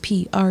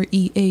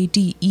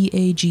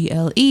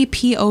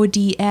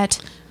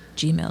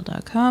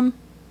spreadeaglepod@gmail.com.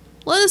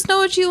 Let us know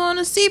what you want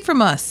to see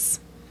from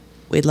us.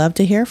 We'd love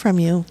to hear from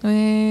you.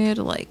 We'd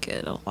like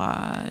it a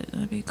lot.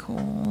 That'd be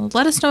cool.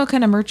 Let us know what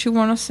kind of merch you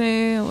want to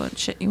say, what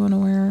shit you want to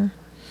wear,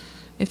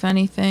 if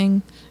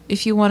anything.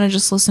 If you want to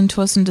just listen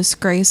to us in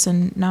disgrace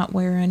and not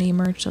wear any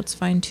merch, that's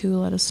fine too.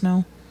 Let us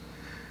know.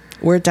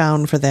 We're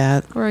down for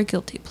that. Or a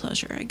guilty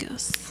pleasure, I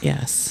guess.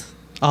 Yes.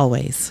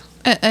 Always.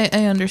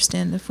 I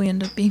understand if we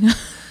end up being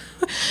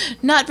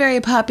not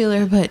very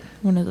popular, but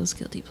one of those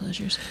guilty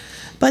pleasures.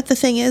 But the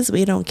thing is,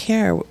 we don't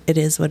care. It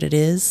is what it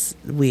is.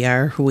 We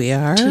are who we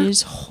are. It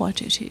is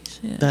what it is.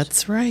 Yes.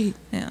 That's right.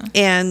 Yeah.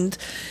 And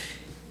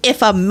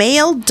if a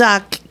male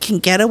duck can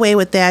get away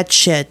with that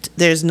shit,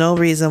 there's no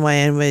reason why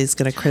anybody's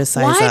going to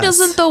criticize us. Why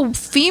doesn't the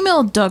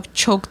female duck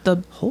choke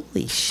the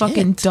Holy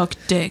fucking shit. duck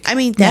dick? I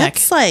mean, neck?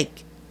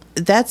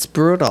 that's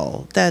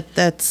brutal.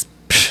 That's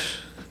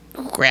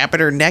grabbing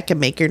her neck and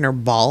making her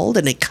bald,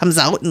 and it comes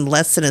out in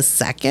less than a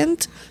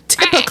second.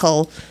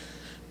 Typical.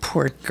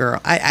 Poor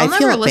girl. I I'll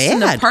feel never listen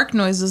bad. to park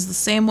noises the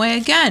same way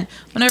again.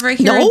 Whenever I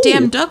hear No. a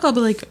damn duck, I'll be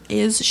like,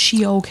 "Is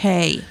she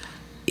okay?"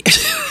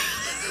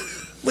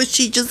 Was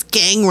she just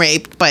gang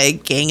raped by a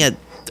gang of?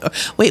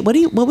 Wait, what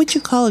would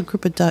you call a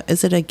group of ducks?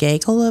 Is it a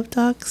gaggle of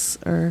ducks,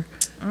 or?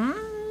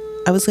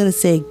 I was gonna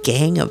say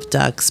gang of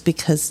ducks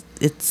because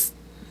it's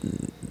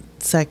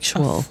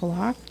sexual. A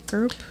flock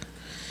group?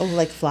 Oh,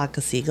 like flock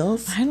of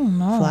seagulls. I don't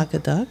know. Flock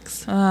of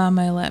ducks.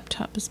 My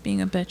laptop is being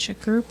a bitch. A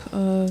group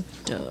of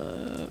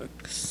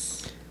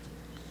ducks.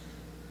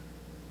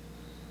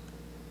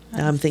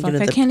 Now I'm thinking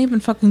Fuck, of I can't even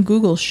fucking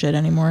Google shit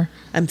anymore.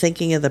 I'm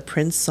thinking of the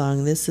Prince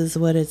song. This is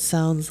what it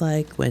sounds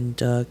like when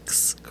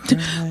ducks cry.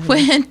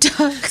 When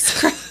ducks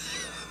cry.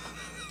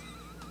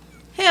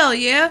 Hell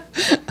yeah.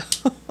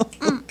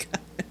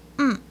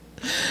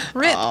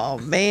 Rip. Oh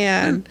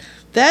man,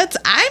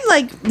 I'm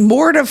like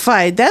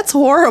mortified. That's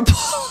horrible.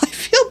 I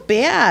feel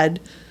bad.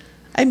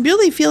 I'm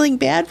really feeling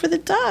bad for the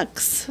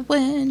ducks.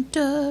 When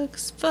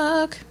ducks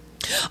fuck.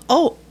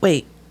 Oh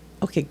wait,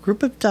 okay.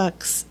 Group of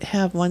ducks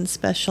have one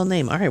special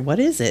name. All right, what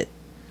is it?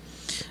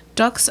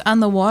 Ducks on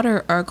the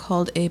water are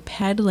called a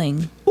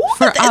paddling Ooh,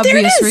 for there it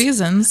obvious is.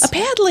 reasons. A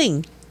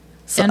paddling.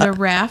 So, And a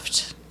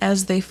raft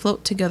as they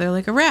float together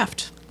like a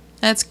raft.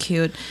 That's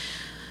cute.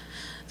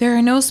 There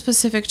are no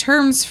specific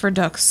terms for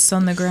ducks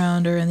on the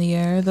ground or in the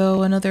air,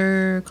 though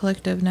another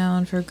collective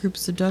noun for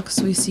groups of ducks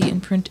we see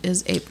in print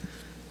is a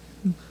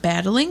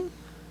battling?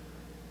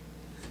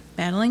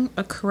 Battling?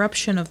 A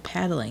corruption of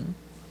paddling.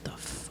 What the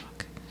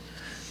fuck?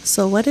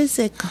 so what is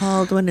it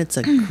called when it's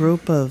a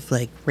group of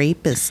like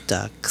rapist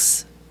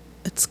ducks?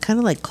 It's kind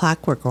of like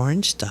Clockwork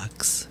Orange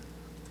ducks.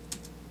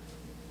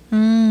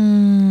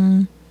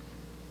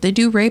 They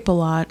do rape a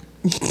lot.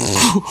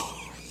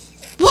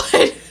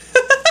 What?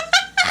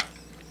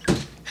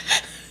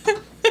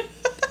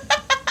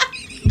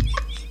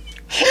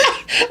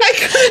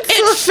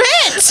 It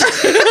fit!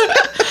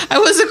 I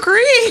was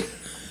agreeing.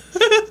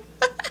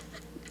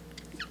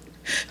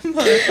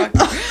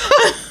 Motherfucker.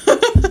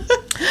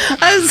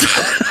 I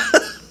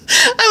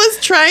was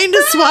trying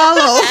to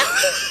swallow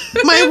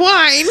my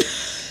wine.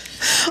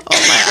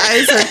 Oh, my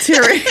eyes are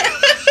tearing.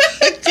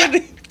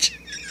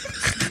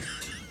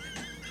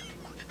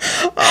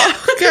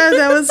 Oh, God,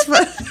 that was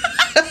fun.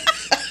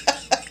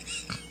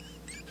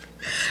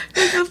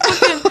 The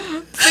fucking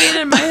vein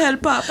in my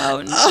head pop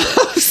out. And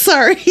Oh, I'm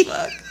sorry.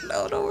 fuck.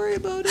 No, don't worry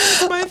about it.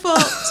 It's my fault.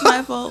 It's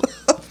my fault.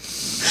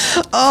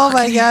 Oh,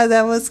 my God,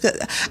 that was good.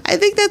 I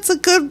think that's a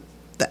good,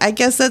 I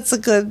guess that's a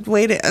good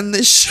way to end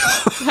this show.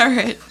 All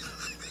right.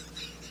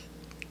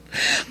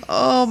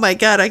 Oh, my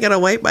God, I got to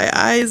wipe my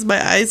eyes.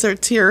 My eyes are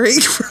tearing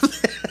from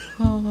that.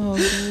 Oh,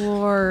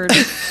 Lord.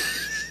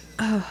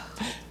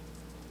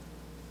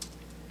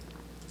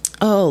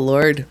 Oh,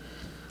 Lord.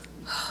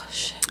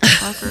 Shit.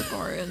 Clockwork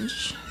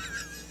Orange.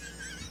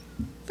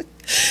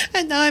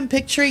 And now I'm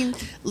picturing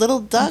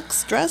little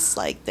ducks dressed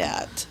like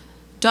that.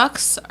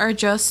 Ducks are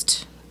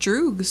just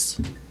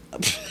droogs.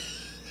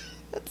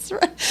 That's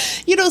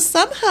right. You know,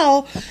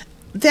 somehow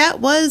that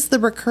was the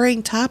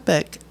recurring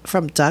topic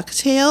from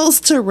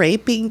DuckTales to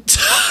raping.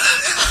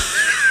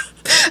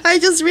 I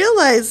just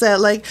realized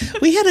that, like,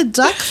 we had a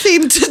duck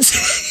theme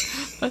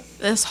today.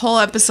 This whole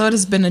episode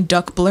has been a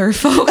duck blur,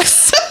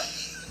 folks.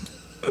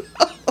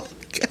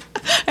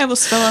 I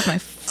almost fell off my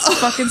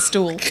fucking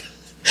stool.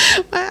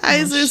 My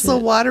eyes are so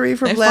shit. watery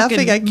from My laughing.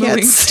 fucking I can't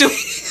moving see.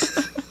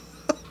 stool.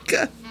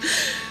 God.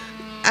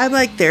 I'm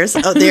like, there's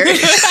a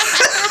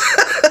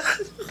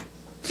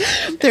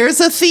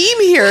theme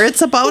here.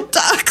 It's about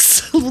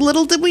ducks.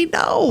 Little did we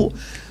know.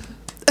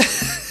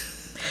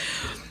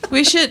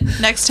 We should,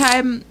 next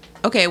time,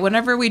 okay,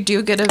 whenever we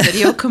do get a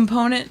video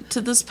component to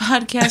this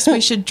podcast,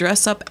 we should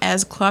dress up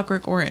as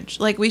Clockwork Orange.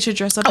 Like, we should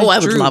dress up as Oh, I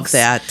would droogs. love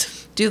that.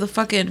 Do the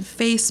fucking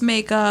face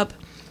makeup,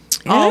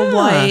 all Yeah.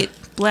 white,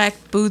 black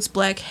boots,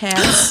 black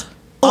hats,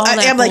 all that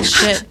I'm like,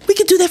 bullshit. we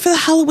could do that for the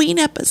Halloween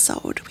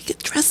episode. We could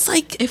dress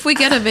like. If we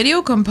get a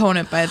video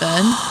component by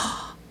then,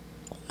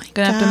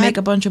 gonna have to make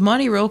a bunch of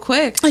money real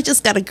quick. I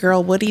just got a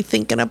girl Woody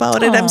thinking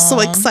about it. I'm so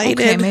Aw, excited.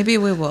 Okay, maybe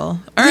we will,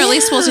 or at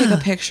least we'll take a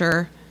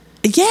picture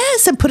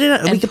Yes, and put it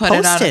on. and We could put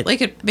it post on. it. We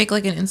could make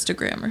like an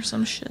Instagram or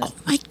some shit. Oh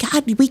my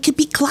God, we could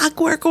be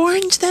Clockwork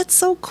Orange. That's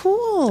so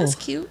cool. That's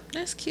cute.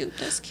 That's cute.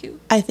 That's cute.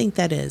 I think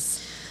that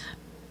is.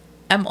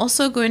 I'm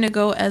also going to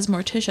go as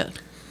Morticia.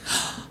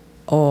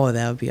 Oh,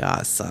 that would be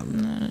awesome.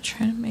 I'm gonna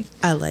try to make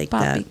I like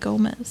Bobby that.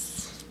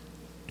 Gomez.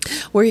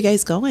 Where are you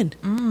guys going?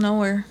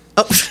 Nowhere.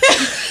 Oh.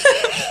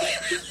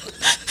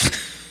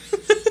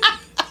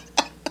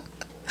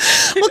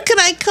 Well, can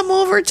I come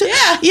over to?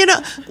 Yeah. You know,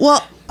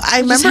 well,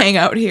 I Just remember. hang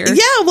out here.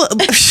 Yeah, well,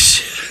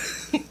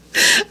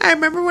 I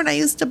remember when I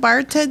used to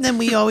bartend and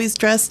we always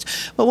dressed,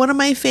 but one of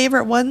my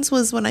favorite ones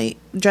was when I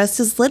dressed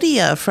as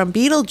Lydia from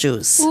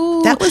Beetlejuice.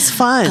 Ooh. That was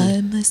fun.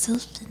 I'm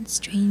myself and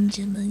strange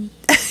and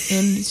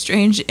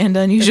strange and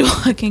unusual.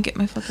 I can't get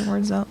my fucking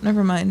words out.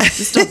 Never mind.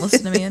 Just don't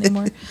listen to me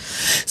anymore.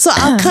 So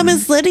I'll come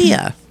as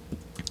Lydia.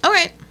 All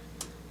right.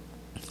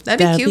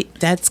 That'd be cute.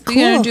 That's cool.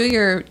 You gonna do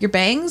your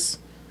bangs?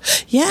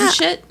 Yeah, and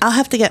shit? I'll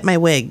have to get my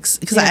wigs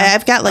because Yeah.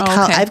 I've got like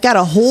okay. I've got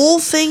a whole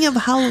thing of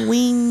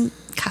Halloween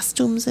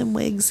costumes and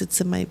wigs.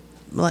 It's in my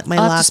I'll have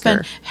locker. to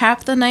spend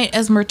half the night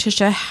as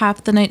Morticia,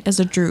 half the night as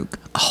a Droog.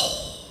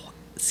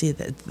 See,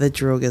 the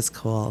droog is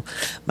cool.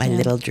 My Yeah.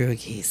 little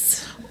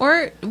droogies.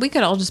 Or we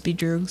could all just be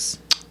Droogs.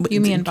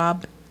 You, me, and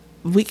Bob.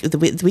 We can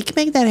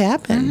make that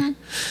happen. Mm-hmm.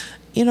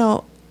 You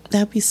know,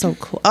 that'd be so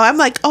cool. Oh, I'm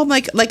like, oh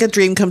my, like a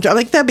dream come true. I'm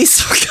like, that'd be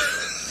so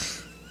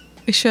good.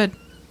 We should.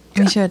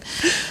 We should.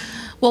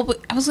 Well,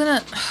 I was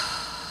gonna.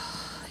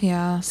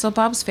 Yeah. So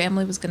Bob's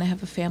family was gonna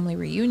have a family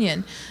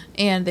reunion,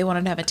 and they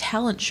wanted to have a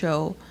talent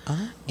show,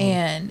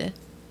 and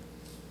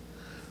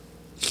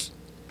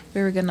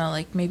we were gonna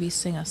like maybe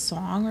sing a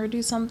song or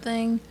do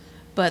something,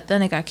 but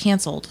then it got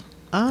canceled.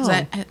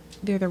 Oh.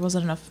 There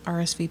wasn't enough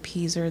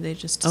RSVPs, or they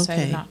just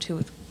decided Okay. not to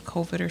with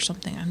COVID or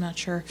something. I'm not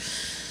sure,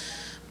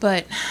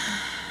 but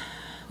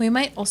we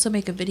might also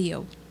make a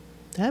video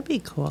That'd be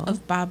cool.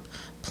 of Bob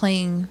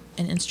playing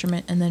an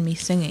instrument and then me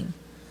singing.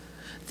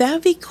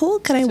 That'd be cool.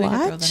 Can I So we could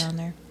throw watch? that on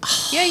there.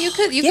 Yeah, you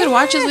could. You could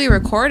watch as we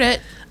record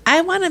it. I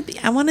want to see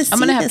I'm gonna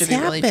have this to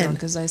be really happen.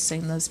 drunk as I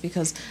sing this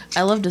because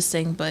I love to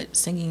sing, but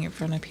singing in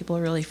front of people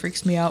really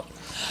freaks me out.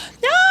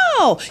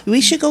 No, we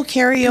should go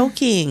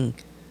karaokeing.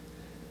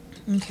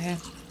 Okay.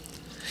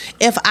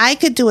 If I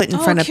could do it in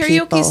front of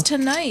people. karaoke's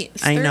tonight.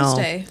 It's I know.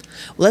 Thursday.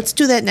 Let's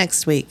do that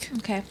next week.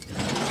 Okay.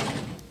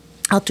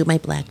 I'll do my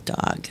black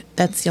dog.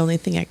 That's the only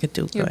thing I could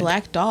do. Your good.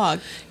 black dog.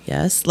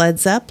 Yes, Led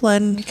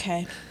Zeppelin.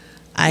 Okay.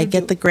 I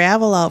get the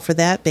gravel out for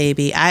that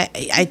baby.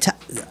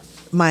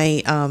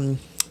 My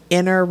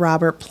inner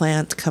Robert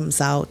Plant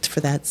comes out for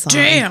that song.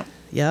 Damn.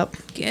 Yep.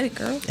 Get it,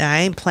 girl.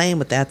 I ain't playing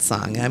with that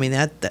song. I mean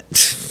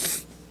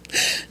that's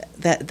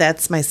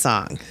my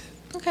song.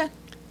 Okay.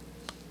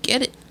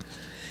 Get it.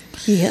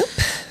 Yep.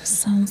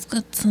 Sounds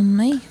good to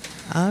me.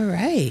 All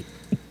right.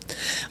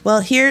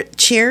 Well, here,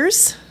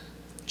 cheers.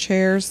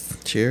 Cheers.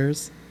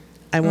 Cheers.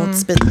 I won't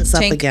spit this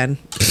up Tink. again.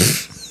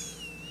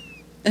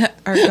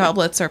 Our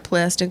goblets are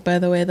plastic, by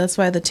the way. That's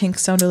why the tink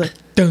sounded like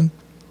dun.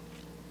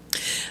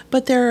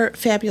 But they're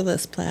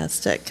fabulous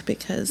plastic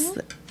because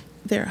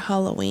they're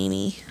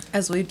Halloweeny.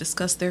 As we've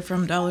discussed, they're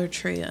from Dollar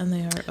Tree and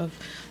they are of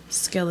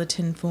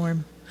skeleton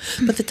form.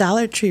 But the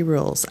Dollar Tree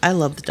rules. I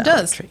love the Dollar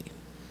does. Tree.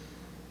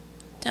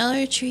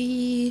 Dollar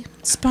Tree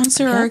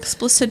sponsor our Yep.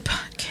 explicit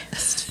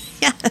podcast.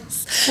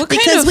 Yes. What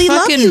because kind of we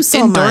love fucking you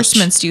so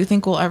endorsements do you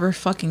think we'll ever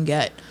fucking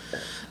get?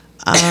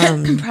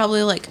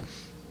 Probably like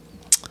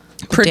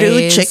Purdue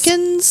Days.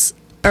 chickens?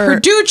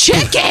 Purdue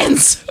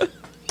chickens.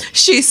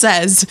 She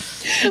says.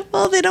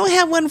 Well, they don't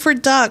have one for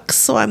ducks,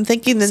 so I'm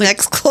thinking the like-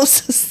 next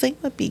closest thing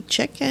would be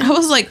chicken. I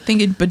was like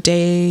thinking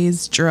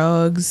bidets,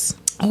 drugs.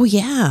 Oh,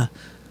 yeah.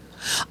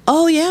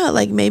 Oh, yeah.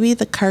 Like maybe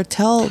the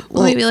cartel.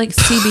 Well, maybe like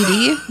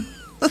CBD.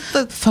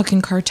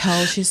 Fucking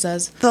cartel, she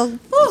says.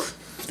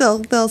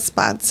 They'll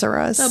sponsor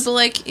us. They'll be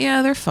like,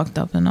 yeah, they're fucked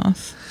up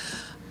enough.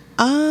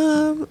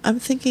 I'm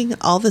thinking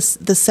all the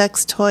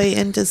sex toy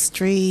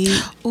industry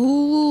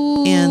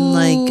Ooh.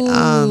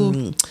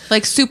 and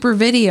like Super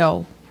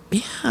Video.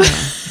 yeah.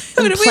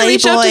 What if we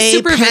reach out to Playboy,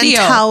 Super Video?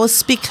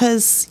 Penthouse,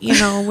 because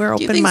we're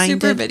Do you think Super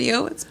open-minded.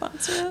 Video would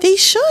sponsor us? They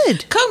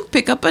should. Come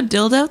pick up a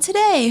dildo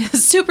today.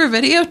 Super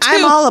Video too.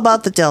 I'm all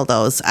about the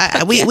dildos.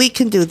 We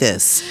can do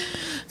this.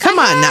 Come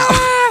on now.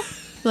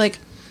 Like,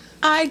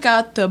 I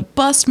got the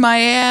Bust My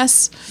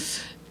Ass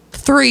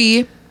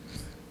 3,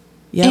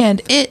 Yep.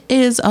 and it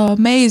is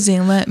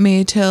amazing. Let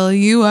me tell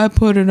you, I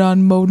put it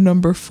on mode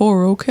number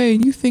 4. Okay,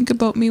 and you think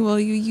about me while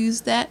you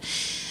use that,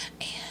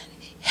 and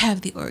have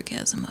the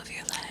orgasm of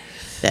your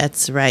life.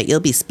 That's right. You'll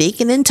be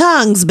speaking in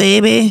tongues,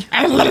 baby.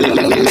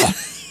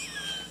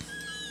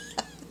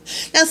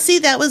 Now, see,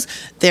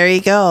 there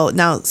you go.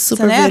 Now,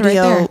 Super an ad right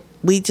Video, there.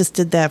 we just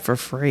did that for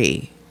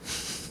free.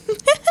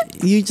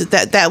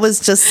 That was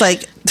just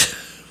like,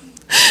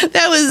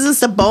 that was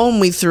just a bone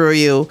we threw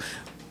you.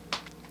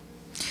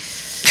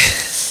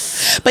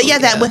 But yeah,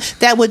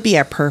 that would be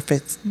our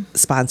perfect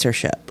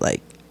sponsorship.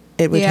 Like,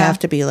 it would Yeah. have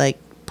to be like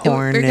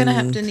porn. We're gonna and,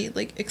 have to need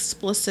like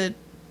explicit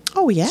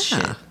Oh yeah.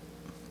 shit,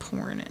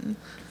 porn and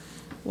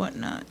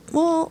whatnot.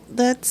 Well,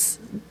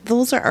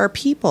 those are our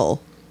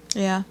people,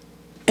 Yeah,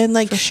 and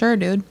like for sure,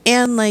 dude.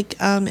 and like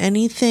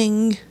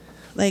anything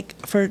like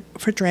for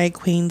drag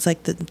queens,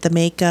 like the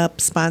makeup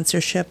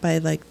sponsorship by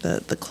like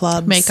the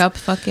clubs. Makeup,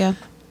 fuck yeah.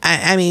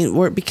 I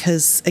mean,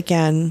 because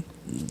again,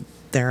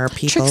 there are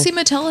people. Trixie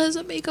Mattel has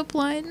a makeup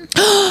line.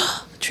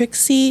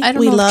 Trixie, I don't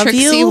we know love if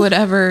Trixie you. would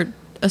ever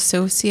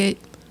associate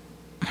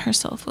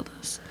herself with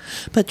us.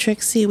 But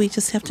Trixie, we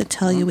just have to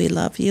tell you we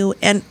love you.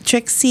 And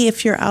Trixie,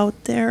 if you're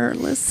out there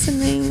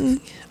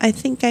listening, I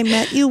think I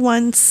met you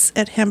once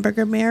at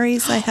Hamburger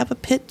Mary's. I have a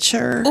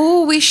picture.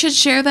 Oh, we should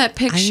share that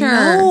picture.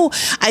 I know.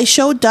 I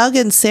showed Doug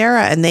and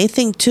Sarah, and they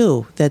think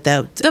too that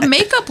The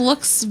makeup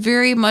looks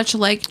very much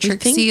like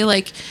Trixie,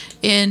 like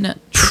in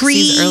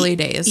Trixie's early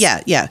days.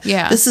 Yeah.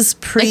 Yeah. This is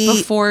pre. Like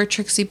before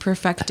Trixie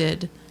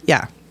perfected.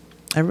 Yeah.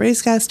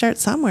 Everybody's got to start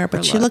somewhere, but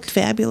Her she look. looked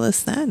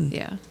fabulous then.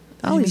 Yeah.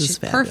 Always was she's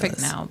perfect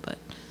fabulous. now, but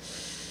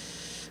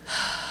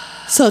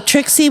So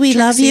Trixie, we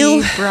love Trixie,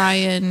 you.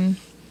 Brian,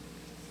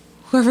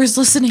 whoever's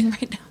listening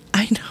right now,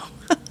 I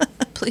know.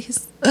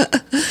 please.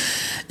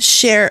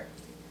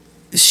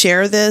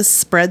 Share this.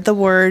 Spread the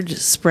word.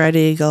 Spread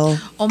eagle.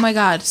 Oh my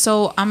God.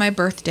 So on my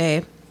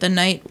birthday, the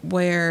night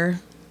where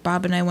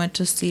Bob and I went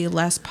to see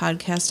Last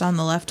Podcast on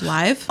the Left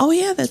live, Oh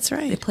yeah, that's they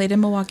right. played in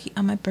Milwaukee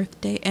on my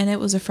birthday, and it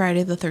was a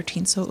Friday the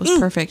 13th, so it was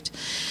perfect.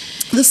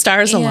 The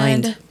stars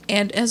aligned.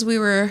 And as we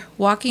were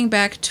walking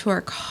back to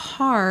our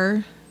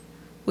car,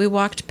 we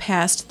walked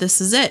past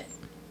This Is It,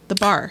 the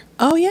bar.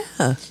 Oh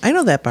yeah, I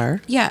know that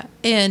bar. Yeah,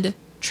 and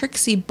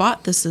Trixie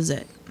bought This Is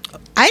It.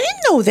 I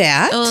didn't know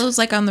that. It was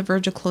like on the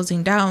verge of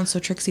closing down, so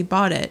Trixie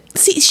bought it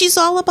See, she's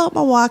all about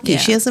Milwaukee. Yeah.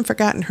 She hasn't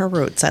forgotten her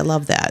roots. I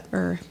love that.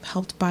 or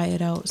helped buy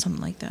it out,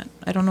 something like that.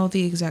 I don't know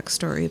the exact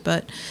story,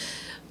 but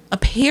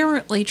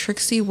apparently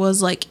Trixie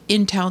was like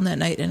in town that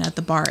night and at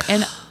the bar.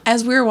 And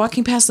as we were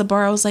walking past the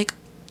bar, I was like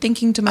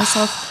thinking to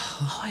myself,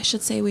 oh, I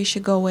should say we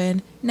should go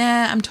in.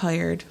 Nah, I'm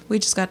tired. We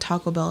just got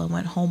Taco Bell and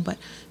went home, but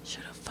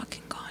should have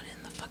fucking gone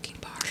in the fucking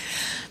bar.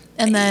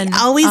 And then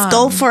Always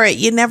go for it.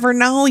 You never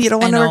know. You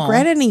don't want to I know.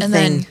 regret anything. And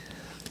then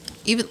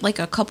even like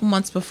a couple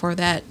months before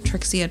that,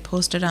 Trixie had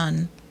posted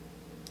on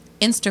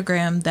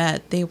Instagram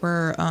that they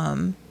were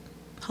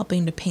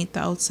helping to paint the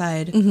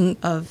outside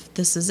of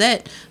This Is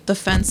It. The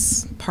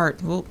fence part,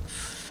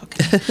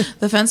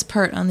 the fence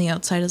part on the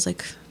outside is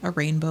like a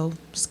rainbow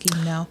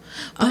scheme now.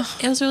 But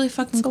it was really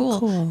fucking cool.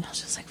 cool. I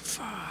was just like,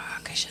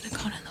 fuck, I should have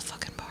gone in the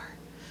fucking bar.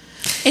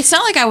 It's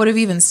not like I would have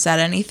even said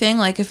anything.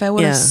 Like if I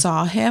would have Yeah.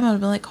 saw him, I'd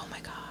be like, oh my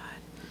God.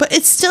 but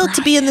it's still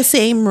to be in the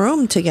same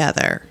room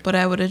together. But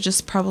I would have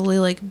just probably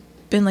like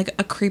been like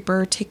a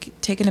creeper,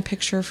 taking a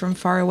picture from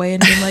far away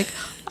and been like,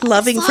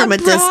 Loving "I saw from a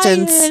Brian.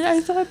 distance." I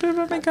thought,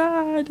 oh my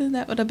God, and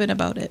that would have been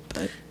about it.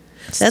 But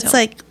That's still.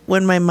 like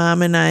when my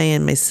mom and I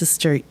and my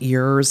sister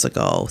years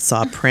ago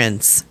saw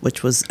Prince,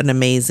 which was an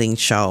amazing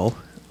show.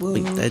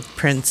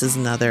 Prince is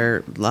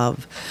another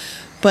love.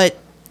 But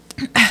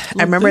I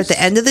remember at the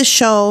end of the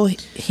show,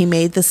 he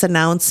made this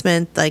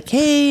announcement like,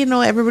 hey,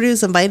 everybody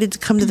was invited to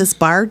come to this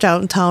bar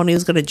downtown. He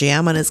was going to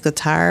jam on his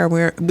guitar.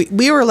 And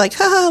we were like,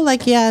 haha,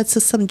 like, yeah, it's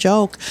just some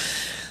joke.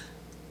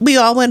 We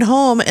all went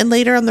home, and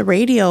later on the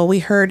radio, we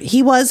heard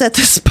he was at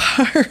this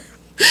bar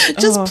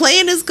just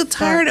playing his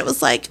guitar, and it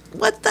was like,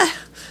 what the?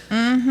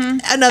 Another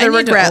I need to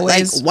regret. Like,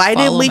 always why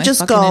didn't follow we my just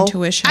fucking go?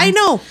 intuition. I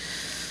know.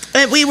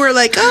 And we were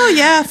like, oh,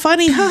 yeah,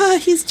 funny. Haha,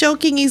 he's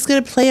joking. He's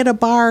going to play at a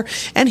bar.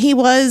 And he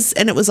was.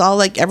 And it was all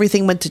like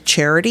everything went to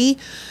charity.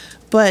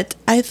 But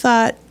I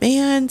thought,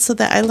 man, so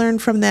that I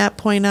learned from that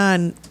point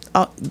on,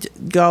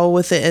 go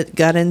with it,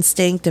 gut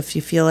instinct. If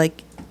you feel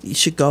like you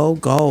should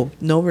go.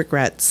 No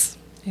regrets.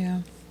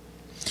 Yeah.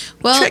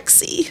 Well,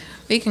 Trixie.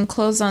 we can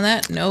close on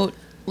that note.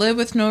 Live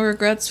with no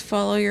regrets.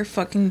 Follow your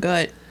fucking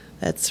gut.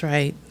 That's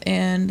right.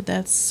 And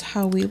that's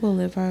how we will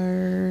live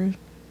our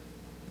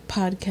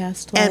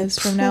podcast And lives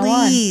from now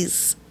on.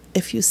 please,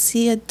 if you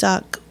see a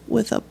duck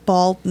with a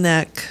bald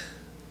neck,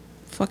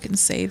 Fucking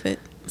save it.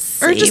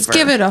 Or just savor.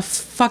 give it a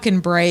fucking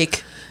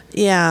break.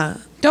 Yeah.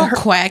 Don't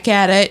quack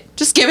at it.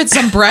 Just give it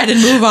some bread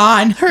and move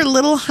on. Her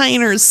little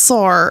hiner's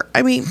sore.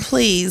 I mean,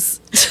 please.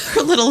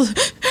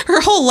 Her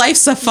whole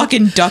life's a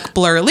fucking duck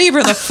blur. Leave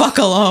her the fuck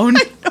alone.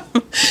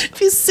 If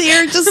you see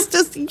her,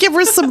 just give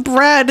her some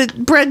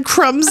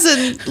breadcrumbs,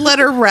 and let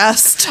her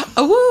rest.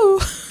 Oh, woo.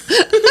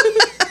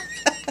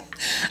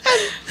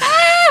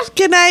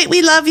 Good night.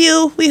 We love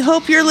you. We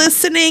hope you're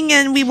listening,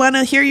 and we want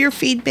to hear your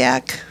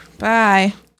feedback. Bye.